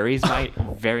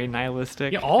very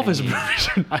nihilistic. Yeah, all of his movies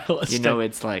are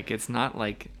nihilistic. It's not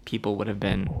like people would have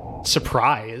been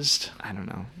surprised. I don't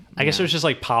know. I guess it was just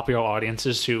like popular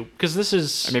audiences who, because this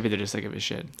is, or maybe they're just sick of his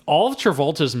shit. All of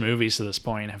Travolta's movies to this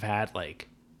point have had like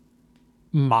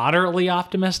moderately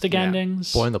optimistic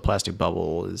endings. Boy in the Plastic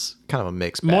Bubble is kind of a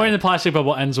mixed bag. Boy in the Plastic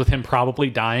Bubble ends with him probably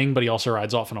dying, but he also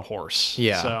rides off on a horse.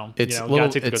 Yeah, so it's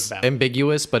it's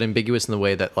ambiguous, but ambiguous in the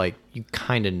way that like you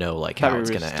kind of know like how it's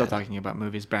going to end. Still talking about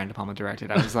movies Brian De Palma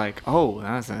directed. I was like, oh,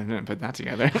 I didn't put that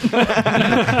together.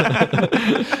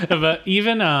 But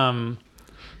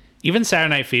even Saturday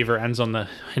Night Fever ends on the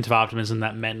hint of optimism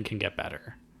that men can get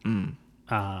better.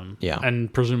 Yeah.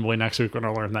 And presumably next week we're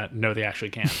going to learn that no, they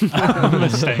actually can't.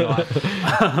 Staying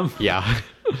alive. Yeah.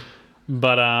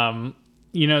 But,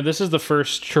 this is the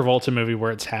first Travolta movie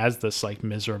where it has this like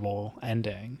miserable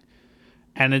ending.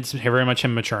 And it's very much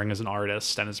him maturing as an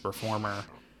artist and as a performer.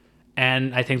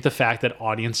 And I think the fact that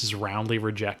audiences roundly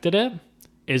rejected it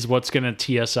is what's going to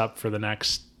tee us up for the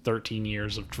next 13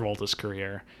 years of Travolta's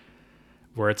career,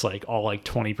 where it's like all like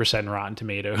 20% Rotten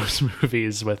Tomatoes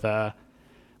movies with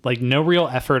like no real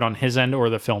effort on his end or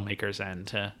the filmmaker's end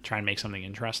to try and make something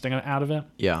interesting out of it.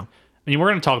 Yeah. I mean, we're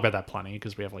going to talk about that plenty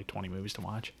because we have like 20 movies to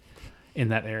watch in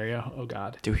that area. Oh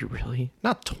God. Do we really?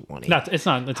 Not 20. It's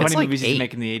not. How many like movies did 8. he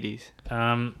make in the 80s?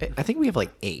 I think we have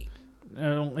like 8.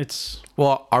 It's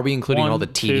Well, are we including 1, all the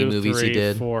TV 2, movies 3, he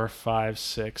did? 4, 5,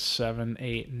 6, 7,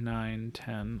 8, 9,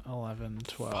 10, 11,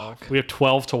 12. Fuck. We have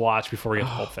 12 to watch before we get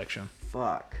to Pulp Fiction.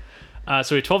 Fuck.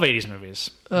 So we have 12 80s movies,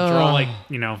 which are all like,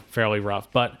 fairly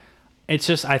rough. But it's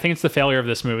just, I think it's the failure of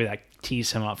this movie that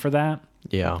tees him up for that.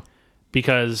 Yeah.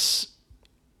 Because,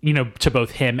 to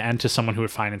both him and to someone who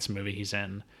would finance a movie he's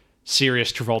in,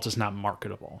 serious Travolta's not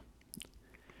marketable.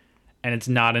 And it's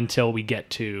not until we get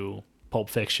to Pulp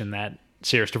Fiction that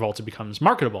serious Travolta becomes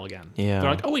marketable again. Yeah. They're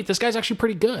like, oh wait, this guy's actually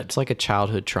pretty good. It's like a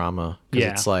childhood trauma.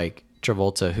 Because it's like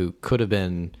Travolta, who could have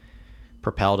been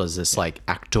propelled as this like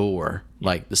actor,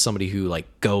 like somebody who like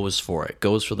goes for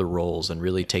the roles and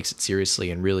really takes it seriously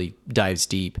and really dives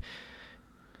deep.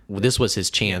 This was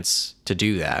his chance to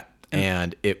do that,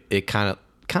 and it kind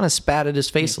of spat at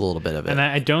his face a little bit of it. And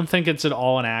I don't think it's at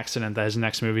all an accident that his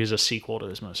next movie is a sequel to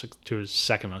his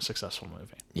second most successful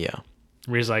movie. Yeah.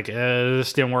 Where he's like,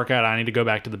 this didn't work out. I need to go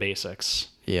back to the basics.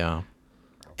 Yeah.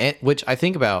 And which I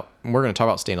think about, we're going to talk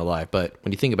about Staying Alive, but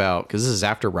when you think about, because this is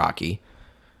after Rocky.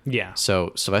 Yeah.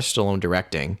 So Sylvester Stallone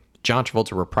directing, John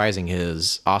Travolta reprising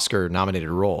his Oscar-nominated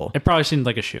role. It probably seemed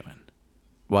like a shoo-in.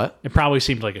 What? It probably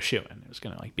seemed like a shoo-in. It was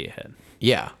going to like be a hit.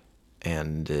 Yeah.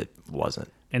 And it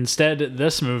wasn't. Instead,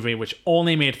 this movie, which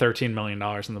only made $13 million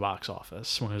in the box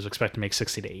office when it was expected to make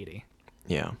 60 to 80.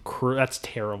 Yeah. That's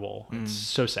terrible. It's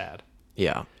so sad.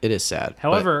 Yeah, it is sad.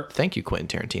 However, but thank you, Quentin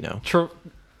Tarantino.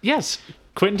 Yes,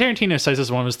 Quentin Tarantino says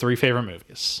it's one of his 3 favorite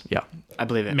movies. Yeah. I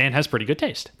believe it. Man has pretty good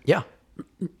taste. Yeah.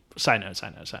 Side note.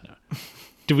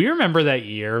 Do we remember that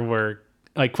year where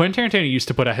like Quentin Tarantino used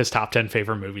to put out his top 10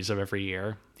 favorite movies of every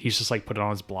year? He's just like put it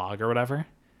on his blog or whatever.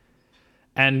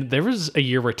 And there was a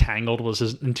year where in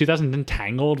 2010,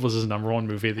 Tangled was his number 1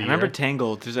 movie of the year. I remember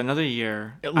Tangled. There's another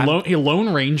year.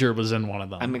 Lone Ranger was in one of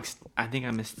them. I'm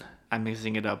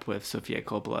mixing it up with Sofia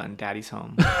Coppola and Daddy's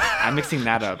Home. I'm mixing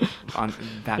that up on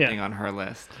that thing on her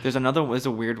list. There's another one. There's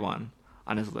a weird one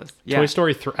on his list. Yeah. Toy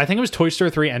Story 3. I think it was Toy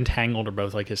Story 3 and Tangled are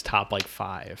both like his top like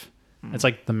 5. It's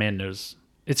like the man knows.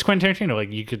 It's Quentin Tarantino.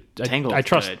 Like you could. I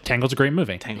trust. Good. Tangled's a great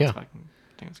movie. Tangled's good.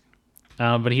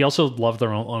 But he also loved The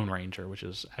Lone Ranger, which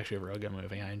is actually a real good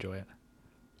movie. I enjoy it.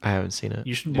 I haven't seen it.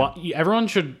 You should. Everyone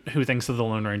who thinks that The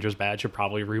Lone Ranger is bad should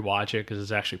probably rewatch it because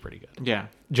it's actually pretty good. Yeah.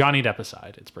 Johnny Depp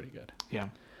aside, it's pretty good. Yeah.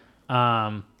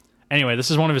 Anyway, this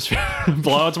is one of his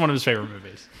Blowout's one of his favorite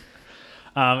movies.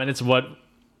 And it's what.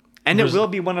 And it will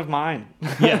be one of mine.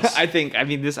 Yes. I think. I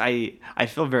mean, I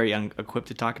feel very equipped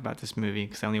to talk about this movie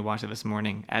because I only watched it this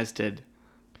morning, as did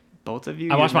both of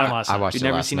you. I watched mine last night. I watched You'd it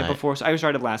never last seen night. it before, so I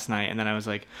started last night, and then I was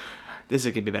like, "This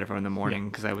is gonna be better for in the morning,"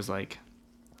 because I was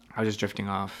just drifting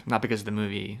off, not because of the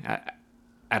movie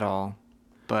at all,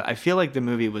 but I feel like the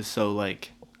movie was so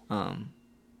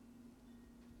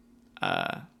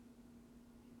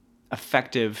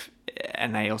effective,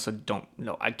 and I also don't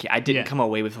know. I didn't come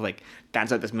away with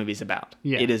that's what this movie's about.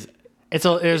 Yeah. It is.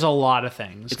 There's a lot of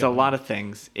things. It's a lot of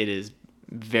things. It is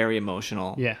very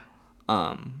emotional. Yeah.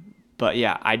 But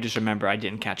yeah, I just remember I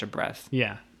didn't catch a breath.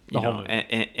 Yeah. You whole know, movie.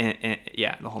 and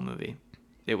yeah, the whole movie.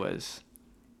 It was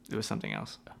something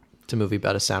else. It's a movie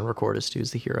about a sound recordist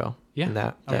who's the hero. Yeah, and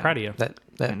I'm proud of you. That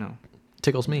I know.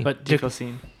 tickles me. But Tickle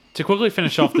scene. to quickly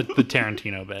finish off the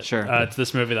Tarantino bit, Sure. It's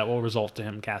this movie that will result to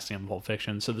him casting him in Pulp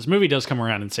Fiction. So this movie does come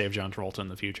around and save John Travolta in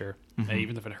the future,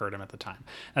 even if it hurt him at the time.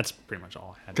 That's pretty much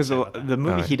all I had to Because say about that. the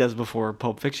movie Alright. he does before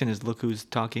Pulp Fiction is Look Who's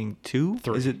Talking 2?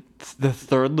 Three. Is it the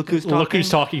third Look Who's Talking? Look Who's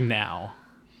Talking Now.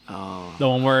 Oh. The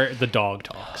one where the dog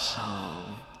talks.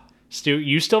 Stu,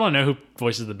 you still don't know who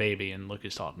voices the baby in Look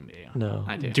Who's Talking to You. no,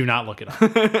 I do. Do not look it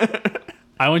up.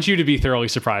 I want you to be thoroughly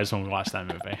surprised when we watch that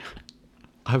movie.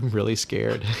 I'm really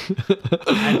scared.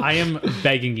 I am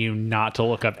begging you not to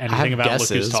look up I anything have about Look Who's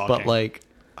guesses, Talking. but like,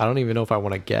 I don't even know if I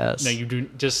want to guess. No, you do.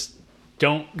 Just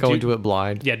don't Go into it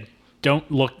blind. Yeah, don't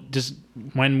look. Just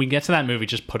when we get to that movie,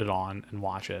 just put it on and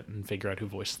watch it and figure out who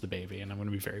voices the baby, and I'm going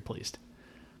to be very pleased.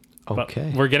 Okay.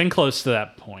 But we're getting close to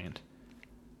that point.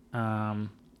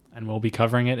 And we'll be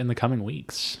covering it in the coming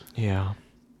weeks, Yeah.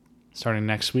 starting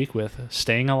next week with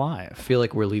Staying I Alive. feel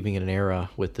like we're leaving an era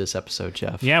with this episode,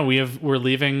 Jeff. Yeah, we're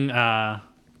leaving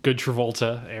good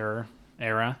Travolta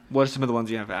era. What are some of the ones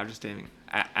you have after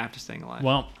staying alive?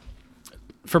 Well,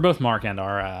 for both Mark and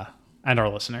our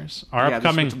listeners, our yeah,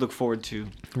 upcoming this is what to look forward to.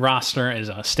 roster is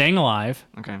Staying Alive,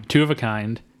 Okay. Two of a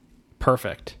Kind,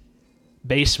 Perfect,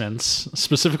 Basements,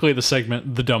 specifically the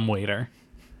segment The Dumb Waiter,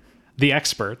 The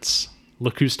Experts,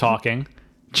 Look Who's Talking,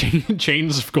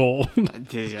 Chains of Gold,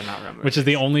 Yeah, not remember. which is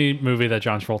the only movie that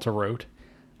John Travolta wrote,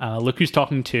 Look Who's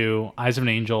Talking 2, Eyes of an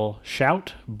Angel,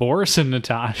 Shout, Boris and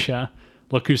Natasha,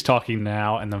 Look Who's Talking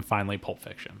Now, and then finally Pulp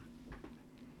Fiction.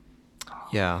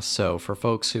 Yeah, so for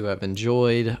folks who have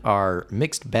enjoyed our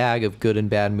mixed bag of good and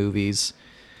bad movies,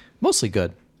 mostly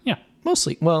good. Yeah.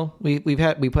 Mostly, well, we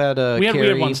had We had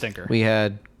Carrie, one stinker. We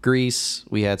had Grease,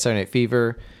 we had Saturday Night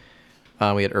Fever,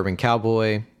 we had Urban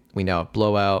Cowboy, we now have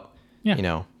Blowout. Yeah. You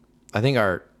know, I think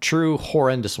our true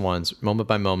horrendous ones, moment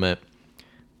by moment.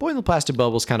 Boy in the Plastic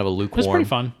Bubble is kind of a It was lukewarm. pretty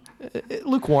fun.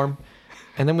 Lukewarm.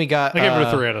 And then we got I gave it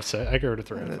a 3 out of 6. I gave it a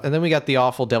 3 out of 5. and then we got the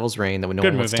awful Devil's Reign that no Good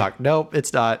one wants to movie. talk. Nope,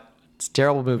 it's not. It's a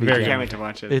terrible movie. Very I good. can't wait to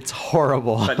watch it. It's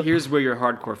horrible. But here's where your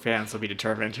hardcore fans will be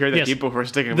determined. Here are the Yes. people who are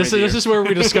sticking This with you. is where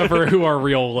we discover who our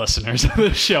real listeners of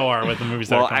the show are with the movies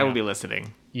that well, are coming I will out. be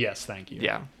listening. Yes, thank you.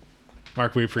 Yeah,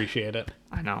 Mark, we appreciate it.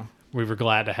 I know. We were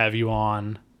glad to have you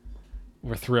on.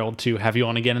 We're thrilled to have you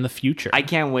on again in the future. I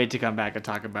can't wait to come back and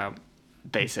talk about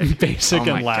Basic. Basic Oh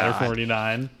my and Ladder God.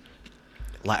 49.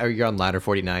 You're on Ladder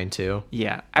 49 too.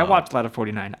 Yeah, I watched Ladder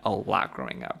 49 a lot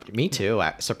growing up. Me too,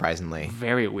 surprisingly.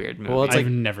 Very weird movie. Well, it's I've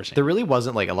like never seen there really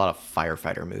wasn't like a lot of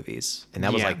firefighter movies, and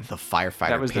that was Yeah. like the firefighter.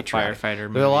 That was the patriotic. firefighter There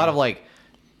were a lot movie. of like,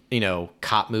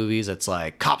 cop movies. It's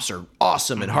like cops are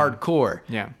awesome and hardcore.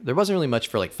 Yeah. there wasn't really much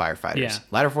for like firefighters. Yeah.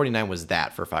 Ladder 49 was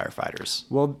that for firefighters.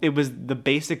 Well, it was the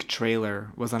Basic trailer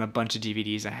was on a bunch of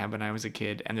DVDs I had when I was a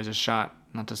kid, and there's a shot,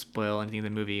 not to spoil anything in the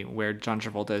movie, where John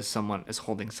Travolta is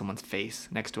holding someone's face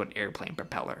next to an airplane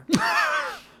propeller,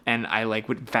 and I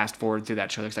would fast forward through that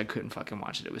trailer because I couldn't fucking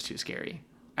watch it; it was too scary.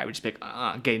 I would just be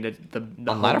like, getting the On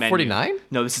whole Ladder menu. 49?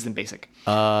 No, this isn't Basic.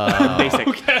 Basic.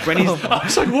 When he's I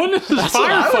was like, what is this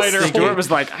what I was firefighter? thinking. Stuart was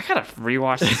like, I gotta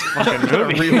rewatch this fucking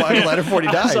movie. Rewatch Ladder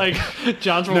 49. I was like,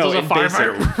 John No, Travolta's a in Basic.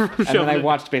 firefighter. And then I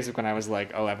watched Basic when I was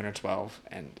like 11 or 12,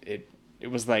 and it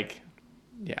was like,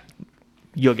 yeah,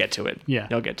 you'll get to it. Yeah.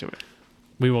 You'll get to it.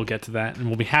 We will get to that, and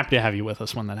we'll be happy to have you with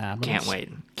us when that happens.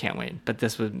 Can't wait. But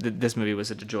this movie was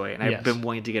such a joy, and Yes. I've been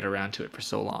wanting to get around to it for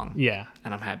so long. Yeah,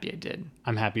 And I'm happy I did.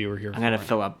 I'm happy you were here. I'm gonna for it.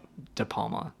 fill up to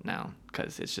Palma now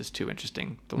because it's just too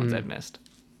interesting. The ones I've missed.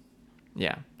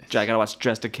 Yeah, I gotta watch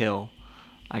Dress to Kill.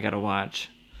 I gotta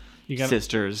watch You got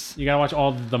Sisters. You gotta watch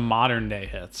all the modern day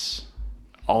hits.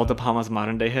 All the Palma's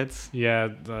modern day hits. Yeah,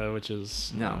 which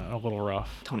is No. a little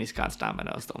rough. Tony Scott's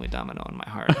Domino is the only domino in my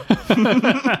heart.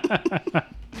 I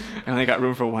only got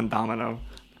room for one domino.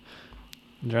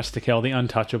 Dress to Kill, The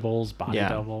Untouchables, Body Yeah.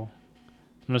 Double.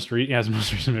 His most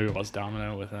recent movie was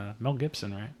Domino with Mel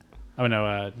Gibson, right? Oh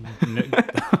no,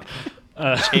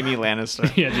 Jamie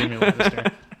Lannister. yeah, Jamie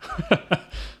Lannister.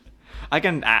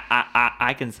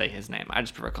 I can say his name. I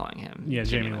just prefer calling him. Yeah,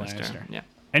 Jamie Lannister. Yeah,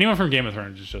 Anyone from Game of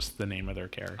Thrones is just the name of their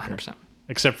character, 100%.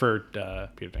 except for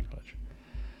Peter Dinklage.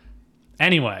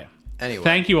 Anyway,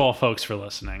 thank you all, folks, for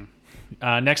listening.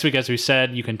 Next week, as we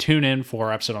said, you can tune in for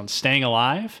our episode on Staying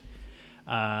Alive,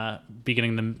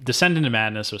 beginning the Descent into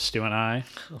Madness with Stu and I.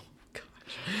 Oh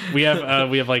gosh, we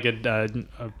have like a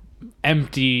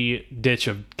empty ditch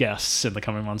of guests in the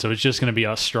coming months, so it's just going to be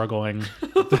us struggling.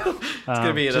 It's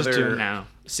gonna be Just do it another now.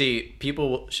 See,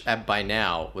 people by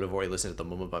now would have already listened to the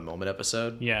moment by moment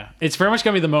episode. Yeah, it's very much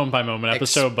gonna be the moment by moment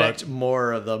episode, Expect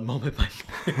more of the moment by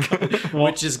moment,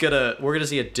 which is we're gonna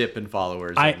see a dip in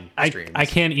followers. And streams. I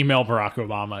can't email Barack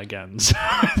Obama again, so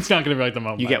it's not gonna be like the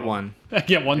moment. You get one. I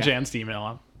get one chance to email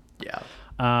him. Yeah,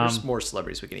 there's more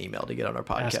celebrities we can email to get on our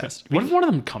podcast. What if one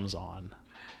of them comes on?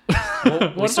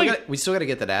 Well, we still got to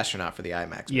get that astronaut for the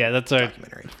IMAX. Yeah, that's our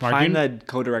documentary. Find the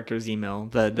co-director's email,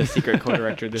 the secret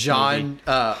co-director. Of this movie.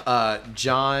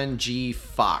 John G.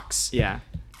 Fox. Yeah.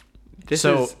 This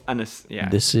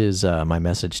is my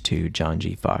message to John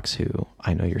G. Fox, who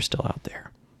I know you're still out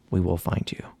there. We will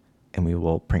find you, and we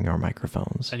will bring our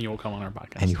microphones, and you will come on our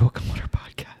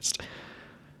podcast.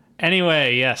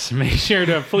 Anyway, yes, make sure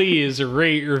to please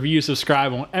rate, review,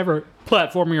 subscribe on whatever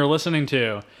platform you're listening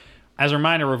to. As a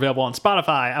reminder, we're available on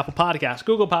Spotify, Apple Podcasts,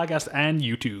 Google Podcasts, and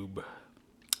YouTube.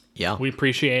 Yeah. We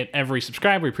appreciate every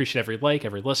subscribe. We appreciate every like,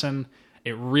 every listen.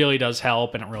 It really does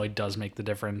help, and it really does make the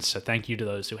difference. So thank you to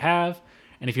those who have.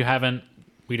 And if you haven't,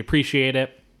 we'd appreciate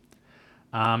it.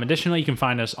 Additionally, you can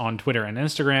find us on Twitter and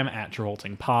Instagram at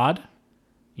TravoltingPod.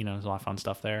 There's a lot of fun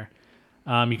stuff there.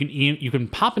 You can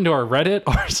pop into our Reddit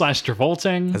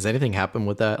r/Travolting. Has anything happened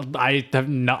with that? I've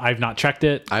not checked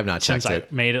it. I've not checked since it.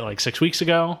 I made it like 6 weeks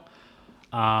ago.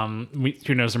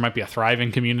 Who knows? There might be a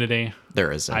thriving community.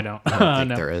 There isn't. I don't think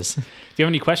no. there is. If you have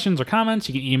any questions or comments,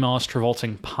 you can email us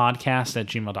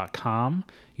travoltingpodcast@gmail.com.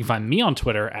 You can find me on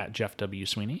Twitter at Jeff W.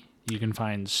 Sweeney. You can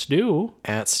find Stu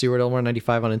at Stuart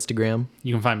Elmore95 on Instagram.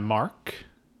 You can find Mark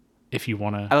if you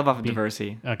want to. I live off of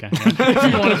diversity. Okay. Yeah.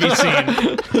 If you want to be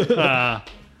seen.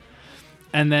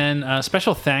 And then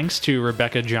special thanks to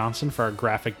Rebecca Johnson for our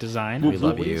graphic design. We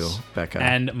love you, Becca.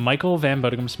 And Michael Van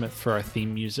Bodegum Smith for our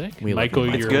theme music.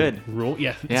 Michael, it's good.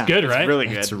 Yeah, it's good, right? It's really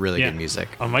good. It's really good music.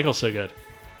 Oh, Michael's so good.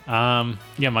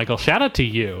 Michael, shout out to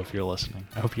you if you're listening.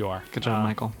 I hope you are. Good job,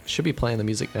 Michael. Should be playing the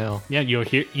music now. Yeah, you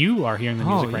are hearing the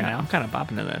music right now. I'm kind of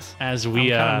bopping to this. As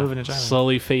we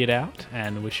slowly fade out,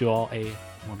 and wish you all a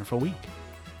wonderful week.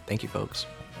 Thank you, folks.